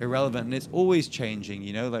irrelevant, and it's always changing.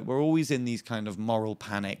 You know, like we're always in these kind of moral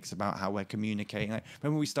panics about how we're communicating. Like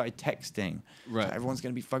remember we started texting, right? Like, everyone's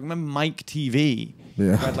gonna be fucking. Remember Mike TV?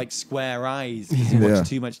 Yeah. Who had like square eyes because he watched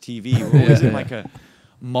too much TV. We're always in like a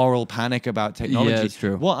moral panic about technology. Yeah, it's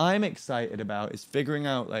true. What I'm excited about is figuring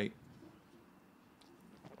out like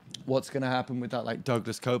what's gonna happen with that like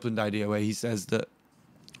Douglas Copeland idea where he says that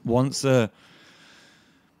once an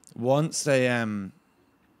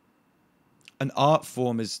art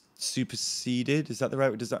form is superseded, is that the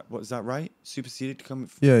right? Is that right? Superseded to come?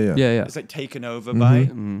 Yeah. It's like taken over by.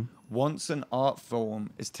 Once an art form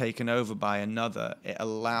is taken over by another, it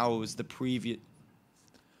allows the previous.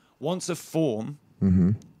 Once a form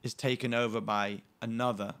is taken over by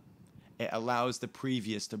another, it allows the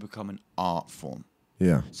previous to become an art form.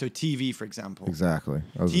 Yeah. So TV, for example. Exactly.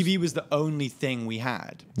 TV was the only thing we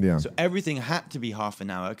had. Yeah. So everything had to be half an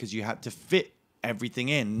hour because you had to fit everything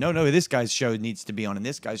in. No, this guy's show needs to be on and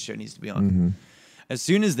this guy's show needs to be on. As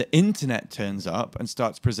soon as the internet turns up and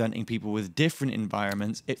starts presenting people with different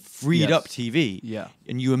environments, it freed up TV. Yeah.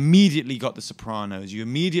 And you immediately got The Sopranos. You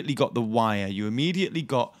immediately got The Wire. You immediately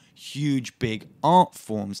got huge, big art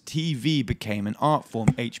forms. TV became an art form.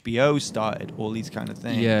 HBO started, all these kind of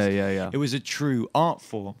things. Yeah. It was a true art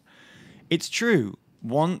form. It's true.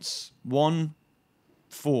 Once one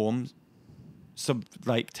form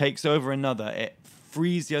takes over another, it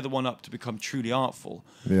frees the other one up to become truly artful.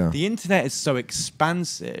 Yeah. The internet is so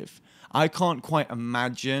expansive. I can't quite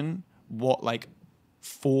imagine what like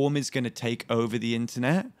form is going to take over the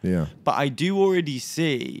internet. Yeah. But I do already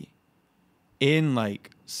see in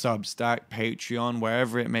like Substack, Patreon,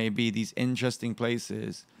 wherever it may be, these interesting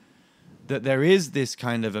places, that there is this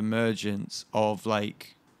kind of emergence of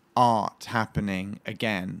like art happening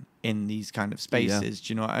again in these kind of spaces.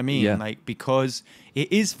 Do you know what I mean? Yeah. Like, because it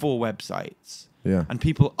is for websites. Yeah. And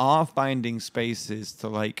people are finding spaces to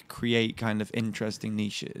like create kind of interesting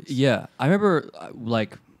niches. Yeah. I remember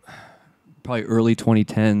like probably early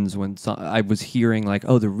 2010s when I was hearing like,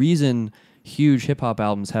 oh, the reason huge hip hop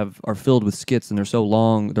albums are filled with skits and they're so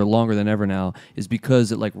long, they're longer than ever now, is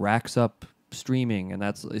because it like racks up streaming,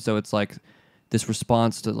 and so it's like this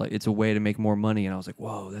response to like it's a way to make more money. And I was like,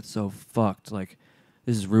 whoa, that's so fucked. Like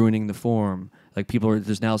this is ruining the form. Like people are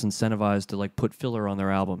just now incentivized to like put filler on their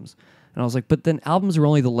albums. And I was like, but then albums are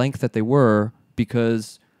only the length that they were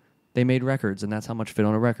because they made records, and that's how much fit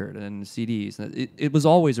on a record, and CDs. And it was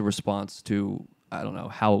always a response to, I don't know,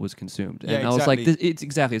 how it was consumed. And yeah, I was like,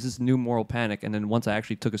 exactly. it's this new moral panic. And then once I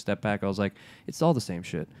actually took a step back, I was like, it's all the same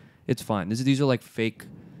shit. It's fine. These are like fake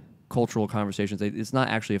cultural conversations. It's not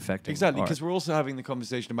actually affecting Exactly, art. because we're also having the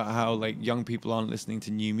conversation about how like young people aren't listening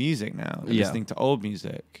to new music now. They're Yeah. listening to old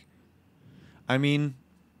music. I mean,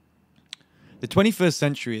 the 21st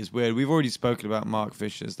century is weird. We've already spoken about Mark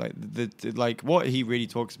Fisher's like what he really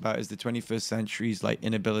talks about is the 21st century's like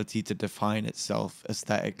inability to define itself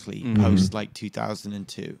aesthetically post like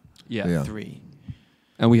 2002. Yeah. 3.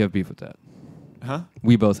 And we have beef with that. Huh?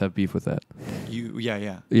 We both have beef with that.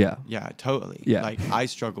 Yeah, totally. Yeah. Like, I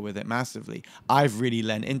struggle with it massively. I've really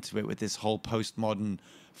lent into it with this whole postmodern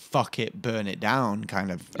fuck it, burn it down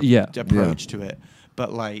kind of approach to it.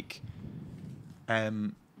 But like,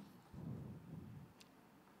 even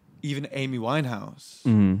Amy Winehouse,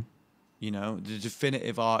 you know, the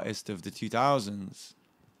definitive artist of the 2000s,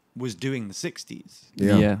 was doing the 60s.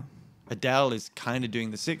 Yeah. Adele is kind of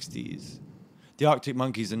doing the 60s. The Arctic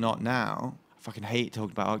Monkeys are not now. I fucking hate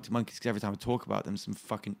talking about Arctic Monkeys because every time I talk about them, some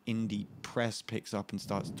fucking indie press picks up and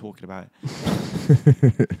starts talking about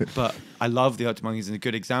it. But I love the Arctic Monkeys, and a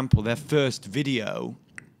good example, their first video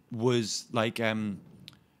was like them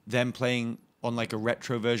playing on like a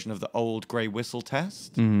retro version of the old Grey Whistle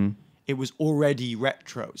Test. It was already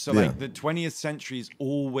retro. So like the 20th century is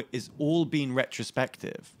all being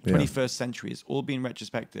retrospective. 21st century is all being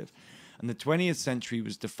retrospective. And the 20th century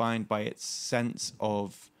was defined by its sense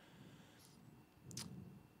of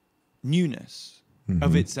newness,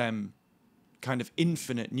 of its kind of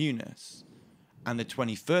infinite newness. And the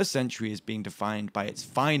 21st century is being defined by its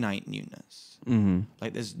finite newness.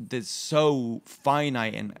 Like there's so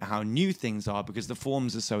finite in how new things are because the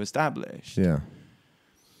forms are so established. Yeah.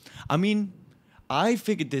 I mean, I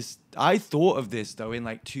thought of this though in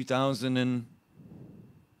like 2005.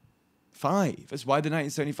 That's why the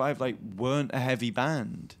 1975 like weren't a heavy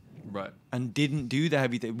band. Right. And didn't do the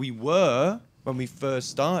heavy thing. We were when we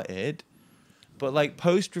first started, but like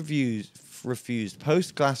post Refused,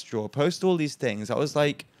 post Glassjaw, post all these things, I was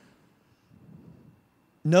like,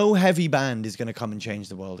 no heavy band is going to come and change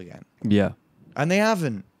the world again. Yeah. And they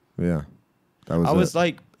haven't. Yeah. I was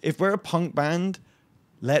like, if we're a punk band,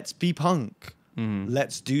 let's be punk.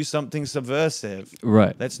 Let's do something subversive.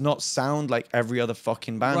 Right. Let's not sound like every other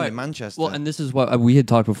fucking band in Manchester. Well, and this is what we had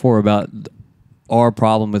talked before about. Our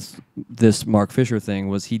problem with this Mark Fisher thing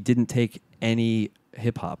was he didn't take any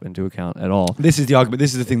hip hop into account at all. This is the argument.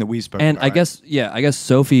 This is the thing that we spoke and about. And I guess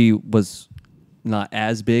Sophie was not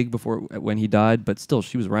as big before when he died, but still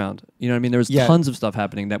she was around. You know what I mean? There was tons of stuff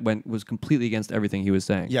happening that was completely against everything he was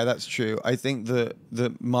saying. Yeah, that's true. I think the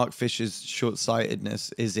Mark Fisher's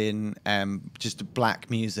short-sightedness is in just black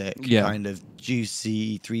music, kind of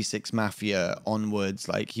juicy 3-6 Mafia onwards.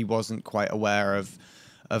 Like he wasn't quite aware of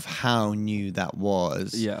how new that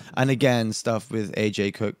was. Yeah. And again, stuff with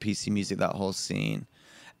AJ Cook, PC Music, that whole scene.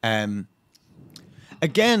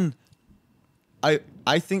 Again,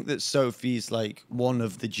 I think that Sophie's like one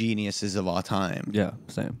of the geniuses of our time. Yeah,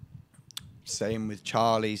 same. Same with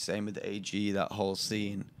Charlie, same with AG, that whole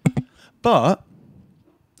scene. But,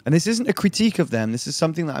 and this isn't a critique of them, this is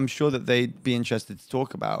something that I'm sure that they'd be interested to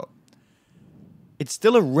talk about. It's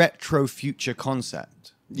still a retro future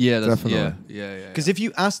concept. Yeah, that's definitely. Yeah. Because if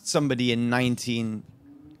you asked somebody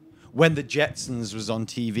when the Jetsons was on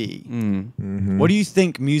TV, what do you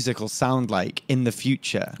think music will sound like in the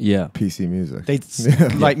future? Yeah. PC music.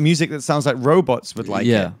 Like music that sounds like robots would like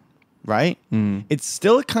it. Right? It's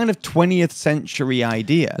still a kind of 20th century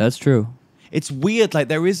idea. That's true. It's weird. Like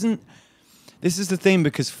there isn't... This is the thing,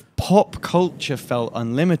 because pop culture felt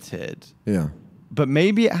unlimited. Yeah. But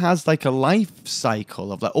maybe it has like a life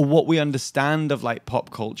cycle of like, or what we understand of like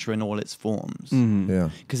pop culture in all its forms. Yeah.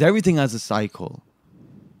 Because everything has a cycle.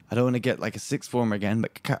 I don't want to get like a sixth form again,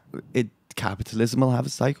 but capitalism will have a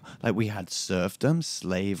cycle. Like we had serfdom,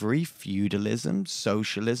 slavery, feudalism,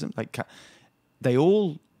 socialism. Like they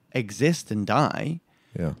all exist and die.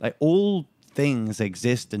 Yeah. Like all things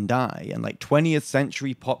exist and die. And like 20th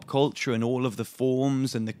century pop culture and all of the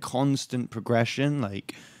forms and the constant progression,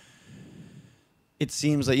 like it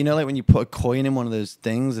seems like, you know, like when you put a coin in one of those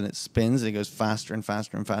things and it spins and it goes faster and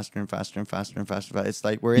faster and faster and faster and faster and faster. It's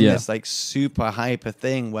like we're in this like super hyper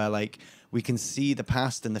thing where like we can see the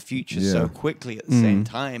past and the future so quickly at the same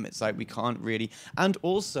time. It's like we can't really. And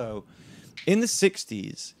also in the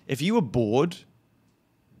 60s, if you were bored,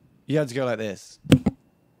 you had to go like this.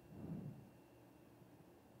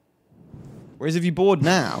 Whereas if you're bored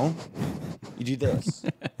now, you do this.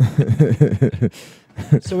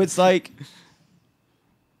 So it's like,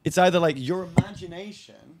 it's either like your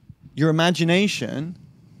imagination,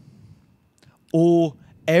 or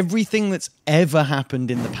everything that's ever happened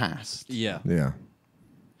in the past. Yeah. Yeah.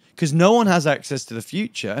 Because no one has access to the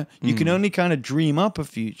future. You can only kind of dream up a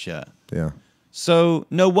future. Yeah. So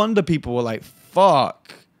no wonder people were like,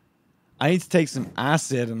 fuck, I need to take some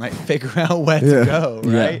acid and like figure out where to go,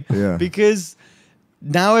 right? Yeah. Because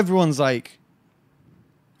now everyone's like,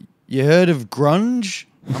 you heard of grunge?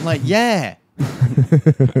 I'm like, yeah.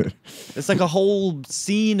 It's like a whole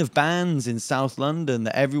scene of bands in South London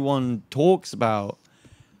that everyone talks about.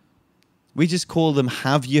 We just call them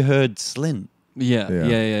Have You Heard Slint?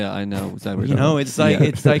 Yeah. I know.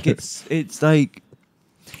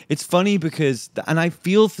 It's funny because, and I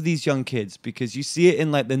feel for these young kids because you see it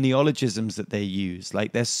in like the neologisms that they use.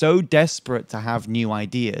 Like they're so desperate to have new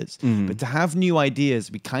ideas, but to have new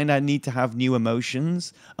ideas, we kind of need to have new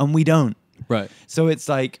emotions, and we don't. Right. So it's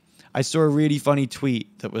like, I saw a really funny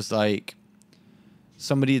tweet that was like,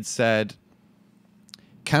 somebody had said,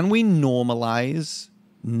 can we normalize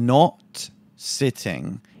not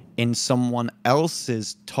sitting in someone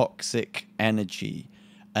else's toxic energy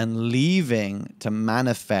and leaving to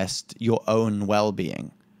manifest your own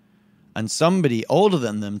well-being? And somebody older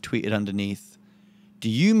than them tweeted underneath, do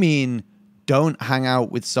you mean don't hang out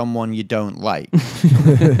with someone you don't like?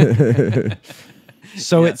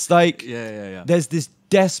 So it's like, there's this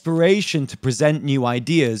desperation to present new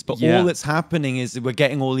ideas, but all that's happening is that we're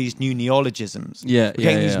getting all these new neologisms. We're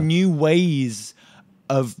getting these new ways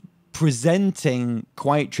of presenting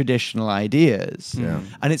quite traditional ideas.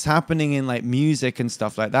 And it's happening in like music and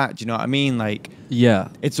stuff like that. Do you know what I mean? Like,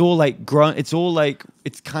 it's all like grunt. It's all like,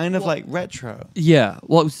 it's kind of like retro. Yeah.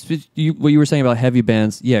 Well, what you were saying about heavy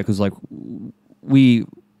bands, because like we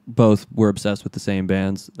both were obsessed with the same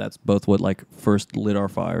bands. That's both what like first lit our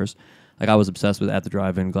fires. Like I was obsessed with At the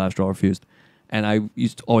Drive-In, Glassjaw Refused, and I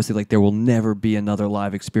used to always say like there will never be another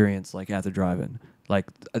live experience like At the Drive-In. Like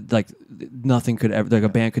nothing could ever, like a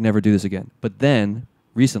band could never do this again. But then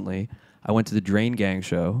recently, I went to the Drain Gang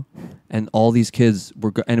show, and all these kids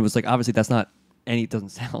were, and it was like obviously that's not any, it doesn't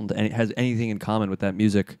sound, and it has anything in common with that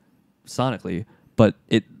music sonically. But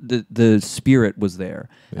the spirit was there,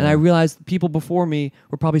 and I realized people before me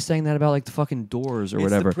were probably saying that about like the fucking Doors or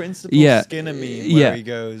whatever. It's the Principal Skinner meme where he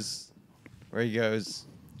goes,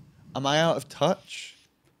 "Am I out of touch?"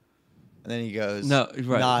 And then he goes, "No,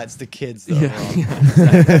 right. Nah, it's the kids that are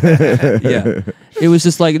wrong." It was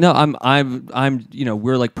just like, no, I'm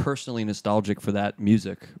we're like personally nostalgic for that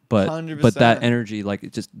music, but 100%. But that energy, like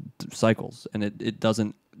it just cycles, and it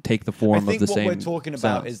doesn't take the form of the same. I think what we're talking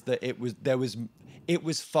about is that it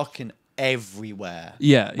was fucking everywhere.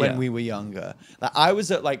 When we were younger, like I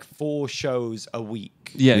was at like 4 shows a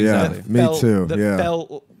week. Exactly. Me too. That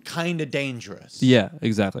felt kind of dangerous. Yeah,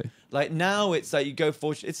 exactly. Like now it's like you go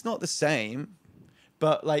for, it's not the same,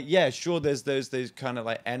 but like sure, there's those kind of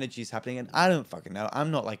like energies happening, and I don't fucking know. I'm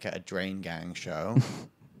not like at a Drain Gang show.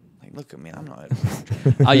 Like look at me, I'm not.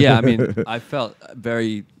 I mean, I felt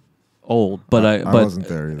very old, but I wasn't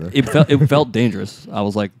there either. It felt dangerous. I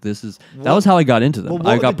was like, that was how I got into them. Well,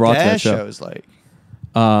 I got brought to that show. Shows like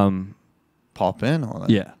Pop In or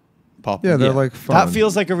like, Pop In. Yeah, they're like fun. That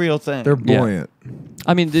feels like a real thing. They're buoyant.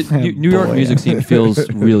 I mean, the New York music scene feels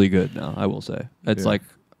really good now. I will say it's like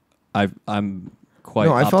I'm quite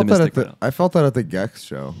optimistic. I felt that at the Gex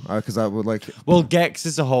show because I would like. Well, Gex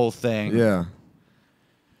is a whole thing.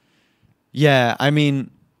 Yeah. I mean,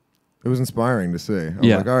 it was inspiring to see. I was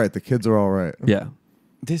like, all right, the kids are all right. Yeah.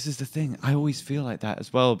 This is the thing. I always feel like that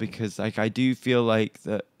as well because like I do feel like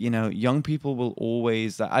that, young people will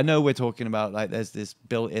always, I know we're talking about like there's this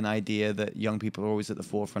built-in idea that young people are always at the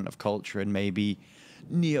forefront of culture, and maybe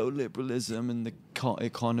neoliberalism and the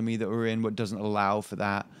economy that we're in what doesn't allow for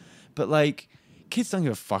that. But like kids don't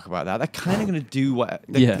give a fuck about that. They're kind of going to do what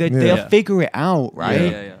they'll figure it out,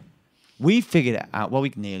 right? Yeah. We figured it out. Well,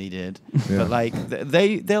 we nearly did. But like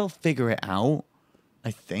they'll figure it out,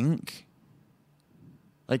 I think.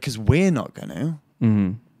 Like, because we're not going to.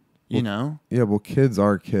 You know? Yeah, well, kids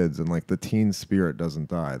are kids, and like the teen spirit doesn't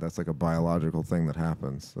die. That's like a biological thing that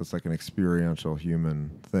happens. That's like an experiential human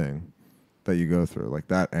thing that you go through. Like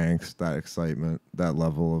that angst, that excitement, that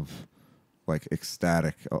level of like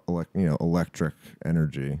ecstatic, electric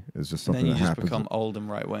energy is just something that happens. And then you just become old and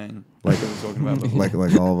right wing. Like we were talking about before. like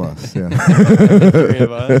all of us, yeah. The 3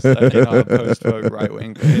 of us, our post-vote right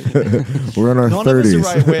wing. We're in our 30s. None of us are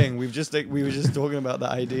right wing. We were just talking about the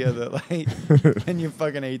idea that like when you're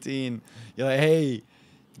fucking 18, you're like, hey,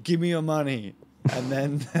 give me your money, and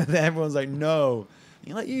then everyone's like, no.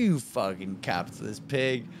 You're like, you fucking capitalist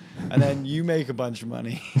pig. And then you make a bunch of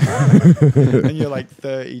money. And you're like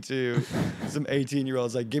 32. Some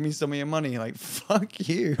 18-year-old's like, give me some of your money. You're like, fuck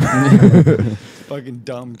you. Fucking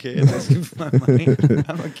dumb kid. Asking for my money.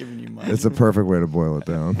 I'm not giving you money. It's a perfect way to boil it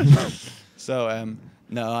down. So,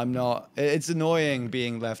 no, I'm not. It's annoying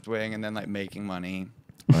being left-wing and then like making money.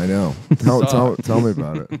 I know. Tell me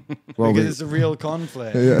about it. Well, because it's a real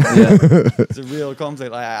conflict. It's a real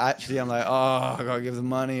conflict. Like I'm like, oh, I gotta give the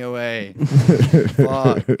money away.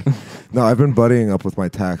 Fuck. No, I've been buddying up with my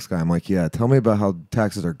tax guy. I'm like, yeah, tell me about how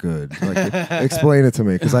taxes are good. Like, explain it to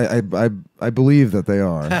me, because I believe that they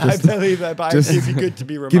are. I believe that, but it'd be good to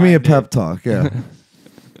be reminded. Give me a pep talk. Yeah.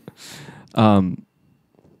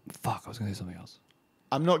 fuck, I was gonna say something else.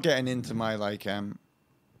 I'm not getting into my like.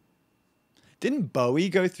 Didn't Bowie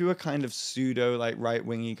go through a kind of pseudo like right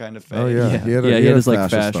wingy kind of phase? Oh yeah, He had his like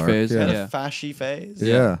fash phase. Yeah, Yeah. fashy phase.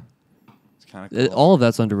 Yeah. It's kind of cool. All of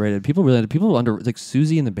that's underrated. People like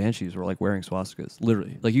Susie and the Banshees were like wearing swastikas,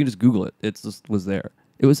 literally. Like you can just Google it. It just was there.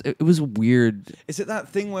 It was weird. Is it that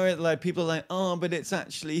thing where like people are like, oh, but it's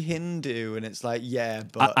actually Hindu, and it's like, yeah,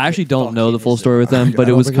 but I actually don't know the full story with them, but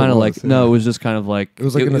it was kind of like no, it was just kind of like it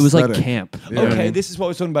was like camp. Yeah. Okay, this is what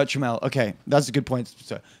we're talking about, Tramel. Okay, that's a good point.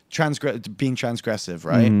 So, being transgressive,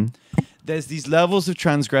 right? Mm-hmm. There's these levels of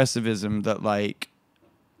transgressivism that, like,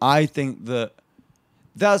 I think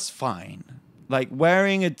that's fine. Like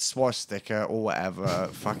wearing a swastika or whatever,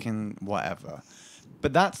 fucking whatever.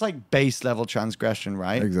 But that's like base level transgression,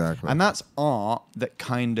 right? Exactly. And that's art that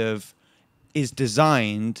kind of is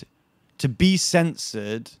designed to be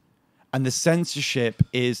censored. And the censorship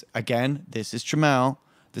is, again, this is Tramel,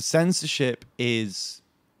 the censorship is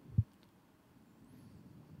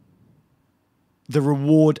the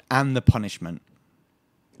reward and the punishment.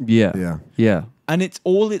 Yeah. Yeah. Yeah. And it's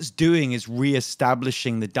doing is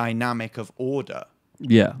reestablishing the dynamic of order.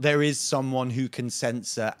 Yeah. There is someone who can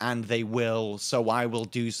censor and they will, so I will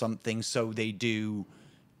do something, so they do,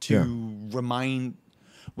 to remind.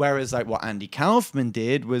 Whereas like what Andy Kaufman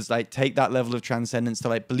did was like take that level of transcendence to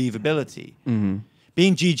like believability. Mm-hmm.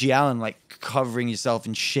 Being G.G. Allen, like covering yourself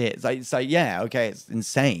in shit. It's like yeah, okay, it's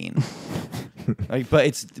insane. Like, but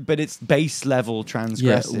it's base level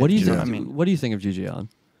transgressive. Yeah. What do you think? Know what I mean? What do you think of G.G. Allen?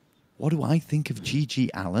 What do I think of G.G.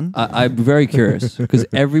 Allen? I'm very curious because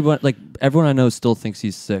everyone I know still thinks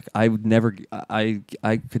he's sick. I would never. I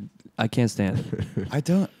can't stand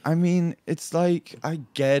it. I mean, it's like I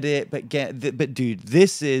get it, but dude,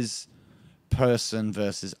 this is person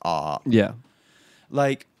versus art. Yeah.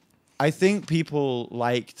 Like, I think people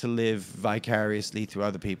like to live vicariously through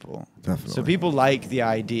other people. Definitely. So people like the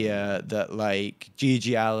idea that like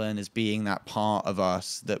G.G. Allen is being that part of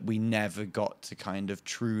us that we never got to kind of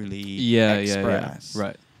truly express. Yeah.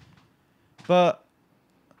 Right. But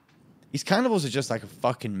he's kind of also just like a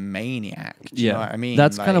fucking maniac. Do you know what I mean?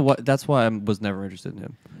 That's like, kind of that's why I was never interested in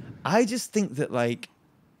him. I just think that like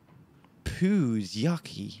poo's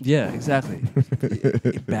yucky. Yeah, exactly.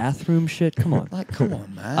 Bathroom shit. Come on. Like, come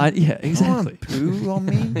on, man. Yeah, exactly. Poo on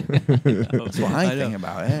me. That's what I think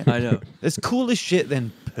about it. I know. It's cooler shit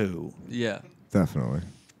than poo. Yeah. Definitely.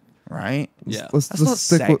 Right? Yeah. That's not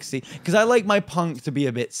sexy. Because I like my punk to be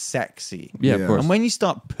a bit sexy. Yeah, of course. And when you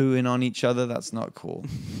start pooing on each other, that's not cool.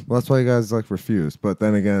 Well, that's why you guys like refuse. But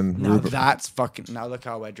then again, Now that's fucking. Now look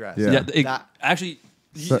how we're dressed. Yeah. Actually.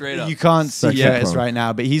 Straight up. You can't see Curtis right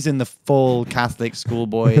now, but he's in the full Catholic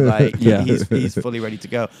schoolboy. Like, he's fully ready to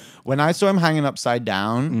go. When I saw him hanging upside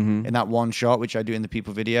down in that one shot, which I do in the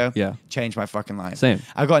People video, changed my fucking life. Same.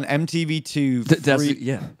 I got an MTV2.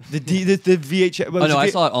 The VHS. Well, I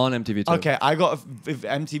saw it on MTV2. Okay, I got a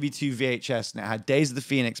MTV2 VHS, and it had Days of the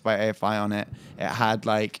Phoenix by AFI on it. It had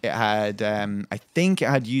I think it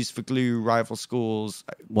had Used for Glue, Rival Schools.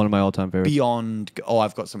 One of my all-time favorites. Beyond. Oh,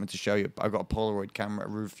 I've got something to show you. I've got a Polaroid camera. A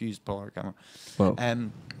refused Polaroid camera. Whoa.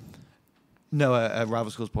 No, a Rival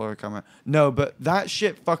Schools Polaroid camera. No, but that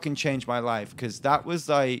shit fucking changed my life because that was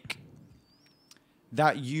like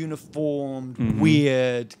that uniformed,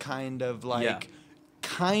 weird kind of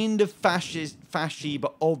fascist,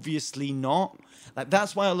 but obviously not. Like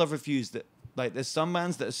that's why I love Refuse. That like there's some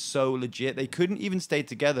bands that are so legit they couldn't even stay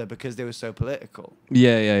together because they were so political.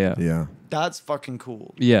 Yeah. That's fucking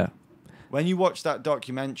cool. Yeah. When you watch that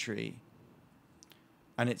documentary.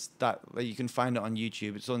 And it's that you can find it on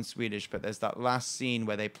YouTube. It's on Swedish, but there's that last scene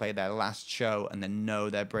where they play their last show and then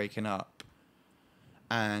know they're breaking up.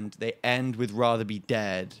 And they end with Rather Be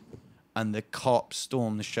Dead, and the cops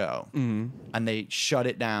storm the show. And they shut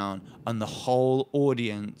it down, and the whole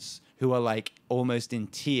audience, who are like almost in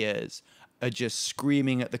tears, are just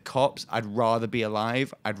screaming at the cops, I'd rather be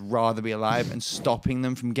alive, and stopping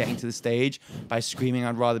them from getting to the stage by screaming,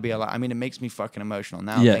 I'd rather be alive. I mean, it makes me fucking emotional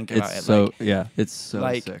now thinking about it. So, it's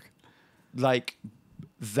so sick. Like,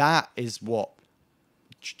 that is what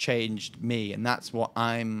changed me, and that's what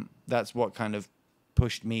kind of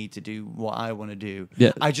pushed me to do what I want to do.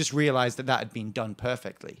 Yeah. I just realized that had been done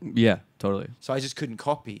perfectly. Yeah, totally. So I just couldn't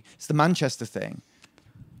copy. It's the Manchester thing.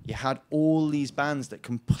 You had all these bands that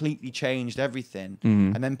completely changed everything.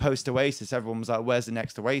 And then post Oasis, everyone was like, where's the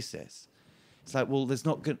next Oasis? It's like, well, there's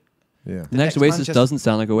not good. Yeah. The next Oasis doesn't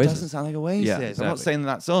sound like Oasis. Doesn't sound like Oasis. Yeah, exactly. I'm not saying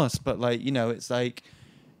that's us, but like, you know, it's like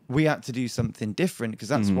we had to do something different because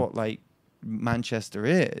that's what like Manchester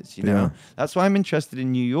is, you know? Yeah. That's why I'm interested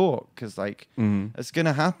in New York because like it's going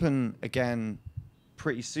to happen again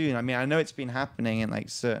pretty soon. I mean, I know it's been happening in like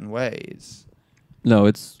certain ways.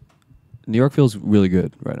 No, New York feels really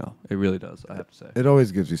good right now. It really does. I have to say. It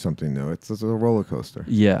always gives you something new. It's a roller coaster.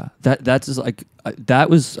 Yeah, that's just like that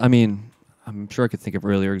was. I mean, I'm sure I could think of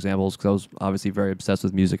earlier examples because I was obviously very obsessed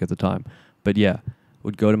with music at the time. But yeah,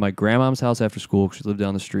 would go to my grandmom's house after school because she lived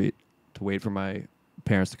down the street to wait for my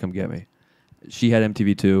parents to come get me. She had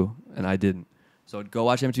MTV2 and I didn't. So I'd go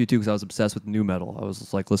watch MTV2 because I was obsessed with new metal. I was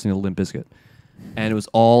just like listening to Limp Bizkit. And it was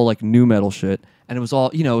all like new metal shit. And it was all,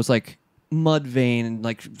 it was like Mudvayne and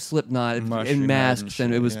like Slipknot and Masks.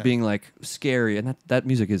 And it was being like scary. And that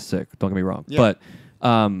music is sick. Don't get me wrong. Yeah. But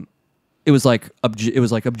it was like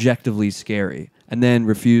objectively scary. And then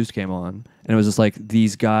Refused came on. And it was just like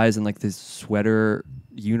these guys in like this sweater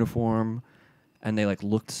uniform. And they like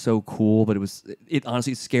looked so cool, but it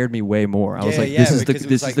honestly scared me way more. I was like, this is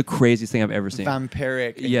the craziest thing I've ever seen.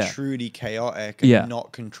 Vampiric and truly chaotic and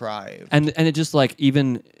not contrived. And it just like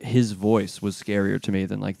even his voice was scarier to me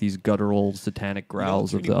than like these guttural satanic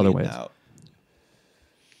growls of the other ways.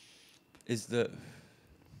 It's not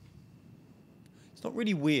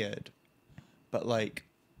really weird, but like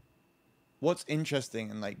what's interesting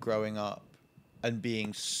in like growing up and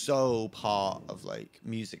being so part of like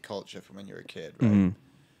music culture from when you're a kid, right? Mm-hmm.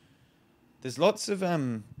 There's lots of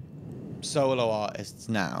solo artists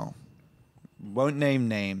now. Won't name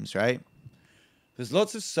names, right? There's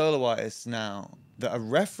lots of solo artists now that are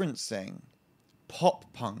referencing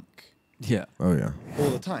pop punk. Yeah. Oh yeah. All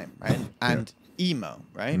the time, right? And emo,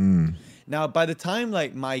 right? Now, by the time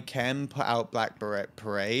like My Chem put out Black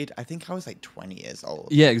Parade, I think I was like 20 years old.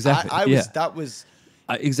 Yeah, exactly. That was.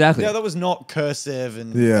 Exactly. Yeah, that was not cursive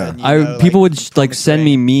and people would like send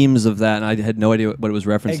me memes of that, and I had no idea what it was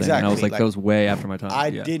referencing. Exactly. And I was like, that was way after my time. I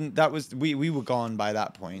didn't. That was we were gone by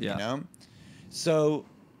that point, you know. So,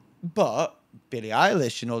 but Billie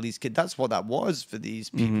Eilish and all these kids, that's what that was for these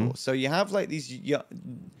people. So you have like these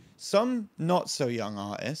some not so young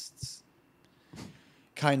artists,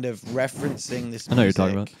 kind of referencing this music. I know what you're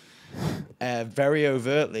talking about. Very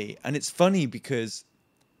overtly, and it's funny because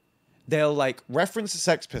they'll like reference the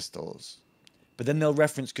Sex Pistols, but then they'll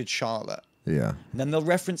reference Good Charlotte. Yeah. And then they'll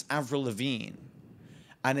reference Avril Lavigne.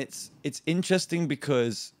 And it's interesting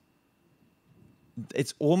because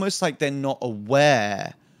it's almost like they're not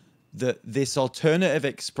aware that this alternative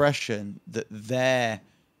expression that they're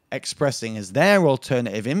expressing as their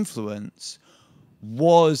alternative influence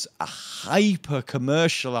was a hyper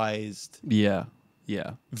commercialized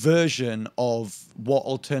version of what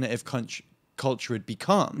alternative culture had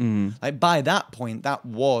become. Like by that point, that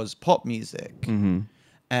was pop music.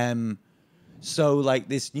 So like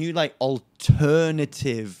this new like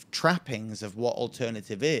alternative trappings of what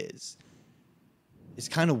alternative is, it's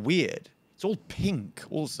kind of weird. It's all pink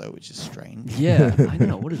also, which is strange. Yeah, I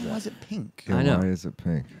know. What is that? Why is it pink? Yeah, I know. Why is it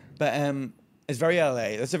pink? But it's very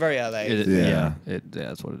LA. That's a very LA. Yeah,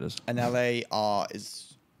 that's what it is. And LA art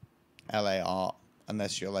is LA art,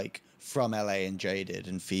 unless you're like from LA and Jaded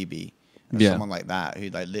and Phoebe. Or someone like that who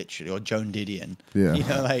like literally, or Joan Didion. Yeah. You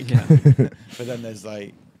know, like, but then there's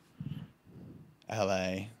like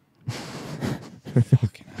LA.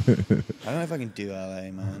 Fucking hell. I don't know if I can do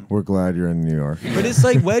LA, man. We're glad you're in New York. But it's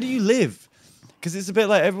like, where do you live? Because it's a bit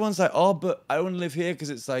like everyone's like, oh, but I want to live here because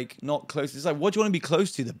it's like not close. It's like, what do you want to be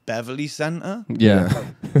close to? The Beverly Center? Yeah.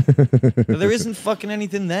 But there isn't fucking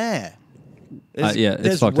anything there.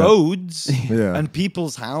 There's roads and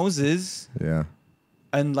people's houses. Yeah.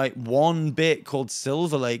 And like one bit called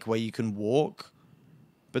Silver Lake where you can walk,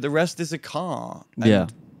 but the rest is a car.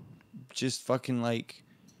 And just fucking like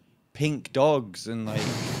pink dogs and like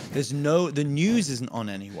the news isn't on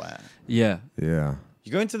anywhere. Yeah. Yeah.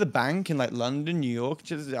 You go into the bank in like London, New York,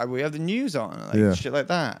 we have the news on, like shit like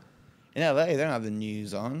that. In LA, they don't have the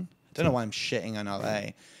news on. I don't know why I'm shitting on LA.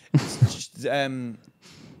 It's just,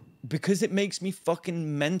 because it makes me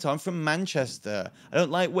fucking mental. I'm from Manchester. I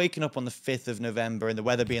don't like waking up on the 5th of November and the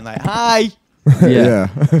weather being like, hi. Yeah.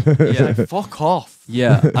 Like, fuck off.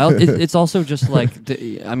 Yeah. It's also just like,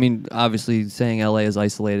 I mean, obviously saying LA is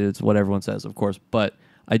isolated, it's what everyone says, of course. But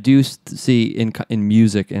I do see in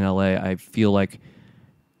music in LA, I feel like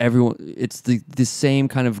everyone, it's the same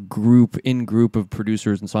kind of group of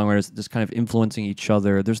producers and songwriters just kind of influencing each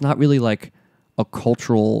other. There's not really like a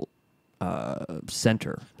cultural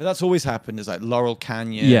center. But that's always happened, is like Laurel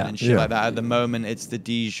Canyon and shit like that. At the moment, it's the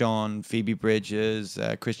Dijon, Phoebe Bridgers,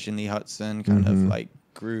 Christian Lee Hudson kind of like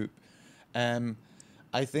group.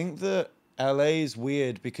 I think that LA is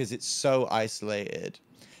weird because it's so isolated.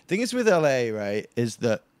 The thing is with LA, right, is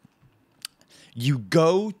that you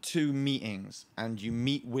go to meetings and you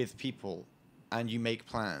meet with people and you make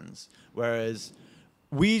plans. Whereas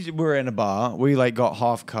we were in a bar. We like got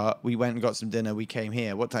half cut. We went and got some dinner. We came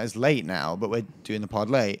here. What time? It's late now, but we're doing the pod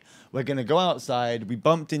late. We're gonna go outside. We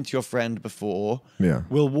bumped into your friend before. Yeah.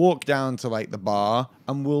 We'll walk down to like the bar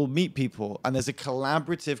and we'll meet people. And there's a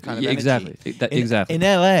collaborative kind of energy. Exactly. Exactly. In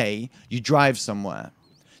LA, you drive somewhere,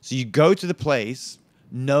 so you go to the place,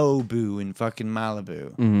 Nobu in fucking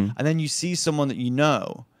Malibu, and then you see someone that you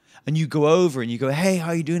know, and you go over and you go, "Hey,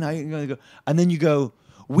 how you doing? How you gonna go?" And then you go,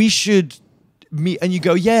 "We should." Me and you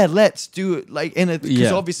go, yeah, let's do it like in a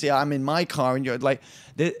because obviously I'm in my car and you're like,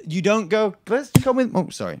 you don't go, let's come with. Oh,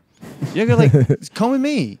 sorry, you go like, come with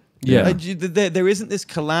me. Yeah, like, there isn't this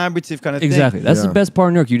collaborative kind of exactly. thing. That's the best part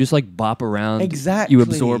of New York. You just like bop around. Exactly. You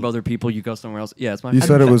absorb other people. You go somewhere else. Yeah, it's my. You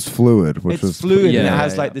said it was fluid, which was fluid, and it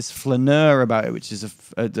has like this flaneur about it, which is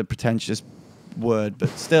a pretentious word, but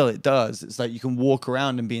still it does. It's like you can walk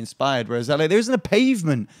around and be inspired, whereas LA there isn't a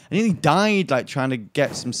pavement. I nearly died like trying to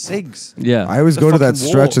get some cigs. Yeah, I always go to that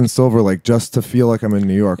stretch in Silver like just to feel like I'm in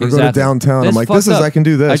New York. Or go to downtown. I'm like, this is I can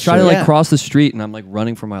do this. I try to like cross the street and I'm like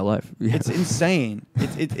running for my life. It's insane.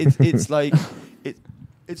 It's like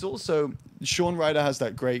it's also Sean Ryder has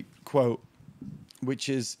that great quote, which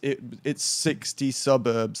is it's 60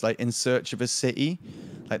 suburbs like in search of a city,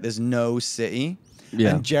 like there's no city.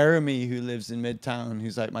 Yeah. And Jeremy, who lives in Midtown,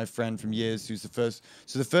 who's like my friend from years, who's the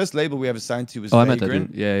first label we ever signed to was I Vagrant. met that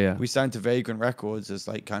dude. Yeah. We signed to Vagrant Records as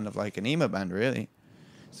like kind of like an emo band, really.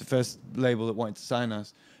 It's the first label that wanted to sign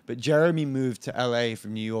us. But Jeremy moved to LA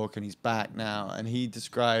from New York and he's back now. And he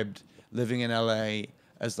described living in LA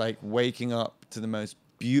as like waking up to the most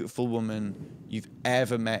beautiful woman you've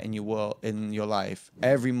ever met in your life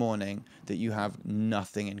every morning that you have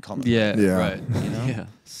nothing in common. Yeah, right. You know? Yeah,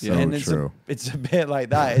 so and true. It's a bit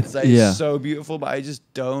like that. It's like so beautiful, but I just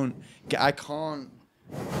don't. I can't.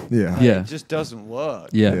 Yeah, It just doesn't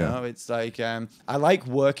work. Yeah, you know? It's like I like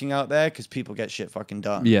working out there because people get shit fucking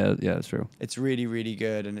done. Yeah, that's true. It's really, really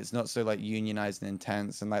good, and it's not so like unionized and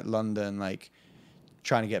intense. And like London, like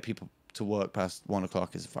trying to get people to work past 1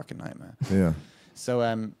 o'clock is a fucking nightmare. Yeah.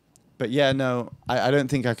 So, but yeah, no, I don't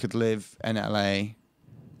think I could live in LA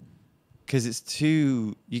because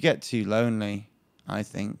you get too lonely, I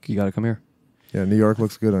think. You got to come here. Yeah, New York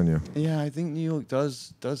looks good on you. Yeah, I think New York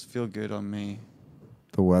does feel good on me.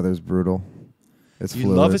 The weather's brutal. It's you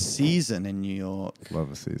fluid. love a season in New York.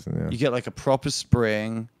 Love a season, yeah. You get like a proper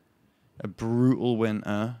spring, a brutal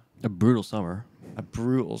winter. A brutal summer. A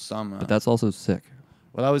brutal summer. But that's also sick.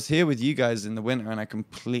 Well, I was here with you guys in the winter, and I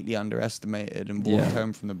completely underestimated and walked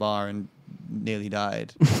home from the bar and nearly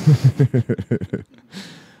died.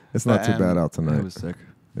 It's not too bad out tonight. It was sick.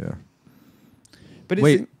 Yeah. But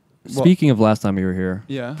wait, speaking of last time you were here,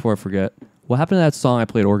 before I forget, what happened to that song I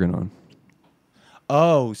played organ on?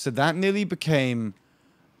 Oh, so that nearly became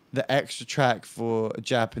the extra track for a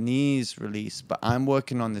Japanese release, but I'm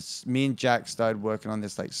working on this. Me and Jack started working on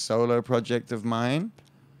this like solo project of mine.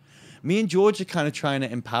 Me and George are kind of trying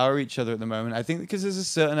to empower each other at the moment. I think because there's a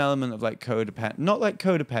certain element of like not like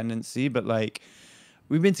codependency, but like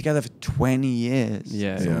we've been together for 20 years.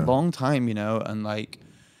 Yeah, it's a long time, you know, and like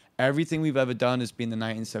everything we've ever done has been the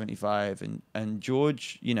 1975. And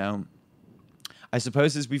George, you know, I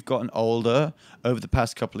suppose as we've gotten older over the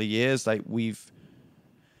past couple of years, like we've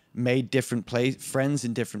made different friends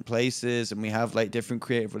in different places, and we have like different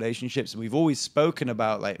creative relationships. And we've always spoken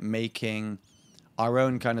about like making our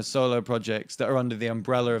own kind of solo projects that are under the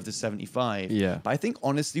umbrella of the 75. Yeah. But I think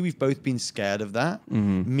honestly, we've both been scared of that.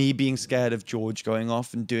 Mm-hmm. Me being scared of George going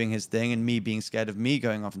off and doing his thing, and me being scared of me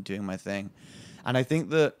going off and doing my thing. And I think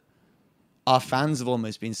that our fans have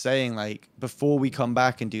almost been saying like, before we come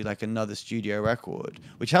back and do like another studio record,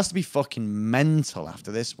 which has to be fucking mental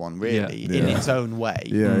after this one, really, in its own way.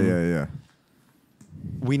 Yeah.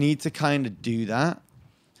 We need to kind of do that.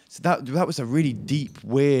 So that was a really deep,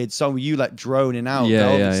 weird song where you like droning out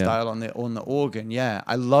Velvet style on the organ. Yeah,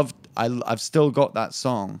 I've still got that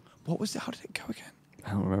song. What was it? How did it go again? I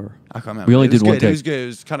don't remember. I can't remember. We only did one take. It was good. It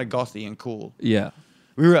was kind of gothy and cool. Yeah.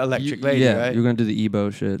 We were at Electric Lady, right? You were gonna do the Ebo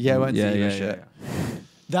shit. Yeah, I went to the Ebo shit.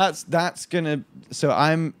 That's gonna. So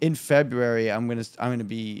I'm in February. I'm gonna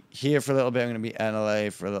be here for a little bit. I'm gonna be in LA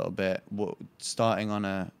for a little bit. Starting on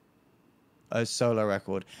a solo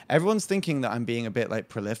record. Everyone's thinking that I'm being a bit like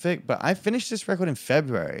prolific, but I finished this record in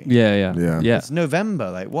February. Yeah. It's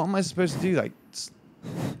November. Like, what am I supposed to do? Like,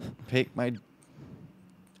 pick my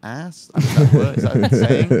ass? Is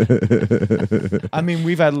that saying? I mean,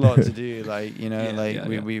 we've had a lot to do. Like, you know,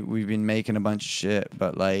 we've been making a bunch of shit,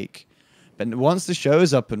 but once the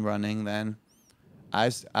show's up and running, then I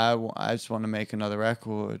just want to make another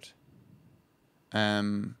record.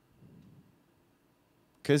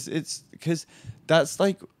 Because that's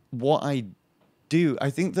like what I do.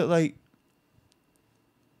 I think that, like,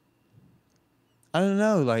 I don't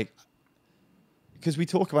know, like, because we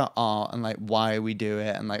talk about art and like why we do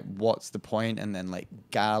it and like what's the point, and then like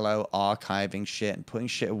Gallo archiving shit and putting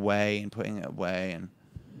shit away and putting it away, and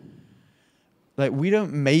like we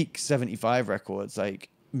don't make 75 records. Like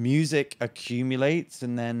music accumulates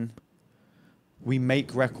and then we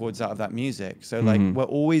make records out of that music. So like we're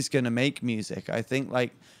always going to make music. I think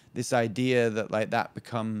like this idea that like that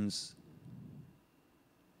becomes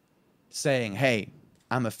saying, hey,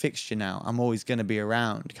 I'm a fixture now, I'm always going to be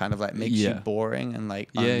around, kind of like makes you boring and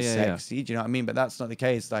like unsexy. Do you know what I mean? But that's not the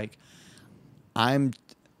case. Like I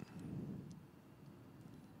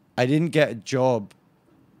didn't get a job.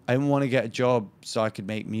 I didn't want to get a job so I could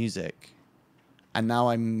make music. And now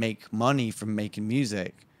I make money from making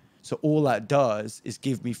music. So all that does is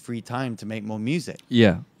give me free time to make more music.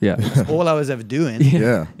 Yeah, yeah. That's all I was ever doing.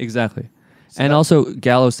 Yeah, exactly. So and also,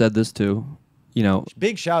 Gallo said this too. You know,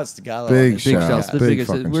 big shouts to Gallo. Big shouts. The biggest.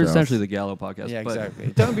 We're essentially the Gallo podcast. Yeah, exactly.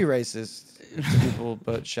 Don't be racist to people,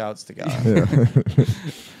 but shouts to Gallo.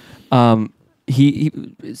 Yeah. He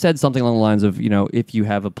said something along the lines of, you know, if you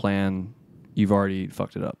have a plan, you've already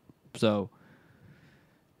fucked it up. So,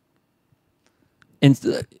 in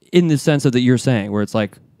the sense of that you're saying, where it's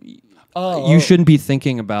like, you shouldn't be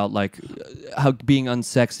thinking about like how being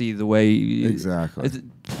unsexy the way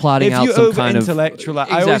plotting out some kind of intellectual.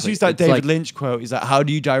 I always use that David Lynch quote. He's like, "How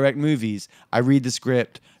do you direct movies? I read the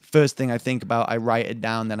script. First thing I think about, I write it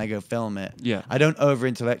down, then I go film it. Yeah, I don't over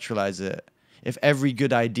intellectualize it. If every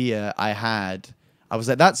good idea I had, I was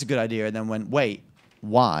like, that's a good idea, and then went, wait,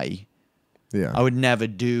 why?" Yeah, I would never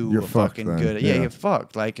do a fucking good. Yeah, you're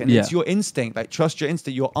fucked. Like, and it's your instinct. Like, trust your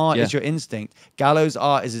instinct. Your art is your instinct. Gallo's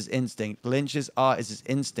art is his instinct. Lynch's art is his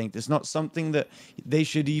instinct. It's not something that they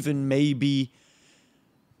should even maybe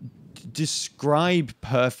describe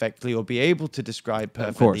perfectly or be able to describe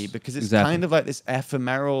perfectly, because it's kind of like this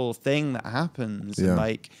ephemeral thing that happens. And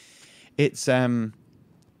like, it's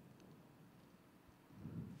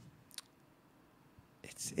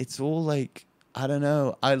all like, I don't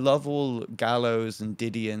know. I love all Gallos and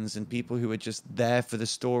Didions and people who are just there for the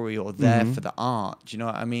story or there for the art. Do you know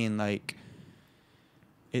what I mean? Like,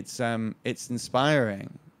 it's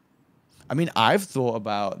inspiring. I mean, I've thought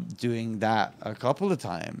about doing that a couple of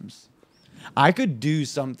times. I could do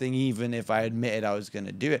something even if I admitted I was going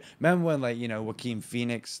to do it. Remember when, like, you know, Joaquin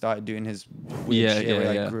Phoenix started doing his weird shit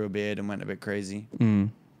where he like, grew a beard and went a bit crazy?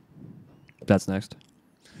 That's next.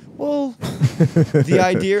 Well, the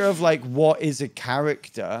idea of like what is a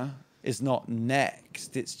character is not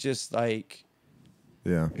next. It's just like,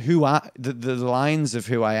 who the lines of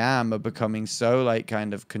who I am are becoming so like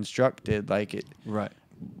kind of constructed. Like it, right?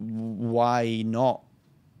 Why not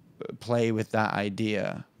play with that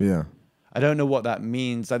idea? Yeah. I don't know what that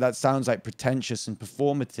means. Like, that sounds like pretentious and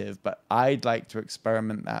performative, but I'd like to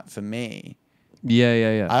experiment that for me.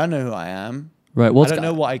 Yeah. I don't know who I am. Right. Well, I don't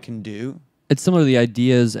know what I can do. It's similar to the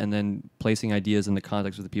ideas and then placing ideas in the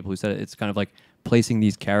context of the people who said it. It's kind of like placing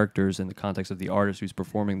these characters in the context of the artist who's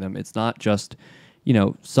performing them. It's not just, you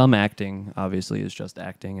know, some acting obviously is just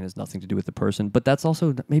acting and has nothing to do with the person. But that's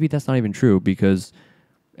also, maybe that's not even true, because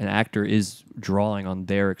an actor is drawing on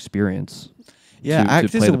their experience. Yeah,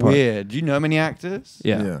 actors are weird. Do you know many actors?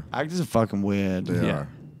 Yeah. Actors are fucking weird. They are.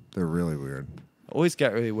 They're really weird. Always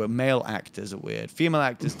get really weird. Male actors are weird. Female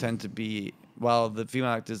actors tend to be, well, the female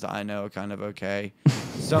actors that I know are kind of okay.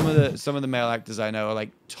 Some of the male actors I know are like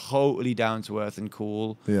totally down to earth and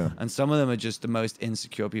cool. Yeah. And some of them are just the most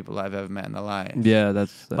insecure people I've ever met in their life. Yeah,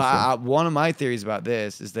 that's but one of my theories about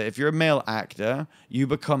this is that if you're a male actor, you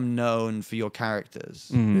become known for your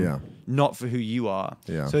characters. Yeah. Not for who you are.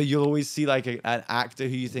 Yeah. So you'll always see like an actor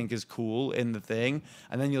who you think is cool in the thing,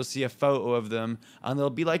 and then you'll see a photo of them, and they'll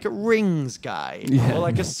be like a rings guy, or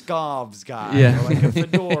like a scarves guy, or like a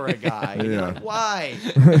fedora guy. And you're like, why?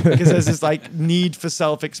 Because there's this like need for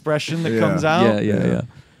self-expression that comes out. Yeah.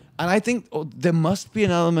 And I think there must be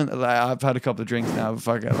an element of, like, I've had a couple of drinks now, but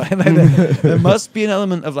fuck it. There must be an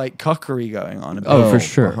element of like cuckery going on. For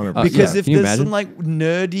sure. 100%. Because if there's some like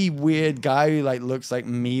nerdy, weird guy who like looks like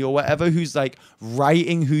me or whatever, who's like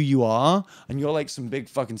writing who you are, and you're like some big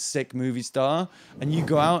fucking sick movie star, and you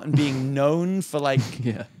go out and being known for like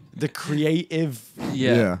the creative,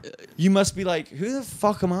 you must be like, who the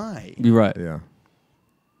fuck am I? You're right. Yeah.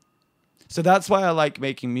 So that's why I like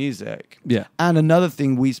making music. Yeah. And another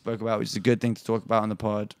thing we spoke about, which is a good thing to talk about on the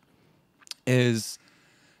pod, is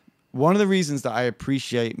one of the reasons that I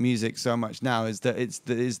appreciate music so much now is that it's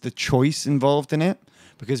the choice involved in it.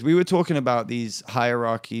 Because we were talking about these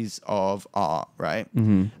hierarchies of art, right?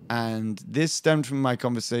 And this stemmed from my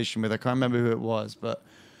conversation with, I can't remember who it was, but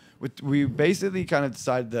we basically kind of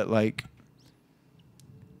decided that like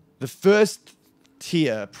the first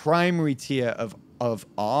tier, primary tier of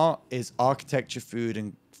art is architecture, food,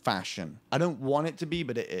 and fashion. I don't want it to be,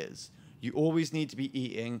 but it is. You always need to be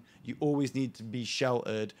eating, you always need to be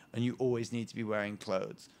sheltered, and you always need to be wearing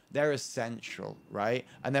clothes. They're essential, right?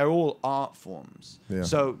 And they're all art forms. Yeah.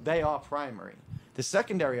 So they are primary. The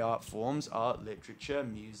secondary art forms are literature,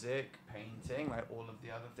 music, painting, like all of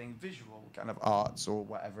the other things, visual kind of arts or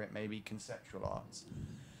whatever it may be, conceptual arts.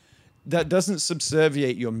 That doesn't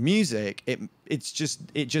subserviate your music. It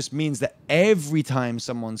just means that every time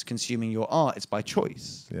someone's consuming your art, it's by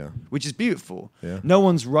choice. Yeah. Which is beautiful. Yeah. No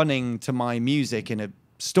one's running to my music in a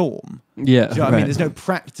storm. Yeah. Do you know what I mean? There's no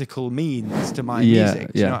practical means to my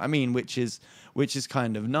music. Do you know what I mean? Which is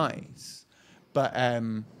kind of nice. But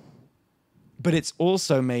it's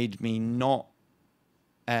also made me not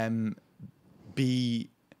be.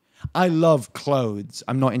 I love clothes.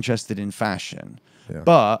 I'm not interested in fashion. Yeah.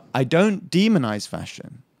 But I don't demonize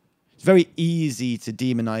fashion. It's very easy to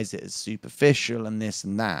demonize it as superficial and this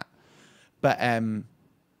and that. But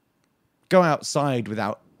go outside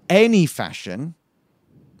without any fashion,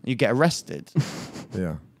 you get arrested.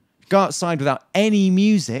 Yeah. Go outside without any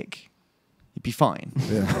music, you'd be fine.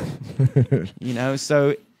 Yeah. You know,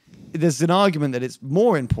 so there's an argument that it's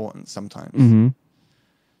more important sometimes. Mm-hmm.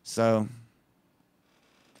 So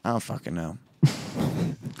I don't fucking know.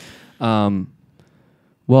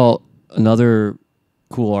 Well, another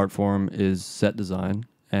cool art form is set design.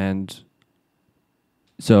 And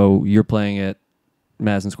so you're playing at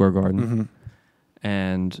Madison Square Garden. Mm-hmm.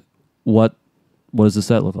 And what does the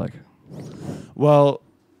set look like? Well,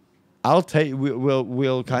 I'll tell you,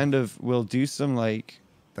 we'll do some like...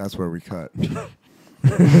 That's where we cut.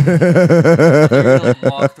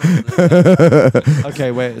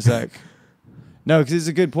 Okay, wait a sec. No, because it's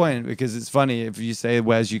a good point, because it's funny if you say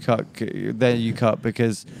where's you cut, then you cut,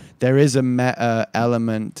 because there is a meta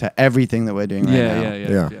element to everything that we're doing right now.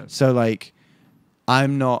 Yeah. So like,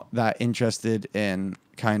 I'm not that interested in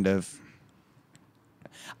kind of,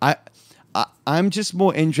 I'm just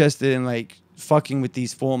more interested in like fucking with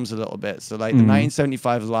these forms a little bit. So like the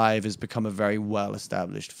 1975 Live has become a very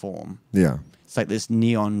well-established form. Yeah. It's like this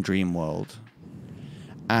neon dream world.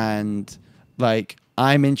 And like,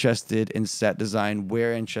 I'm interested in set design.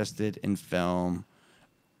 We're interested in film.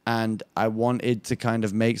 And I wanted to kind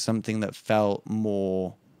of make something that felt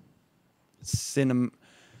more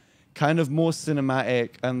kind of more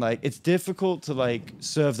cinematic. And like, it's difficult to like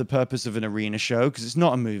serve the purpose of an arena show because it's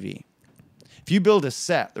not a movie. If you build a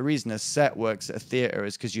set, the reason a set works at a theater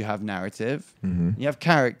is because you have narrative, you have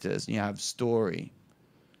characters, and you have story.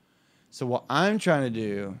 So what I'm trying to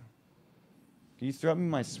do... Can you throw me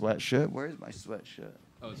my sweatshirt? Where is my sweatshirt?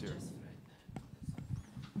 Oh, it's here.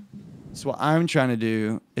 So what I'm trying to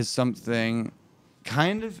do is something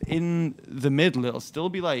kind of in the middle. It'll still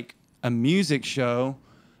be like a music show,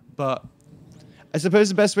 but I suppose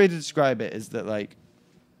the best way to describe it is that like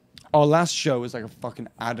our last show was like a fucking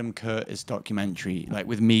Adam Curtis documentary, like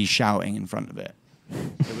with me shouting in front of it.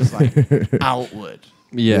 It was like outward.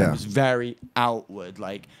 Yeah. It was very outward,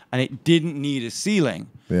 like, and it didn't need a ceiling.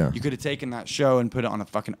 Yeah. You could have taken that show and put it on a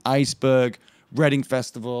fucking iceberg, Reading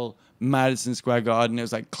Festival, Madison Square Garden. It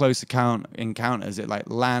was like close encounters. It like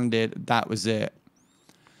landed. That was it.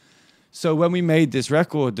 So when we made this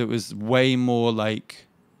record that was way more like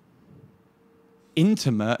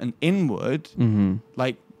intimate and inward,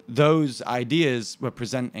 like those ideas were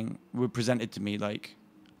presented to me like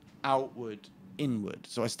outward, inward.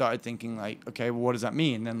 So I started thinking like, okay, well, what does that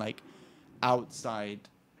mean? And then like outside,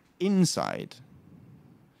 inside.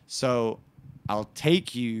 So I'll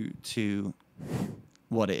take you to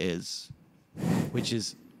what it is, which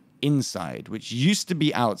is inside, which used to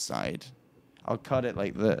be outside. I'll cut it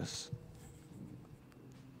like this.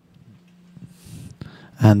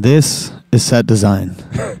 And this is set design.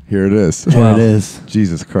 Here it is. Here it is.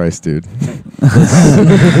 Jesus Christ, dude.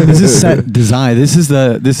 This is set design. This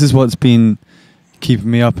is what's been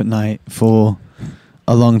keeping me up at night for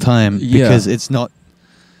a long time because it's not.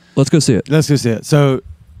 Let's go see it. Let's go see it. So,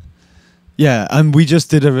 yeah, and I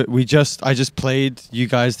just played you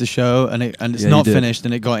guys the show, and it's not finished,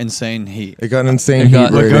 and it got insane heat. It got an insane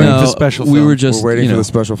heat. We're going for special film. We're waiting for the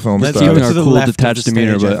special film. Let's keep our cool, detached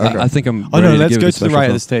demeanor, but I think I'm. Oh no, let's go to the right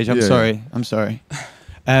of the stage. I'm sorry.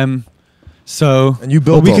 So and you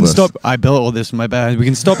built we all can this. stop. I built all this in my bed. We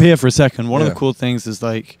can stop here for a second. One of the cool things is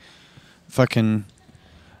like, fucking,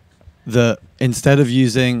 instead of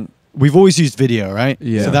using. We've always used video, right?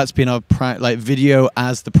 Yeah. So that's been our video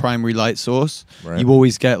as the primary light source. Right. You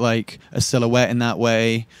always get like a silhouette in that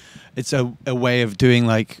way. it's a way of doing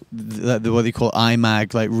like what they call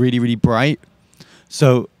IMAG, like really, really bright.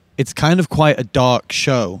 So it's kind of quite a dark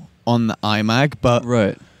show on the IMAG, but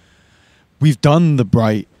we've done the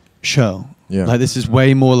bright show. Yeah. Like this is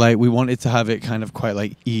way more like we wanted to have it kind of quite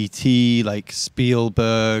like E.T., like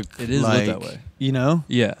Spielberg. It is like, lit that way. You know?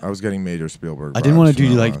 Yeah. I was getting major Spielberg. I didn't want to do vibes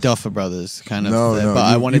from like last. Duffer Brothers kind of No, thing, no, but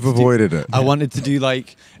I wanted you've avoided it. I wanted to do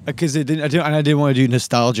like because I didn't want to do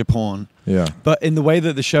nostalgia porn. Yeah. But in the way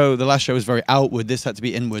that the last show was very outward, this had to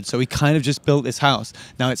be inward. So we kind of just built this house.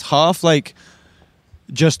 Now it's half like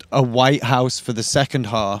just a white house for the second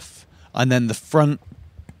half, and then the front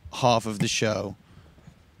half of the show.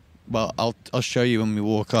 Well, I'll show you when we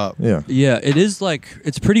walk up. Yeah. Yeah, it is like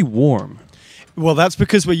it's pretty warm. Well, that's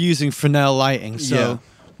because we're using Fresnel lighting. So Yeah.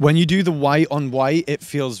 when you do the white on white, it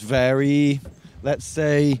feels very, let's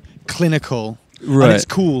say, clinical. Right. And it's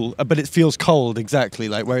cool, but it feels cold, exactly.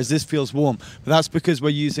 Like whereas this feels warm. But that's because we're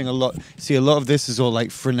using a lot. See, a lot of this is all like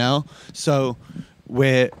Fresnel. So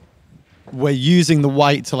we're using the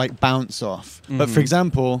white to like bounce off. But for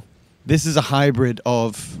example, this is a hybrid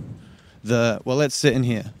of the. Well, let's sit in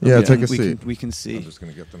here. Yeah, take a seat. We can see. I'm just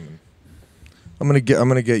gonna get them in. I'm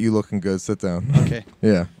gonna get you looking good. Sit down. Okay.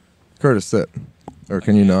 Yeah, Curtis, sit. Or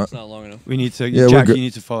can you not? It's not long enough. We need to. Yeah, Jack, we're you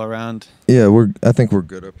need to follow around. Yeah, I think we're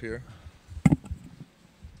good up here.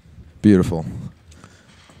 Beautiful.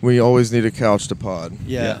 We always need a couch to pod.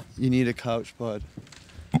 Yeah. You need a couch pod.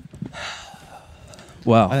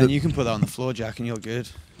 Wow. And then you can put that on the floor, Jack, and you're good.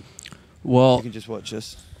 Well, You can just watch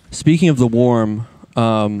us. speaking of the warm, I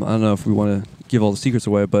don't know if we want to give all the secrets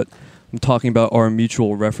away, but I'm talking about our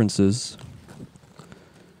mutual references.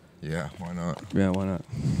 Yeah, why not? Yeah, why not?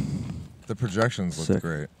 The projections look Sick.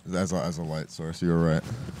 great as a light source. You were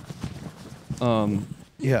right.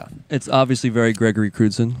 Yeah. It's obviously very Gregory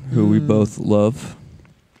Crewdson, who we both love.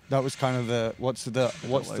 That was kind of the what's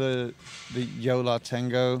the Yola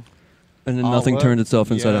Tango. And then nothing artwork? turned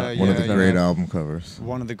itself inside out. One of the great album covers.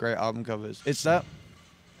 One of the great album covers. It's that.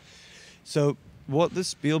 So what the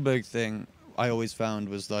Spielberg thing I always found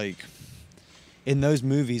was like, in those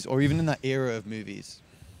movies, or even in that era of movies,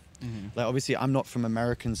 like obviously I'm not from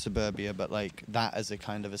American suburbia, but like that as a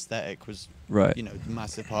kind of aesthetic was, Right. you know, a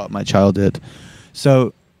massive part of my childhood.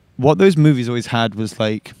 So what those movies always had was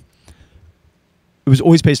like, it was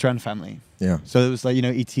always based around family. Yeah. So it was like, you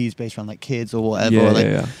know, E.T.'s based around like kids or whatever. Yeah, or like,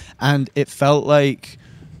 yeah. And it felt like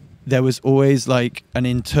there was always like an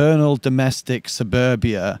internal domestic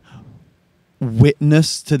suburbia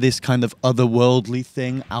witness to this kind of otherworldly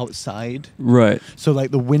thing outside. Right. So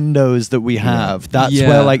like the windows that we have, that's Yeah.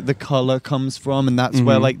 where like the color comes from, and that's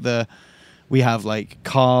where like we have like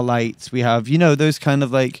car lights, we have, you know, those kind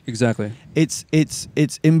of like Exactly. it's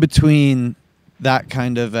in between that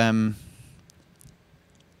kind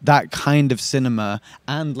of cinema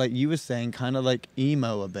and, like you were saying, kind of like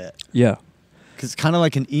emo a bit. Yeah. Because it's kind of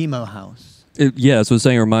like an emo house. Yeah, so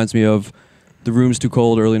saying it reminds me of The Room's Too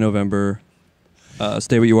Cold, early November.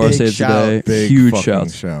 Stay What You Are, Big Saves the shout. Day. Big Huge fucking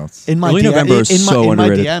shouts. In my Early November is so in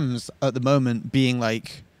underrated. my DMs at the moment, being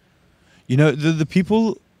like, you know, the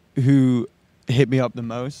people who hit me up the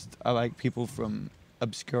most are like people from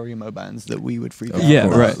obscure emo bands that we would freak out Yeah,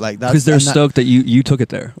 about. right. Like that's because they're and that- stoked that you took it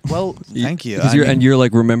there. Well, thank you. Because you're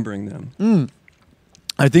like remembering them.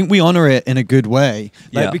 I think we honor it in a good way,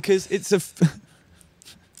 like, Yeah. because it's a.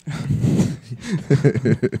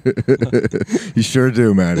 You sure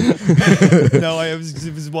do, Matty. No, it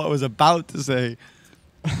was what I was about to say.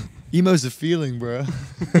 Emo's a feeling, bro.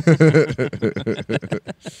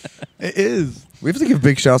 It is. We have to give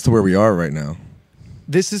big shouts to where we are right now.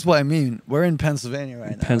 This is what I mean. We're in Pennsylvania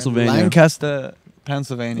right now. Pennsylvania. Lancaster,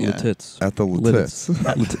 Pennsylvania. Letits. At the Letits.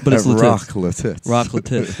 But it's At Letits. Rock Letits. Rock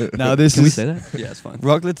Letits. Now this Can we is say that? Yeah, it's fine.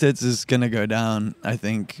 Rock Letits is gonna go down, I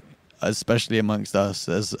think, especially amongst us,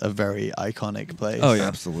 as a very iconic place. Oh, yeah.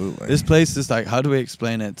 Absolutely. This place is like, how do we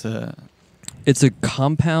explain it to? It's a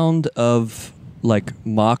compound of like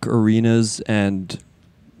mock arenas and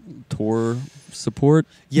tour support.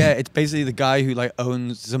 Yeah, it's basically the guy who like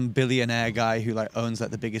owns, some billionaire guy who like owns like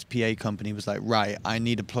the biggest PA company was like, right, I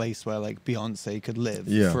need a place where like Beyonce could live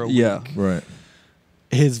for a week. Right.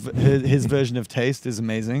 His version of Taste is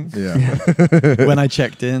amazing. Yeah. When I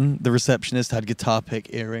checked in, the receptionist had guitar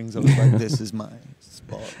pick earrings. I was like, this is my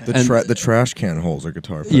spot. The trash can holes are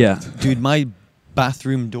guitar picked. Yeah. Dude, my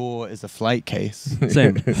bathroom door is a flight case.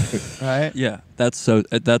 Same. Right? Yeah, that's like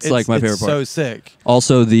my favorite part. So sick.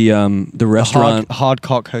 Also, the restaurant.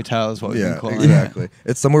 Hardcock Hotel is what we call it. Exactly.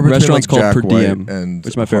 It's somewhere between Restaurant's like called Jack Per White Diem, and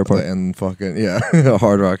which is my favorite part. And fucking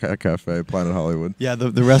Hard Rock Cafe, Planet Hollywood. Yeah,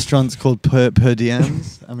 the restaurant's called Per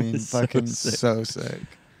Diems. I mean, It's so fucking sick. so sick.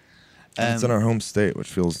 And it's in our home state, which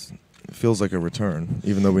feels like a return,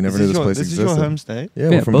 even though we never knew this place existed. This is your home state? Yeah,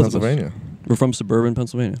 we're from Pennsylvania. We're from suburban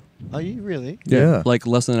Pennsylvania. Are you really? Yeah. Like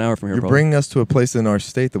less than an hour from here. You're bringing us to a place in our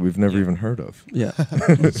state that we've never even heard of. Yeah.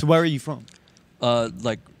 So where are you from?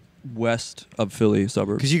 Like west of Philly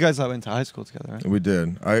suburbs. Because you guys went to high school together, right? We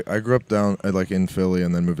did. I grew up down like in Philly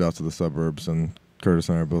and then moved out to the suburbs, and Curtis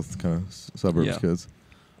and I are both kind of suburbs kids.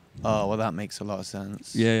 Oh, well, that makes a lot of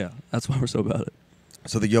sense. Yeah. That's why we're so about it.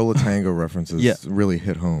 So the Yola Tango references really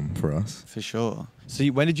hit home for us. For sure. So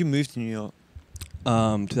when did you move to New York?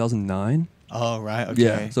 2009. Oh, right. Okay.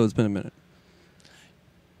 Yeah, so it's been a minute.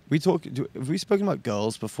 Have we spoken about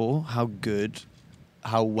Girls before?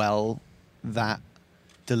 How well that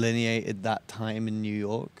delineated that time in New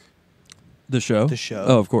York? The show? The show.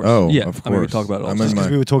 Oh, of course. Oh, yeah. of course. I mean, we talk about it all. Because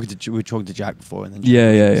we were talking to Jack before, and then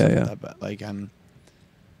yeah. That, but like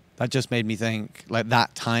that just made me think like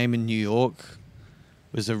that time in New York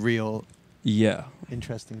was a real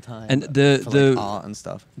interesting time. And for like art and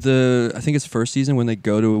stuff. I think it's first season when they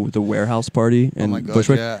go to the warehouse party in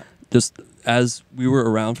Bushwick. Yeah. Just as we were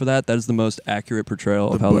around for that is the most accurate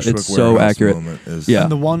portrayal of how Bushwick it's so warehouse accurate.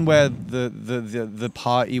 And the one where the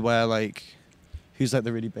party where like who's like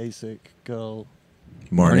the really basic girl.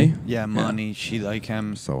 Marnie? Yeah, Marnie. She like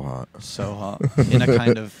so hot. So hot. In a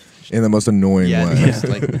kind of in the most annoying way. Yeah,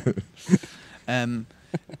 like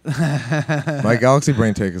my galaxy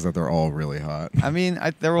brain take is that they're all really hot. I mean,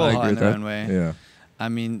 they're all hot in their own way. Yeah. I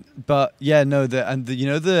mean, but yeah, no,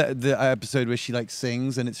 the episode where she like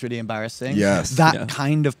sings and it's really embarrassing. Yes. That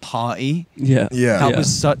kind of party. Yeah. That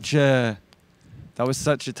was such a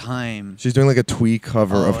time. She's doing like a twee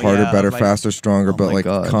cover of Harder, Better, like, Faster, Stronger, but like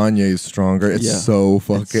God. Kanye's Stronger. It's so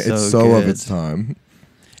fucking, it's so of its time.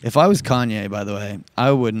 If I was Kanye, by the way, I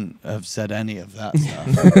wouldn't have said any of that stuff.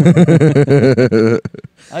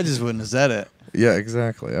 I just wouldn't have said it. Yeah,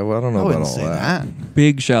 exactly. I don't know about all that.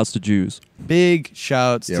 Big shouts to Jews. Big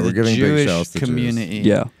shouts to the Jewish community. Jews.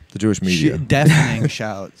 Yeah. The Jewish media. Deafening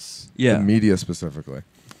shouts. Yeah. The media specifically.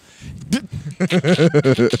 Big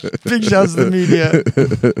shouts to the media.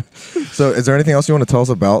 So is there anything else you want to tell us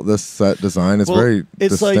about this set design? It's very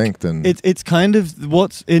distinct. Like, and it's kind of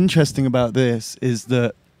what's interesting about this is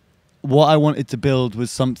that what I wanted to build was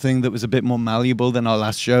something that was a bit more malleable than our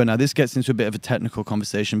last show. Now, this gets into a bit of a technical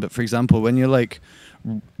conversation, but for example, when you're like,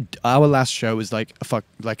 our last show was like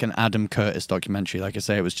an Adam Curtis documentary. Like I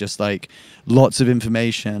say, it was just like lots of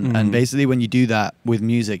information. And basically when you do that with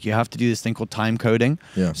music, you have to do this thing called time coding.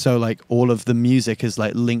 Yeah. So like all of the music is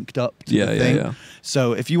like linked up to the thing. Yeah.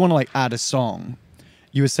 So if you want to like add a song,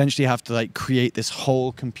 you essentially have to like create this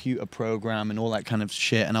whole computer program and all that kind of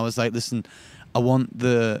shit. And I was like, listen, I want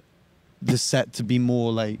the set to be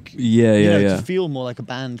more like to feel more like a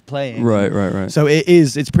band playing. Right. So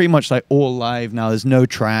it's pretty much like all live now. There's no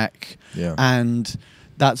track. Yeah. And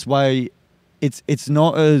that's why it's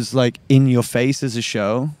not as like in your face as a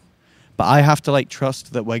show, but I have to like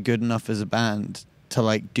trust that we're good enough as a band to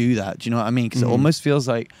like do that. Do you know what I mean? Because it almost feels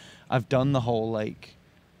like I've done the whole like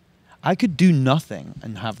I could do nothing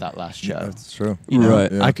and have that last show. That's true. You know?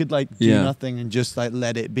 Right. Yeah. I could like do nothing and just like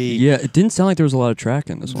let it be. Yeah, it didn't sound like there was a lot of track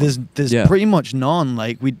in this one. There's pretty much none.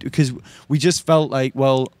 Like because we just felt like,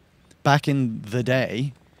 well, back in the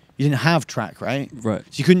day, you didn't have track, right? Right.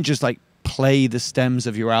 So you couldn't just like play the stems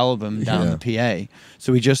of your album down the PA.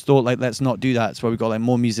 So we just thought like, let's not do that. That's why we got like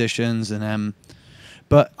more musicians and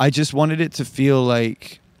but I just wanted it to feel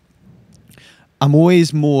like I'm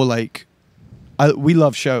always more like. We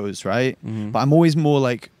love shows, right? But I'm always more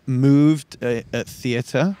like moved at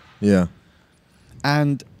theater. Yeah.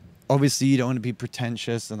 And obviously you don't want to be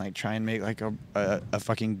pretentious and like try and make like a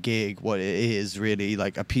fucking gig what it is really,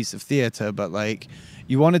 like a piece of theater. But like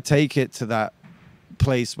you want to take it to that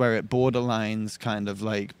place where it borderlines kind of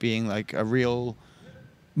like being like a real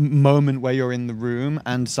moment where you're in the room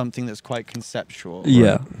and something that's quite conceptual.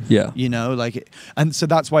 Yeah. You know, like and so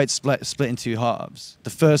that's why it's split in two halves. The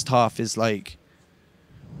first half is like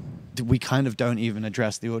we kind of don't even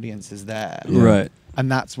address the audiences there. Yeah. Right. And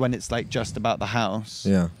that's when it's like just about the house.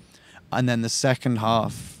 Yeah. And then the second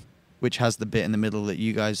half, which has the bit in the middle that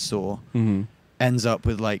you guys saw, ends up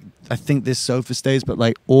with like, I think this sofa stays, but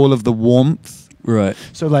like all of the warmth. Right.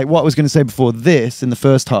 So like what I was going to say before this, in the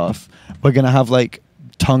first half, we're going to have like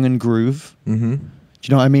tongue and groove. Do you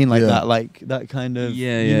know what I mean? Like that, like that kind of,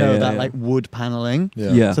 like wood paneling.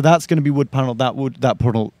 Yeah. So that's going to be wood paneled. That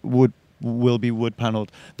panel will be wood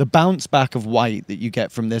paneled. The bounce back of white that you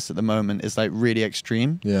get from this at the moment is like really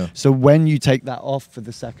extreme. Yeah. So when you take that off for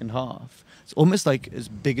the second half, it's almost like it's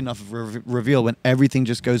big enough of a reveal when everything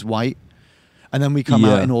just goes white. And then we come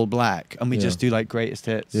Yeah. out in all black and we Yeah. just do like greatest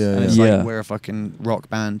hits. Yeah, And it's yeah. like we're a fucking rock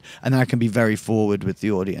band. And then I can be very forward with the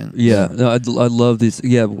audience. Yeah, no, I love these.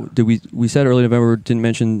 Yeah, did we said early November, didn't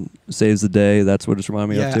mention Saves the Day. That's what it's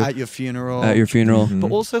reminding me of Yeah, too. at your funeral. At your funeral. Mhm.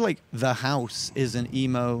 But also like The House is an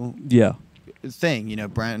emo Yeah. thing, you know,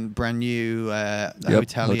 brand new Yep,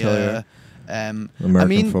 Hotelier.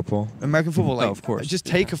 American football. American football, like, of course. just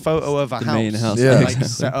take a photo of a The house. main house. Yeah. And, like,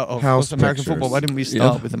 Exactly. of House course, American pictures. football. Why didn't we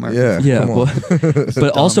start Yeah. with American Yeah. football? Yeah, Come on. but,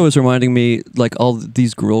 but also it's reminding me like all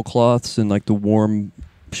these grill cloths and like the warm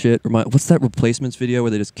shit. What's that Replacements video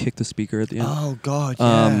where they just kick the speaker at the end? Oh God,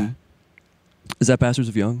 yeah. Is that Bastards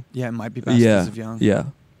of Young? Yeah, it might be Bastards Yeah, of Young. yeah.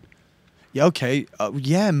 Yeah, okay.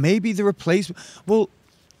 Yeah, maybe the replacement. Well,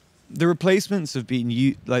 the Replacements have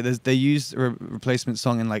been like they used a replacement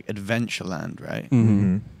song in like Adventureland, right?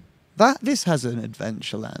 Mm-hmm. This has an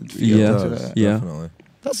Adventureland feel Yeah. to Does, it. Yeah. definitely.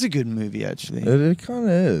 That's a good movie, actually. It kind of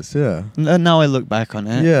is, yeah. And now I look back on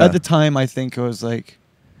it. Yeah. At the time, I think I was like,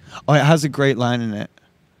 oh, it has a great line in it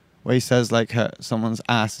where he says like someone's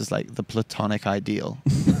ass is like the platonic ideal.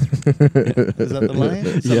 Is that the line?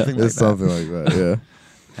 Something like It's something like that,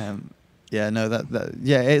 yeah. Yeah,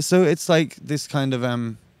 no, so it's like this kind of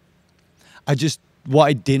what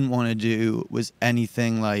I didn't want to do was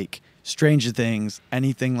anything like Stranger Things,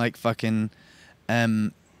 anything like fucking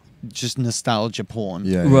just nostalgia porn.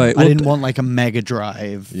 Yeah, Right. I didn't want like a Mega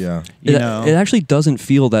Drive. Yeah. You It, know? it actually doesn't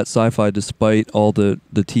feel that sci-fi despite all the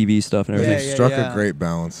TV stuff and everything. They struck a great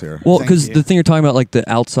balance here. Well, Thank because you. the thing you're talking about, like the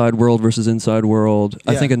outside world versus inside world,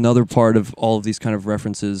 I Yeah. think another part of all of these kind of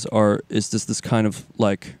references is this kind of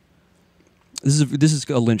like this is a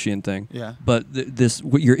Lynchian thing. Yeah. But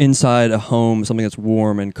you're inside a home, something that's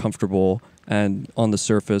warm and comfortable, and on the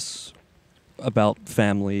surface about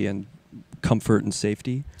family and comfort and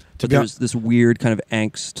safety. But there's this weird kind of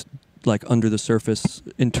angst, like under the surface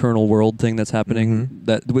internal world thing that's happening,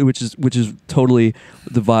 which is totally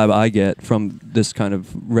the vibe I get from this kind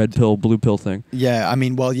of red pill, blue pill thing. Yeah, I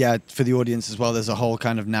mean, well, yeah, for the audience as well, there's a whole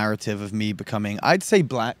kind of narrative of me becoming, I'd say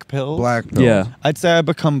black pill. Black pill. Yeah. I'd say I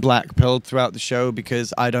become black pilled throughout the show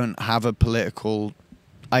because I don't have a political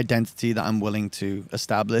identity that I'm willing to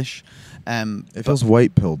establish. It feels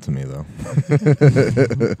white pilled to me, though.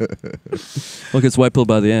 Look, it's white pill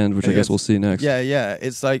by the end, which I guess we'll see next. Yeah, yeah.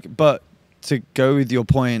 It's like, but to go with your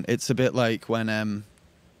point, it's a bit like when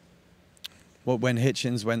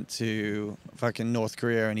Hitchens went to fucking North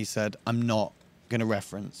Korea and he said, I'm not going to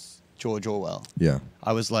reference George Orwell. Yeah.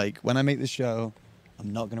 I was like, when I make this show,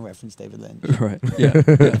 I'm not going to reference David Lynch. Right. Yeah.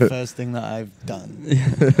 The first thing that I've done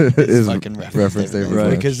is fucking reference David Lynch. Right.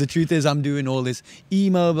 Because the truth is, I'm doing all this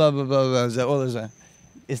emo, blah, blah, blah, blah, all this.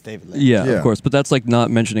 It's David Lynch. Yeah, of course. But that's like not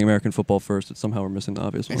mentioning American football first. It's somehow we're missing the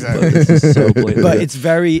obvious one. Exactly. But this is so blatant. But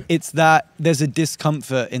it's that there's a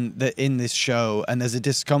discomfort in this show, and there's a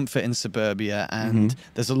discomfort in suburbia, and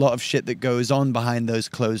there's a lot of shit that goes on behind those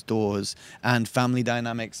closed doors, and family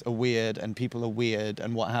dynamics are weird, and people are weird,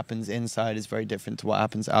 and what happens inside is very different to what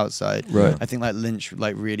happens outside. Right. I think like Lynch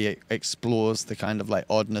like really explores the kind of like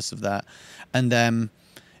oddness of that, and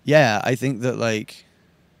yeah, I think that like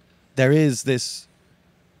there is this.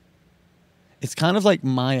 It's kind of like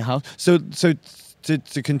my house. So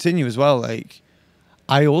to continue as well, like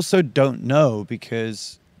I also don't know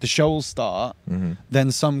because the show will start,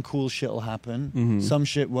 then some cool shit will happen, some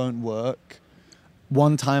shit won't work.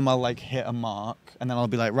 One time I'll like hit a mark, and then I'll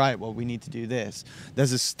be like, right, well, we need to do this.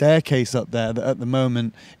 There's a staircase up there that at the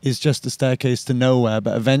moment is just a staircase to nowhere,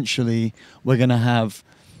 but eventually we're gonna have.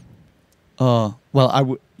 Oh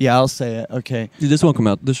well, I'll say it. Okay. This won't come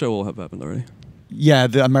out. This show will have happened already. Yeah,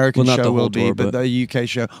 the American Well, not show the whole will be, tour, but but- the UK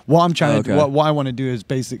show. What I'm trying to, what I want to do is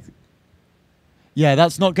yeah,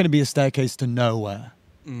 that's not going to be a staircase to nowhere.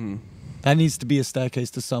 That needs to be a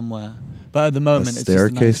staircase to somewhere. But at the moment, it's just a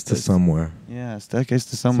staircase nice to place. somewhere. Yeah, staircase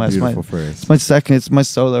to somewhere. It's a beautiful phrase. It's my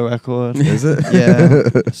solo record. Is it? Yeah,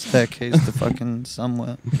 staircase to fucking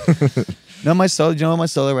somewhere. Do you know what my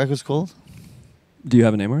solo record's called? Do you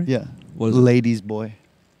have a name already? Yeah. What is it? Ladies Boy.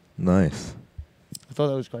 Nice. I thought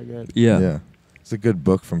that was quite good. Yeah. Yeah. It's a good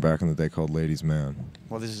book from back in the day called Ladies Man.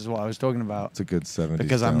 Well, this is what I was talking about. It's a good 70s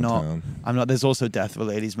Because downtown. I'm not. There's also Death of a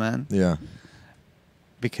Ladies Man. Yeah.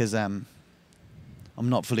 Because I'm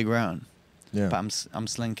not fully grown. Yeah. But I'm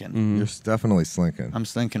slinking. You're definitely slinking. I'm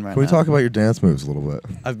slinking right now. Can we talk about your dance moves a little bit?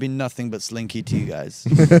 I've been nothing but slinky to you guys.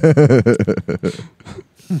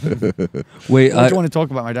 Wait, What do you want to talk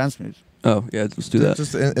about my dance moves? Oh yeah, let's do that.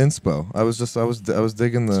 Just inspo. I was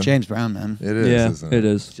digging the. It's James Brown, man. It is. Yeah, isn't it? it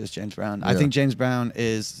is. It's just James Brown. Yeah. I think James Brown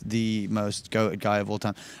is the most goated guy of all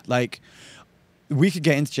time. Like, we could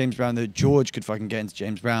get into James Brown, though George could fucking get into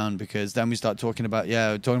James Brown, because then we start talking about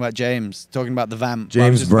James, talking about the vamp.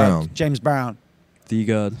 James Brown. James Brown. The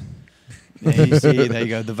God. Yeah, you see, there you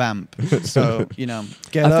go, the vamp. So,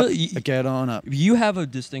 get on up. You have a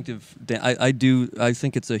distinctive. I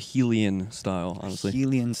think it's a Healy style, honestly.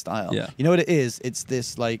 Healy style. Yeah. You know what it is? It's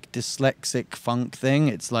this like dyslexic funk thing.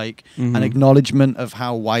 It's like an acknowledgement of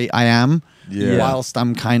how white I am, whilst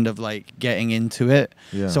I'm kind of like getting into it.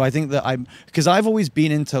 Yeah. So I think that because I've always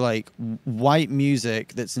been into like white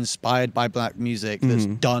music that's inspired by black music that's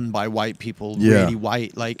done by white people, really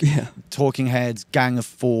white, like Talking Heads, Gang of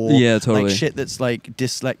Four, totally. like shit that's like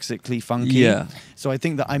dyslexically funky. Yeah. So I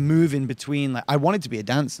think that I move in between. Like I wanted to be a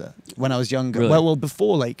dancer when I was younger. Really? Well,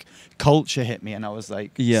 before like culture hit me and I was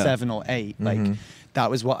like 7 or 8. Like that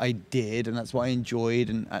was what I did and that's what I enjoyed,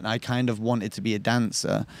 and I kind of wanted to be a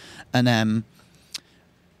dancer, and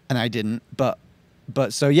I didn't. But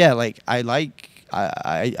so yeah, like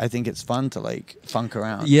I think it's fun to like funk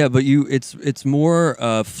around. Yeah, but it's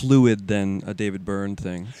more fluid than a David Byrne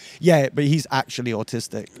thing. Yeah, but he's actually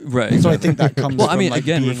autistic, right? So I think that comes. Well, from, I mean, like,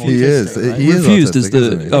 again, being he is. autistic, right? He is Refused autistic, is the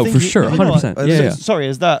isn't he? for sure, 100%. Yeah. Sorry,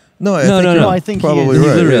 is that? No, no. I think probably he is.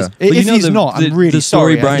 right. Literally Yeah. is. But If you know he's not, I'm really the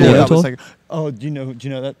story sorry. Brian I thought Eno that was told. like, oh, do you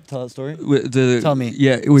know that? Tell that story. Tell me.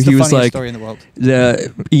 Yeah, It's he the was funniest like, story in the world.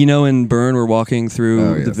 Eno and Byrne were walking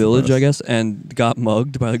through the village, best. I guess, and got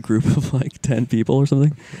mugged by a group of like 10 people or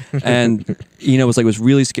something. And Eno was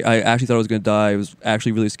really scary. I actually thought I was going to die. It was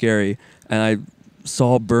actually really scary. And I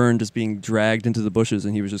saw Byrne just being dragged into the bushes,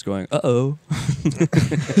 and he was just going, "Uh-oh."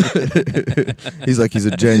 He's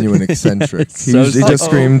a genuine eccentric. He just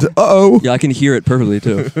screamed, "Uh-oh." Yeah, I can hear it perfectly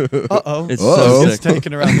too. Uh-oh. It's so sick.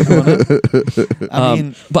 Taken around the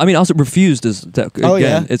corner. But I mean, also Refused is that,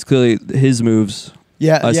 again. It's clearly his moves.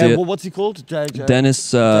 Yeah, I see it. Well, what's he called?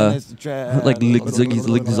 Dennis, like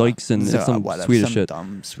Ligzoiks and it's some Swedish shit.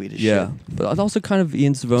 Dumb Swedish shit. shit. But also kind of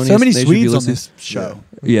Ian Savonius. So many Swedes on this show.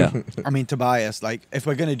 Yeah. I mean, Tobias, like, if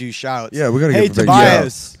we're going to do shouts. Yeah, we're going to Hey, give a big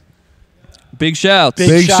Tobias. Big shouts.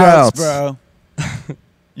 Big shouts, bro.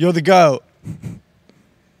 You're the GOAT.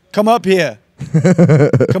 Come up here.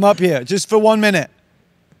 Come up here. Just for 1 minute.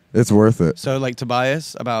 It's worth it. So, like,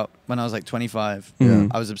 Tobias, about when I was like 25,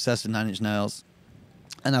 I was obsessed with Nine Inch Nails.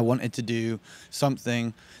 And I wanted to do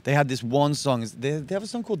something. They had this one song. They have a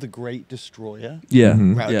song called The Great Destroyer. Yeah.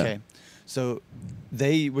 Right, yeah. okay. So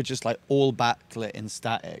they were just like all backlit in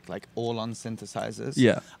static, like all on synthesizers.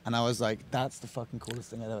 Yeah. And I was like, that's the fucking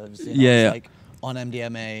coolest thing I've ever seen. Yeah, I was yeah. like on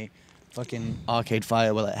MDMA, fucking Arcade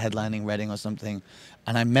Fire, or like headlining Reading or something.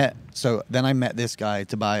 And then I met this guy,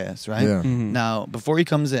 Tobias, right? Yeah. Now, before he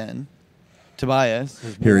comes in, Tobias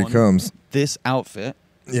has Here he worn comes. this outfit.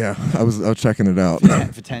 Yeah, I was checking it out.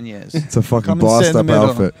 For 10 years. It's a fucking Come and sit bossed in the up middle.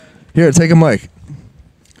 outfit. Here, take a mic.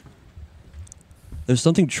 There's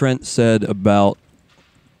something Trent said about.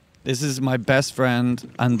 This is my best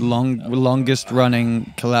friend and longest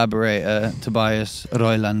running collaborator, Tobias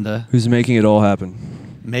Rylander. Who's making it all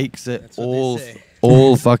happen. Makes it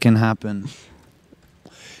all fucking happen.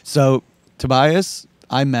 So, Tobias,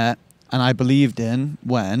 I met and I believed in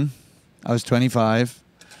when I was 25.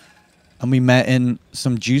 And we met in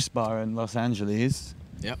some juice bar in Los Angeles.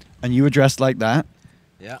 Yep. And you were dressed like that.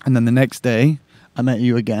 Yeah. And then the next day, I met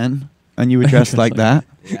you again. And you were dressed like that.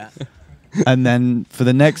 Yeah. And then for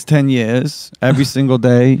the next 10 years, every single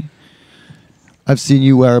day, I've seen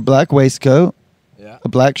you wear a black waistcoat, a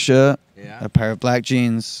black shirt, a pair of black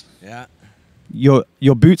jeans. Yeah.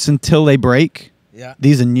 Your boots until they break. Yeah.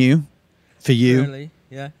 These are new for you. Really?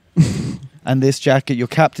 Yeah. And this jacket, your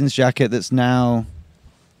captain's jacket, that's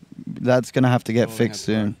going to have to get fixed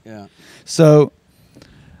soon. Yeah. So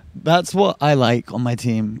that's what I like on my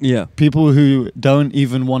team. Yeah. People who don't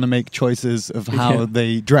even want to make choices of how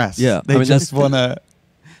they dress. Yeah. They just want to.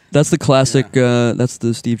 That's the classic. That's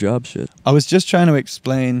the Steve Jobs shit. I was just trying to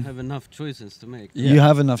explain. Have enough choices to make. You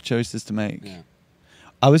have enough choices to make. Yeah.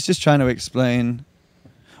 I was just trying to explain.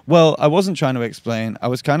 Well, I wasn't trying to explain. I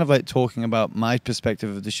was kind of like talking about my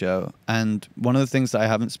perspective of the show. And one of the things that I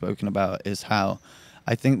haven't spoken about is how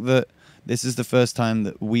I think that this is the first time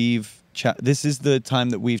that this is the time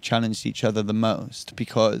that we've challenged each other the most,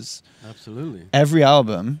 because absolutely every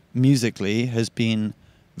album musically has been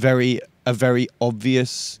a very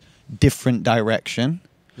obvious different direction.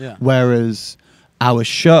 Yeah. Whereas our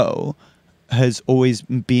show has always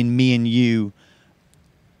been me and you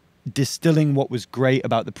distilling what was great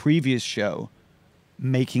about the previous show,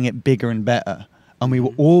 making it bigger and better. And we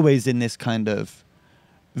were always in this kind of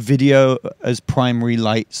video as primary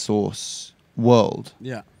light source world.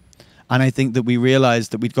 Yeah. And I think that we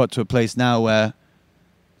realized that we'd got to a place now where,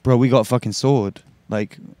 bro, we got a fucking sword.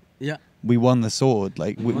 Like, yeah, we won the sword.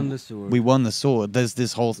 Like we won the sword. We won the sword. There's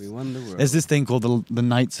this whole. We won the world. There's this thing called the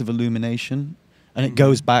Knights of Illumination, and it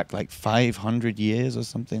goes back like 500 years or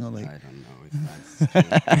something. Or like I don't know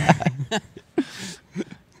if that's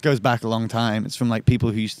goes back a long time. It's from like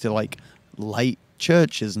people who used to like light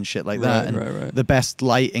churches and shit like that. And right. the best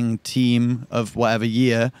lighting team of whatever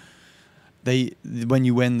year, when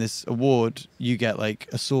you win this award, you get like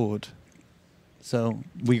a sword. So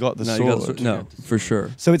we got the sword. No, for sure.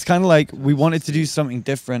 So it's kind of like we wanted to do something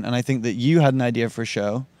different, and I think that you had an idea for a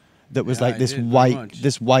show that was like this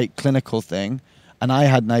white clinical thing, and I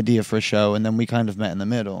had an idea for a show, and then we kind of met in the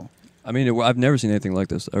middle. I mean, I've never seen anything like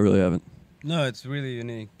this. I really haven't. No, it's really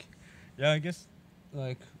unique. Yeah, I guess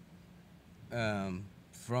like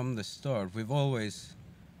from the start, we've always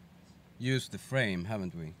used the frame,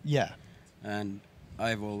 haven't we? Yeah. And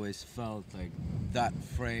I've always felt like that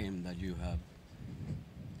frame that you have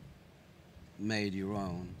made your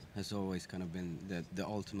own has always kind of been the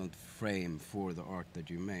ultimate frame for the art that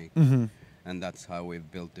you make. Mm-hmm. And that's how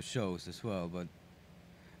we've built the shows as well.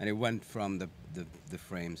 And it went from the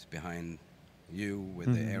frames behind you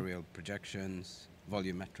with the aerial projections,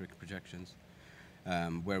 volumetric projections,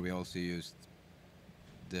 where we also used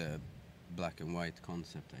the black and white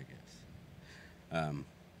concept, I guess.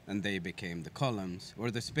 And they became the columns,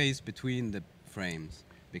 or the space between the frames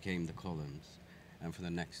became the columns. And for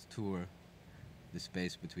the next tour, the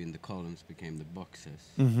space between the columns became the boxes,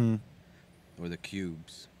 or the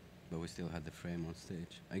cubes, but we still had the frame on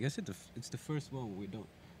stage. I guess it's the first one we don't.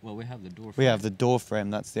 Well, we have the door frame. We have the door frame.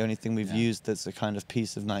 That's the only thing we've used that's a kind of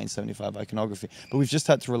piece of 1975 iconography. But we've just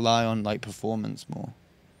had to rely on like performance more.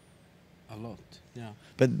 A lot, yeah.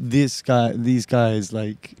 But these guys,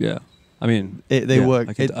 like... Yeah. I mean... They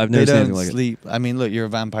work. I've never seen anything like it. They don't sleep. I mean, look, you're a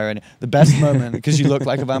vampire. The best moment, because you look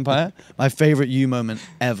like a vampire, my favorite you moment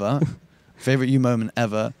ever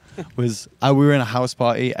was we were in a house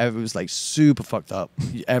party. Everyone was like super fucked up.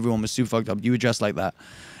 Everyone was super fucked up. You were dressed like that.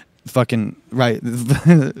 Fucking right.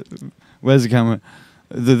 Where's the camera?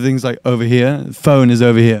 The thing's like over here. The phone is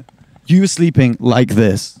over here. You were sleeping like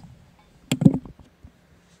this.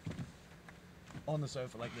 On the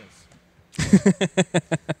sofa like this.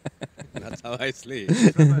 That's how I sleep.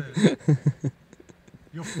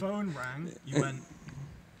 Your phone rang. You went.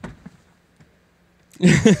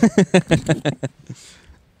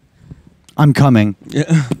 I'm coming.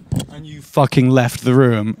 Yeah. And you fucking left the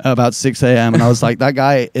room at about 6 a.m. and I was like, that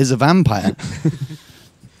guy is a vampire.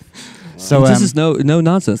 So this is no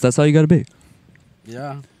nonsense. That's how you got to be.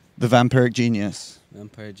 Yeah. The vampiric genius.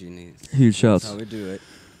 Vampire genius. Huge shouts. That's how we do it.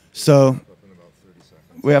 So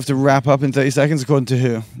we have to wrap up in 30 seconds according to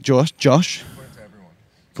who? Josh? According to everyone.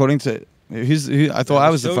 According to who? I thought I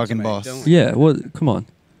was the fucking boss. Yeah, well, come on.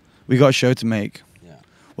 We got a show to make.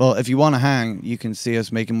 Well, if you want to hang, you can see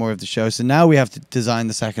us making more of the show. So now we have to design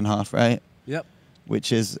the second half, right? Yep.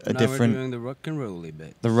 Which is a now different... we're doing the rock and rolly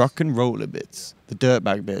bit. The rock and roller bits. The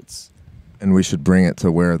dirtbag bits. And we should bring it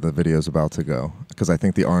to where the video's about to go. Because I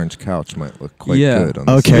think the orange couch might look quite good on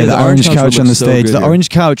this Okay, stage. the orange couch on the stage. The orange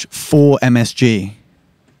couch for MSG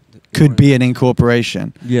could be an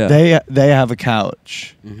incorporation. Yeah. They have a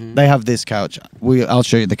couch. They have this couch. I'll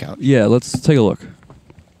show you the couch. Yeah, let's take a look.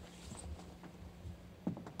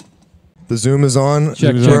 The Zoom is on.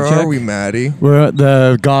 Check. Where are we, Matty? We're at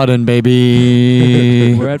the garden,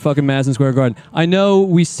 baby. We're at fucking Madison Square Garden. I know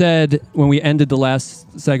we said when we ended the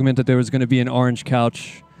last segment that there was going to be an orange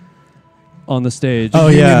couch on the stage. The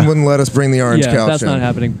union wouldn't let us bring the orange couch that's in. not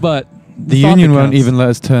happening. But the union won't even let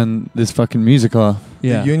us turn this fucking music off.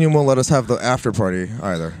 Yeah. The union won't let us have the after party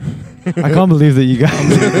either. I can't believe that you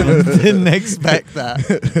guys didn't expect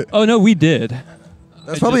that. Oh, no, we did.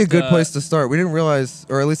 That's probably a good place to start. We didn't realize,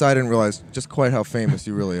 or at least I didn't realize, just quite how famous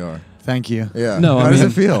you really are. Thank you. Yeah. No, how does it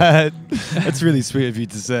feel? That's really sweet of you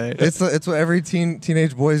to say. It's what every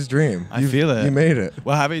teenage boy's dream. I feel it. You made it.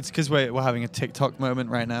 It's because we're having a TikTok moment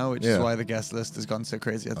right now, which is why the guest list has gone so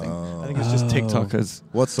crazy. I think it's just TikTokers.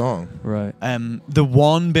 What song? Right. The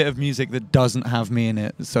one bit of music that doesn't have me in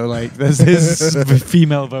it. So like, there's this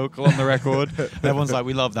female vocal on the record. Everyone's like,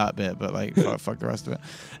 we love that bit, but like, fuck the rest of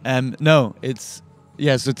it. No, it's.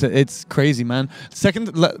 Yeah, so it's crazy, man.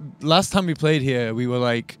 Last time we played here, we were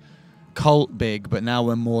like cult big, but now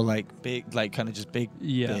we're more like big, like kind of just big,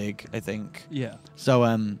 I think. Yeah. So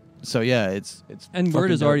yeah, it's. And word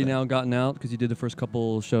has already now gotten out because you did the first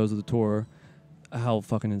couple shows of the tour. How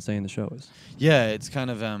fucking insane the show is. Yeah, it's kind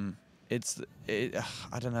of I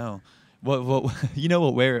don't know. What you know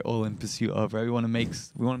what we're all in pursuit of, right? We want to make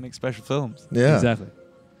special films. Yeah. Exactly.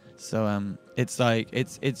 So it's like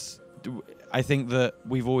it's. I think that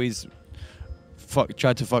we've always,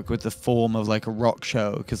 tried to fuck with the form of like a rock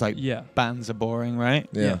show because like bands are boring, right?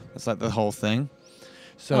 Yeah. That's like the whole thing.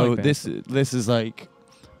 So like this is like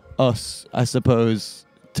us, I suppose,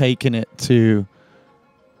 taking it to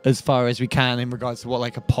as far as we can in regards to what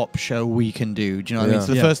like a pop show we can do. Do you know what I mean?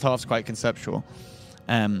 So the first half's quite conceptual.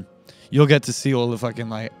 You'll get to see all the fucking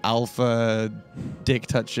like alpha dick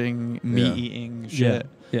touching, meat eating shit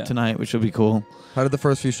tonight, which will be cool. How did the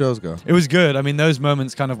first few shows go? It was good. I mean, those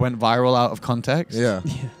moments kind of went viral out of context. Yeah.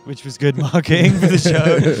 Which was good marketing for the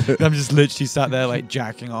show. I'm just literally sat there like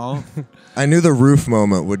jacking off. I knew the roof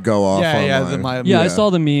moment would go off. Yeah, I saw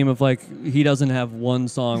the meme of like he doesn't have one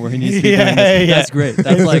song where he needs to be doing this. That's great.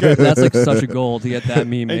 That's like such a goal to get that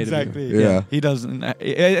meme made. Exactly. Of you. Yeah. He doesn't,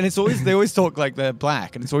 and it's always they always talk like they're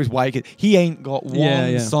black, and it's always white. He ain't got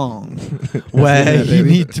one song where you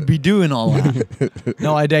need to be doing all that.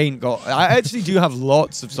 No, I ain't got. I actually do have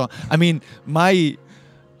lots of songs. I mean, my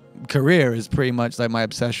career is pretty much like my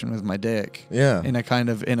obsession with my dick. Yeah. In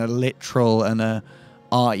a literal and a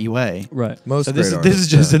arty way. Right. So this is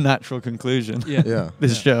just a natural conclusion. Yeah.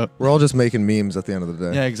 This show. We're all just making memes at the end of the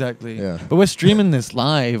day. Yeah, exactly. Yeah. But we're streaming this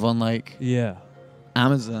live on like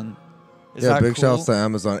Amazon. Is yeah, that big cool? shouts to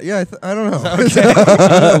Amazon. Yeah, I don't know. Is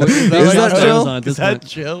that chill? Is that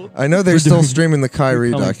chill? I know they're still streaming the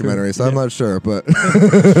Kyrie documentary, so I'm not sure, but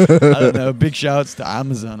I don't know. Big shouts to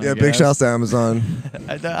Amazon. Yeah, big shouts to Amazon.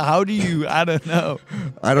 How do you? I don't know.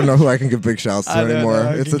 I don't know who I can give big shouts to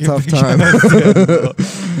anymore. It's a tough time.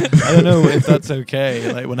 I don't know if that's okay.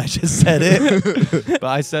 Like when I just said it, but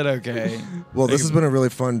I said okay. Well, this has been a really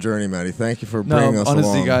fun journey, Matty. Thank you for bringing us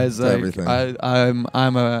honestly, along guys, to like,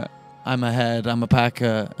 everything. I'm a head, I'm a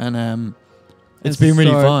packer, and it's been really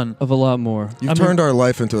fun. Of a lot more. You've turned our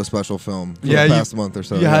life into a special film for the past month or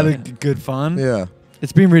so. You had a good fun. Yeah.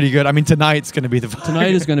 It's been really good. I mean, tonight's going to be the fun.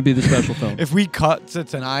 Tonight is going to be the special film. If we cut to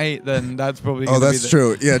tonight, then that's probably Oh, that's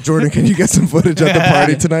true. Yeah, Jordan, can you get some footage at the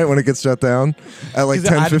party tonight when it gets shut down at like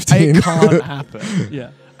 10:15? It can't happen. Yeah.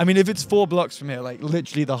 I mean, if it's 4 blocks from here, like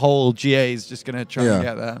literally the whole GA is just going to try and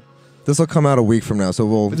get there. This will come out a week from now,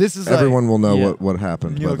 so everyone will know what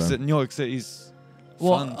happened. New York City's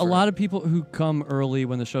fun. A lot of people who come early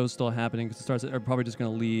when the show's still happening because it starts are probably just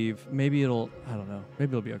going to leave. Maybe I don't know. Maybe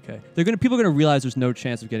it'll be okay. People are going to realize there's no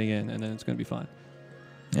chance of getting in, and then it's going to be fine.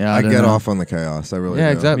 Yeah, I get off on the chaos. I really do.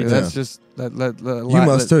 Exactly. That's just you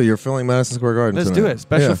must too. You're filming Madison Square Garden. Let's tonight. do it.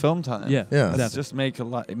 Special film time. Yeah. Let's just make your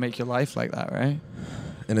life like that, right?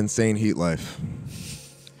 An insane heat life.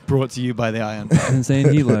 Brought to you by the Iron. Insane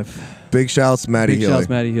heat life. Big shouts, Matty Healy. Big shouts,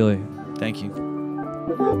 Matty Healy. Thank you.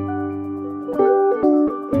 Thank you.